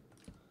on you?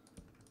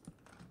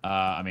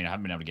 I mean, I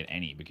haven't been able to get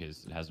any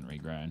because it hasn't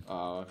regrown.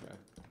 Oh, okay.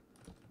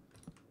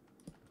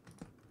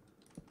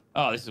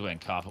 Oh, this is when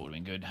carpet would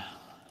have been good.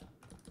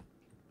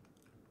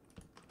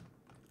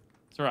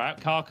 It's all right.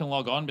 Carl can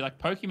log on and be like,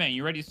 Pokemon,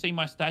 you ready to see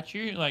my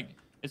statue? Like,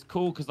 it's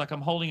cool because, like,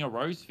 I'm holding a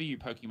rose for you,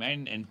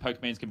 Pokemon. And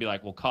Pokemon's going to be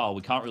like, well, Carl,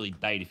 we can't really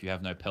date if you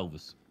have no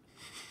pelvis.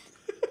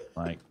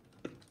 Like,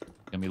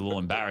 it's going to be a little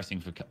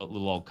embarrassing for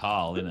little old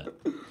Carl, isn't it?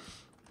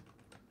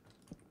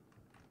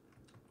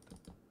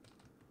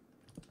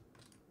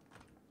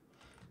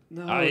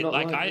 No,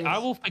 I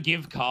will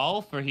forgive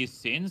Carl for his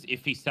sins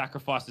if he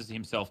sacrifices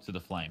himself to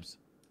the flames.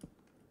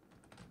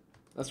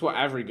 That's what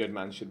every good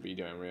man should be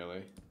doing,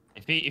 really.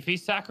 If he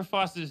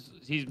sacrifices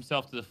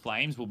himself to the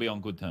flames, we'll be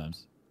on good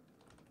terms.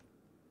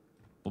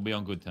 We'll be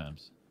on good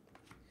terms.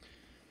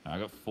 I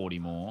got 40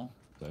 more.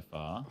 so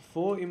far.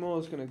 40 more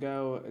is going to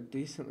go a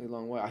decently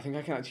long way. I think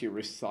I can actually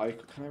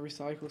recycle. Can I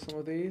recycle some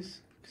of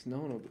these? Because no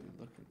one will be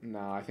looking.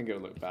 No, I think it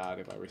would look bad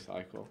if I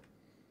recycle.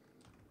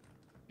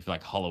 If you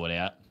like hollow it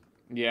out.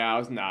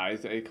 Yeah,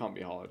 it can't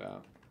be hollowed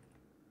out.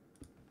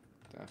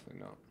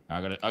 Definitely not.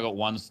 I got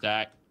 1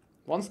 stack.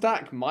 1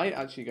 stack might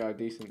actually go a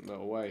decent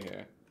little way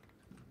here.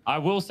 I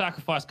will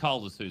sacrifice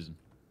Carl to Susan.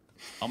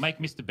 I'll make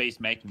Mr.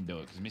 Beast make him do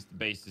it, because Mr.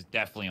 Beast is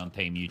definitely on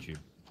Team YouTube.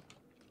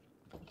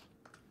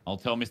 I'll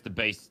tell Mr.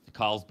 Beast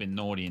Carl's been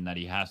naughty and that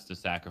he has to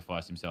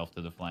sacrifice himself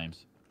to the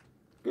flames.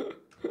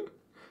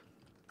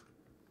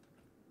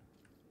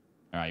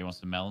 Alright, you want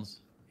some melons?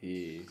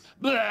 Yes.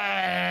 Blah!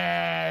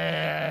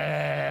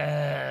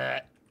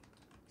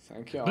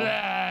 Thank you.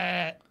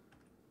 Blah!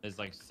 There's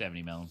like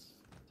 70 melons.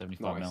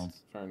 75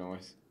 melons. Very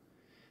nice.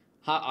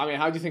 How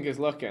do you think it's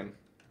looking?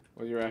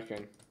 What do you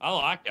reckon? I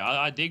like it.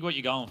 I dig what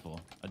you're going for.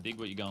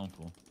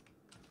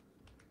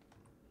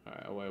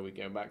 Alright, away we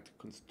go back to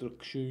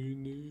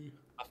construction.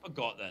 I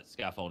forgot that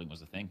scaffolding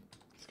was a thing.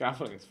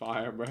 Scaffolding is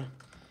fire, bro.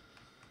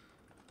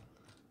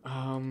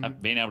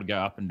 Being able to go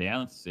up and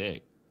down, it's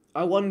sick.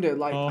 I wonder,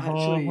 like,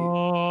 actually...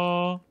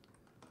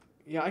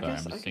 Yeah, I Sorry,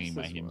 guess I'm just singing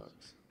my this hymns.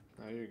 works.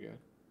 No, you're good.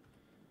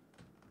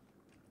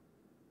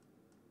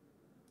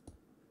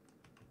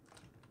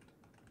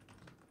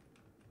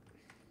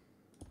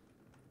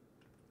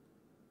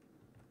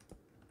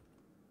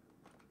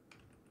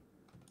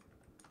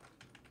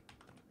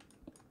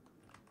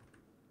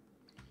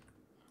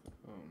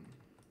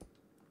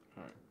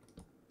 Alright.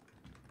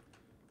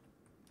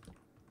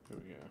 Here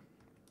we go.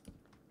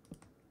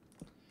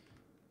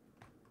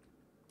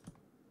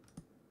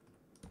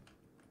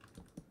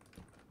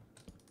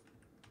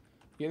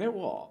 You know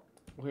what?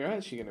 We're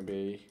actually going to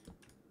be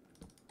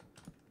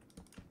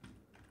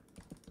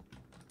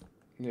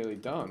nearly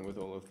done with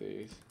all of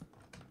these.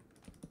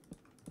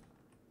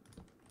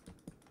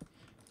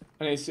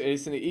 And it's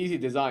an easy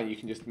design. You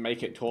can just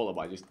make it taller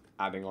by just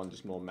adding on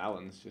just more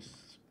melons,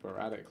 just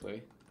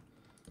sporadically.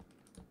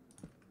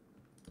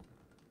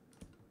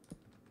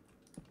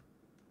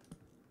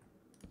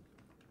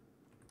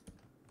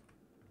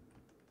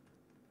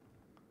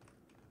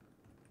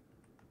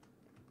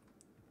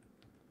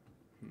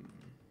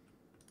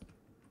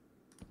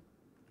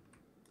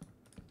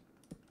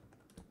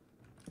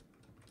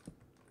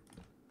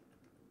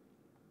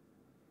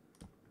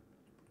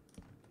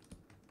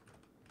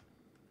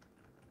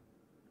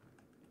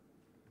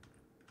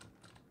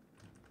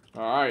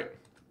 Alright.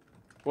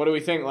 What do we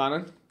think,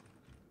 Lannon?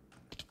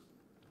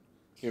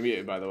 You're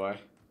muted, by the way.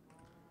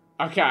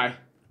 Okay.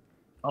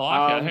 Oh,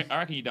 I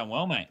reckon you done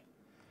well, mate.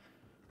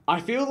 I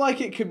feel like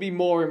it could be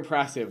more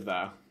impressive,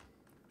 though.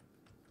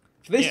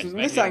 For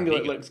this angle,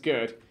 it looks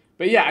good.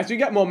 But yeah, as we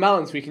get more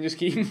melons, we can just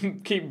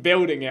keep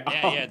building it up.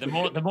 Yeah.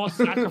 The more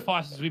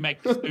sacrifices we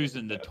make to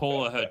Susan, the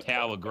taller her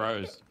tower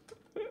grows.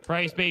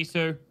 Praise be,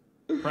 Sue.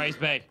 Praise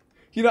be.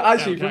 You know,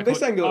 actually, from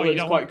this angle, it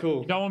looks quite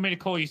cool. You don't want me to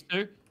call you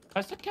Stu?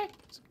 That's okay.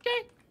 It's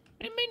okay.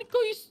 I didn't mean to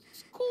call you.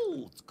 It's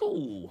cool. It's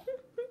cool.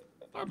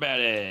 Sorry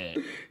about it.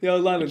 Yo,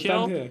 Lannon,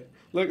 stand here.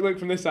 Look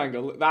from this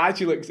angle. That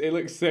actually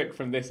looks sick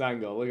from this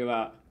angle. Look at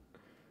that.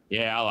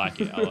 Yeah, I like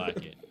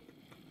it.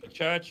 The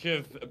Church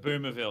of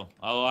Boomerville.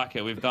 I like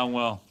it. We've done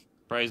well.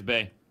 Praise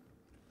be.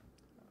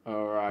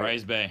 All right.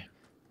 Praise be.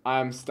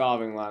 I'm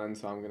starving, Lannon,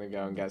 so I'm gonna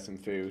go and get some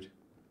food.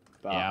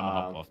 But, yeah, I'm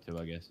gonna hop off too,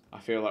 I guess. I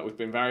feel like we've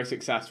been very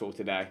successful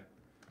today.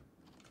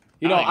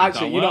 You know,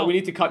 actually, you know, we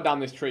need to cut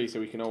down this tree so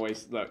we can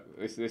always look.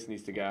 This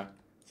needs to go,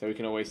 so we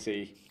can always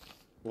see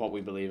what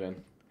we believe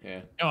in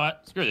here. You know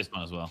what? Screw this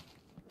one as well.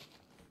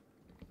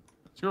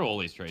 Screw all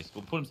these trees.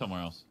 We'll put them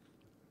somewhere else.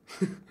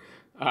 All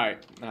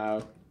right,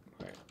 now.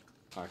 Wait.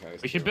 Okay.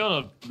 We should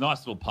build a nice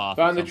little path.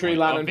 Burn the tree,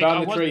 Lannon.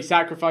 Burn the tree.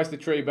 Sacrifice the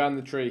tree. Burn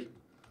the tree.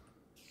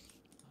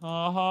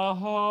 Ha ha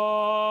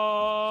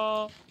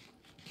ha.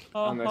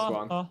 And this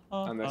one.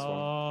 And this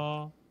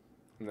one.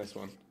 And this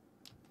one.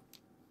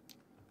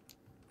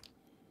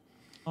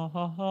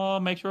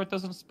 Make sure it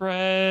doesn't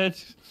spread.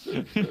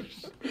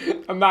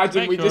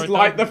 Imagine we just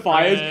light the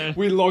fires,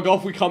 we log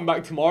off, we come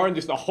back tomorrow, and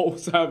just the whole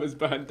server's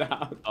burned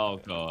down. Oh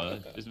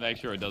god, just make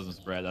sure it doesn't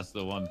spread. That's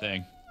the one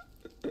thing.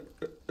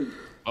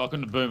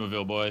 Welcome to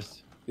Boomerville,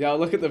 boys. Yeah,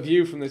 look at the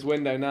view from this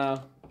window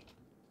now.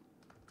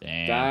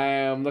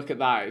 Damn, look at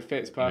that. It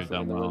fits perfectly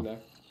in the window.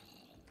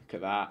 Look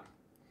at that.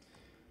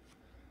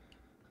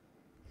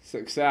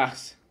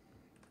 Success.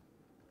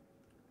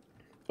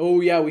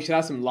 Oh yeah, we should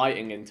add some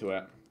lighting into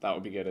it. That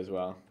would be good as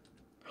well.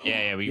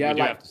 Yeah, we do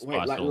have to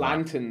spice like all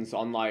lanterns that.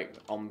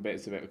 on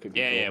bits of it could be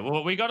cool. Yeah.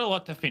 Well, we got a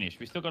lot to finish.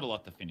 We still got a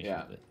lot to finish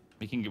Yeah. with it.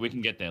 We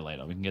can get there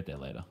later.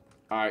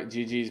 All right,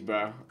 GG's,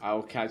 bro.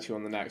 I'll catch you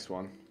on the next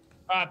one.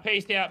 All right,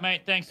 peace out,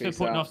 mate. Thanks for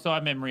putting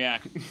offside memory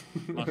act.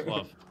 Much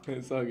love.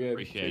 It's all good.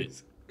 Appreciate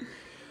it.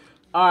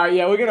 All right,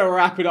 yeah, we're gonna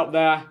wrap it up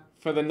there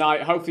for the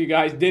night. Hopefully, you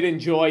guys did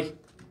enjoy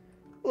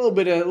a little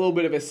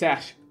bit of a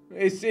sesh.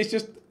 It's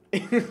just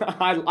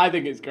I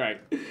think it's great.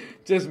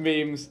 Just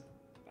memes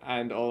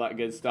and all that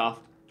good stuff.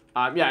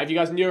 Yeah, if you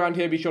guys are new around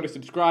here, be sure to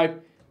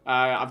subscribe.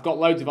 I've got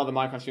loads of other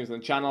Minecraft streams on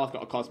the channel. I've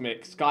got a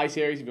Cosmic Sky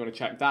series if you want to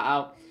check that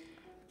out.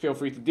 Feel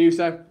free to do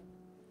so.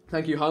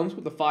 Thank you, Holmes,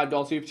 with the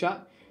 $5 super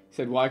chat. He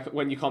said, "Why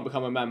when you can't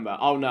become a member?"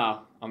 Oh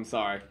no, I'm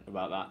sorry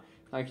about that.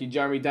 Thank you,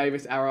 Jeremy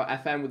Davis, Arrow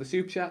FM with the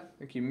super chat.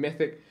 Thank you,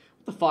 Mythic,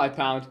 with the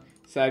 £5.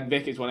 Said,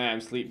 "Vic, it's 1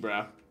 AM, sleep,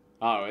 bro."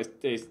 Oh,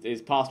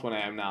 it's past 1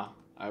 AM now.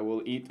 I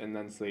will eat and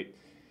then sleep.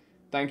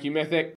 Thank you, Mythic.